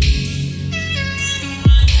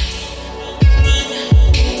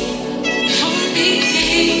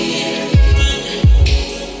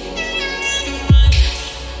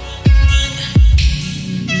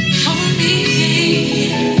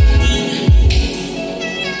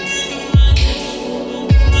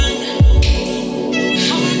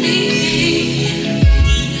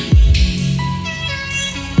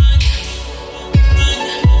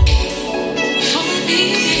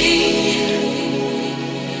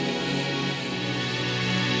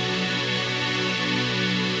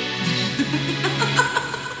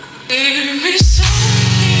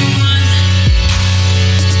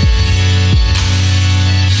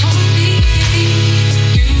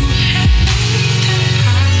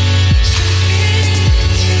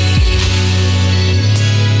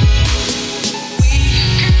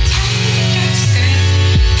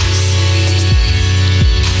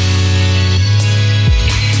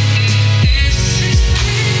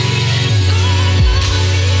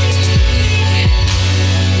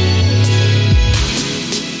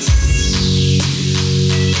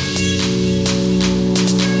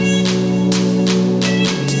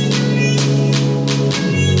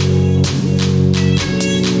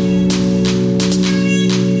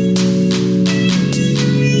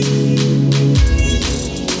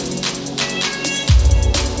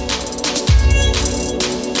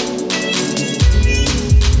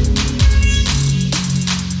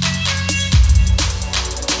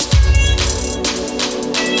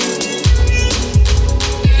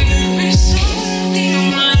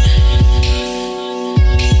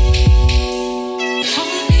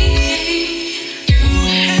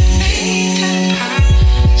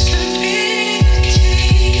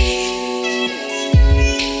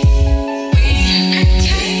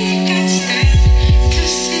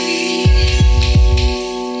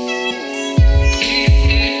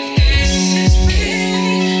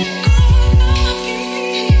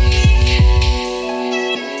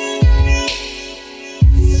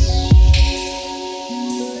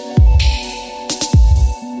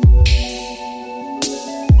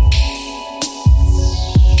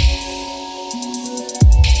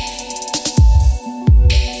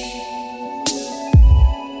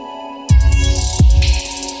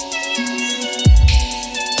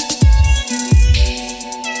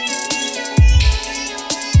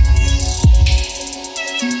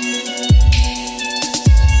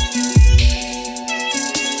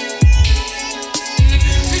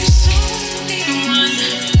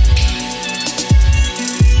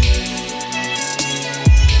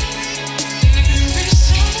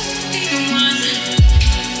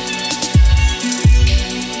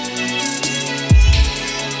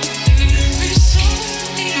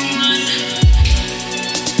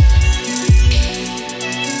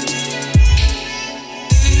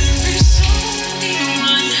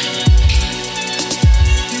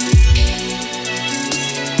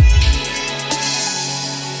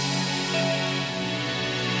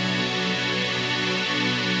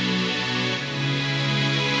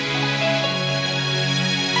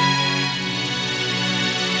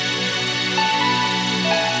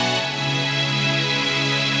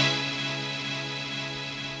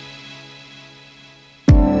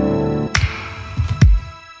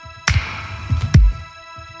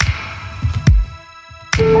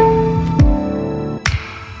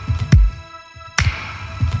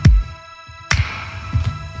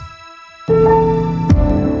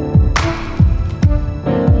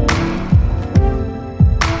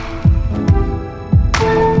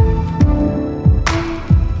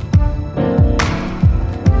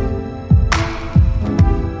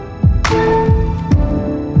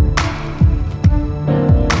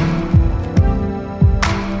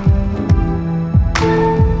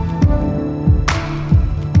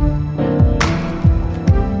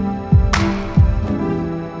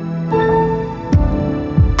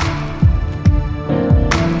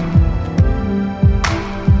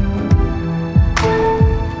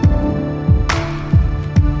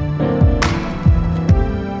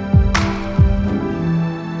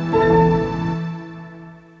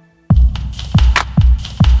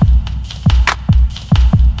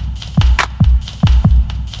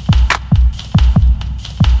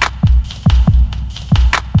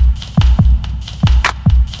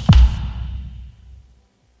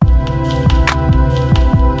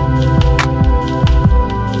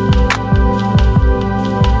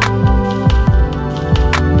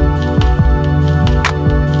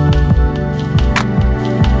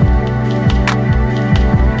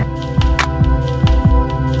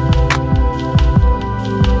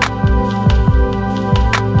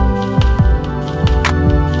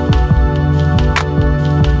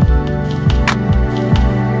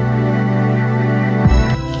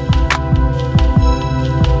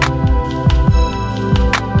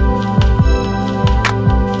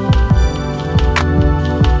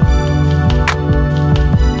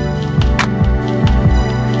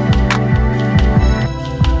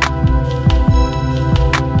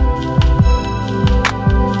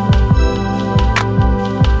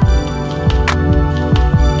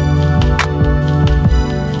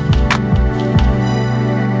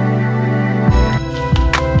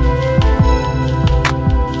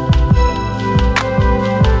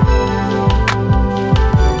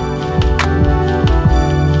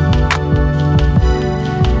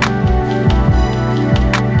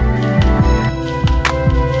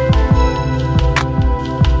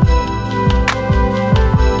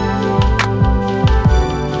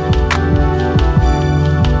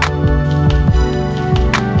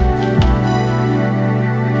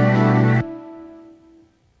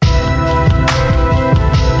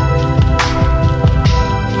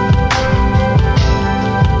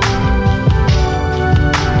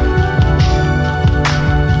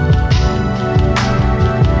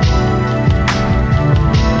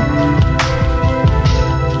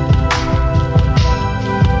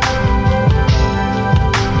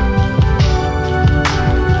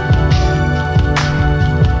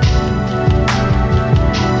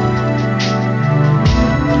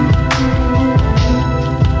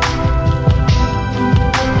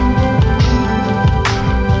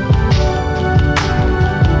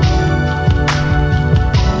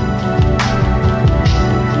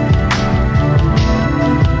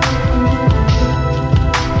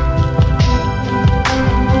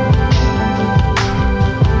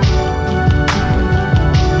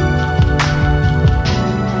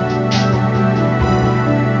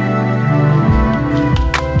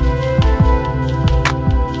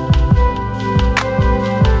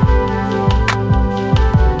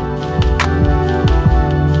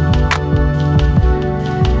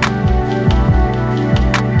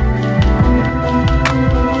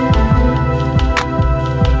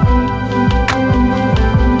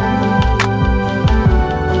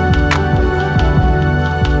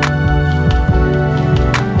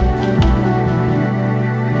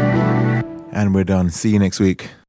 we're done. See you next week.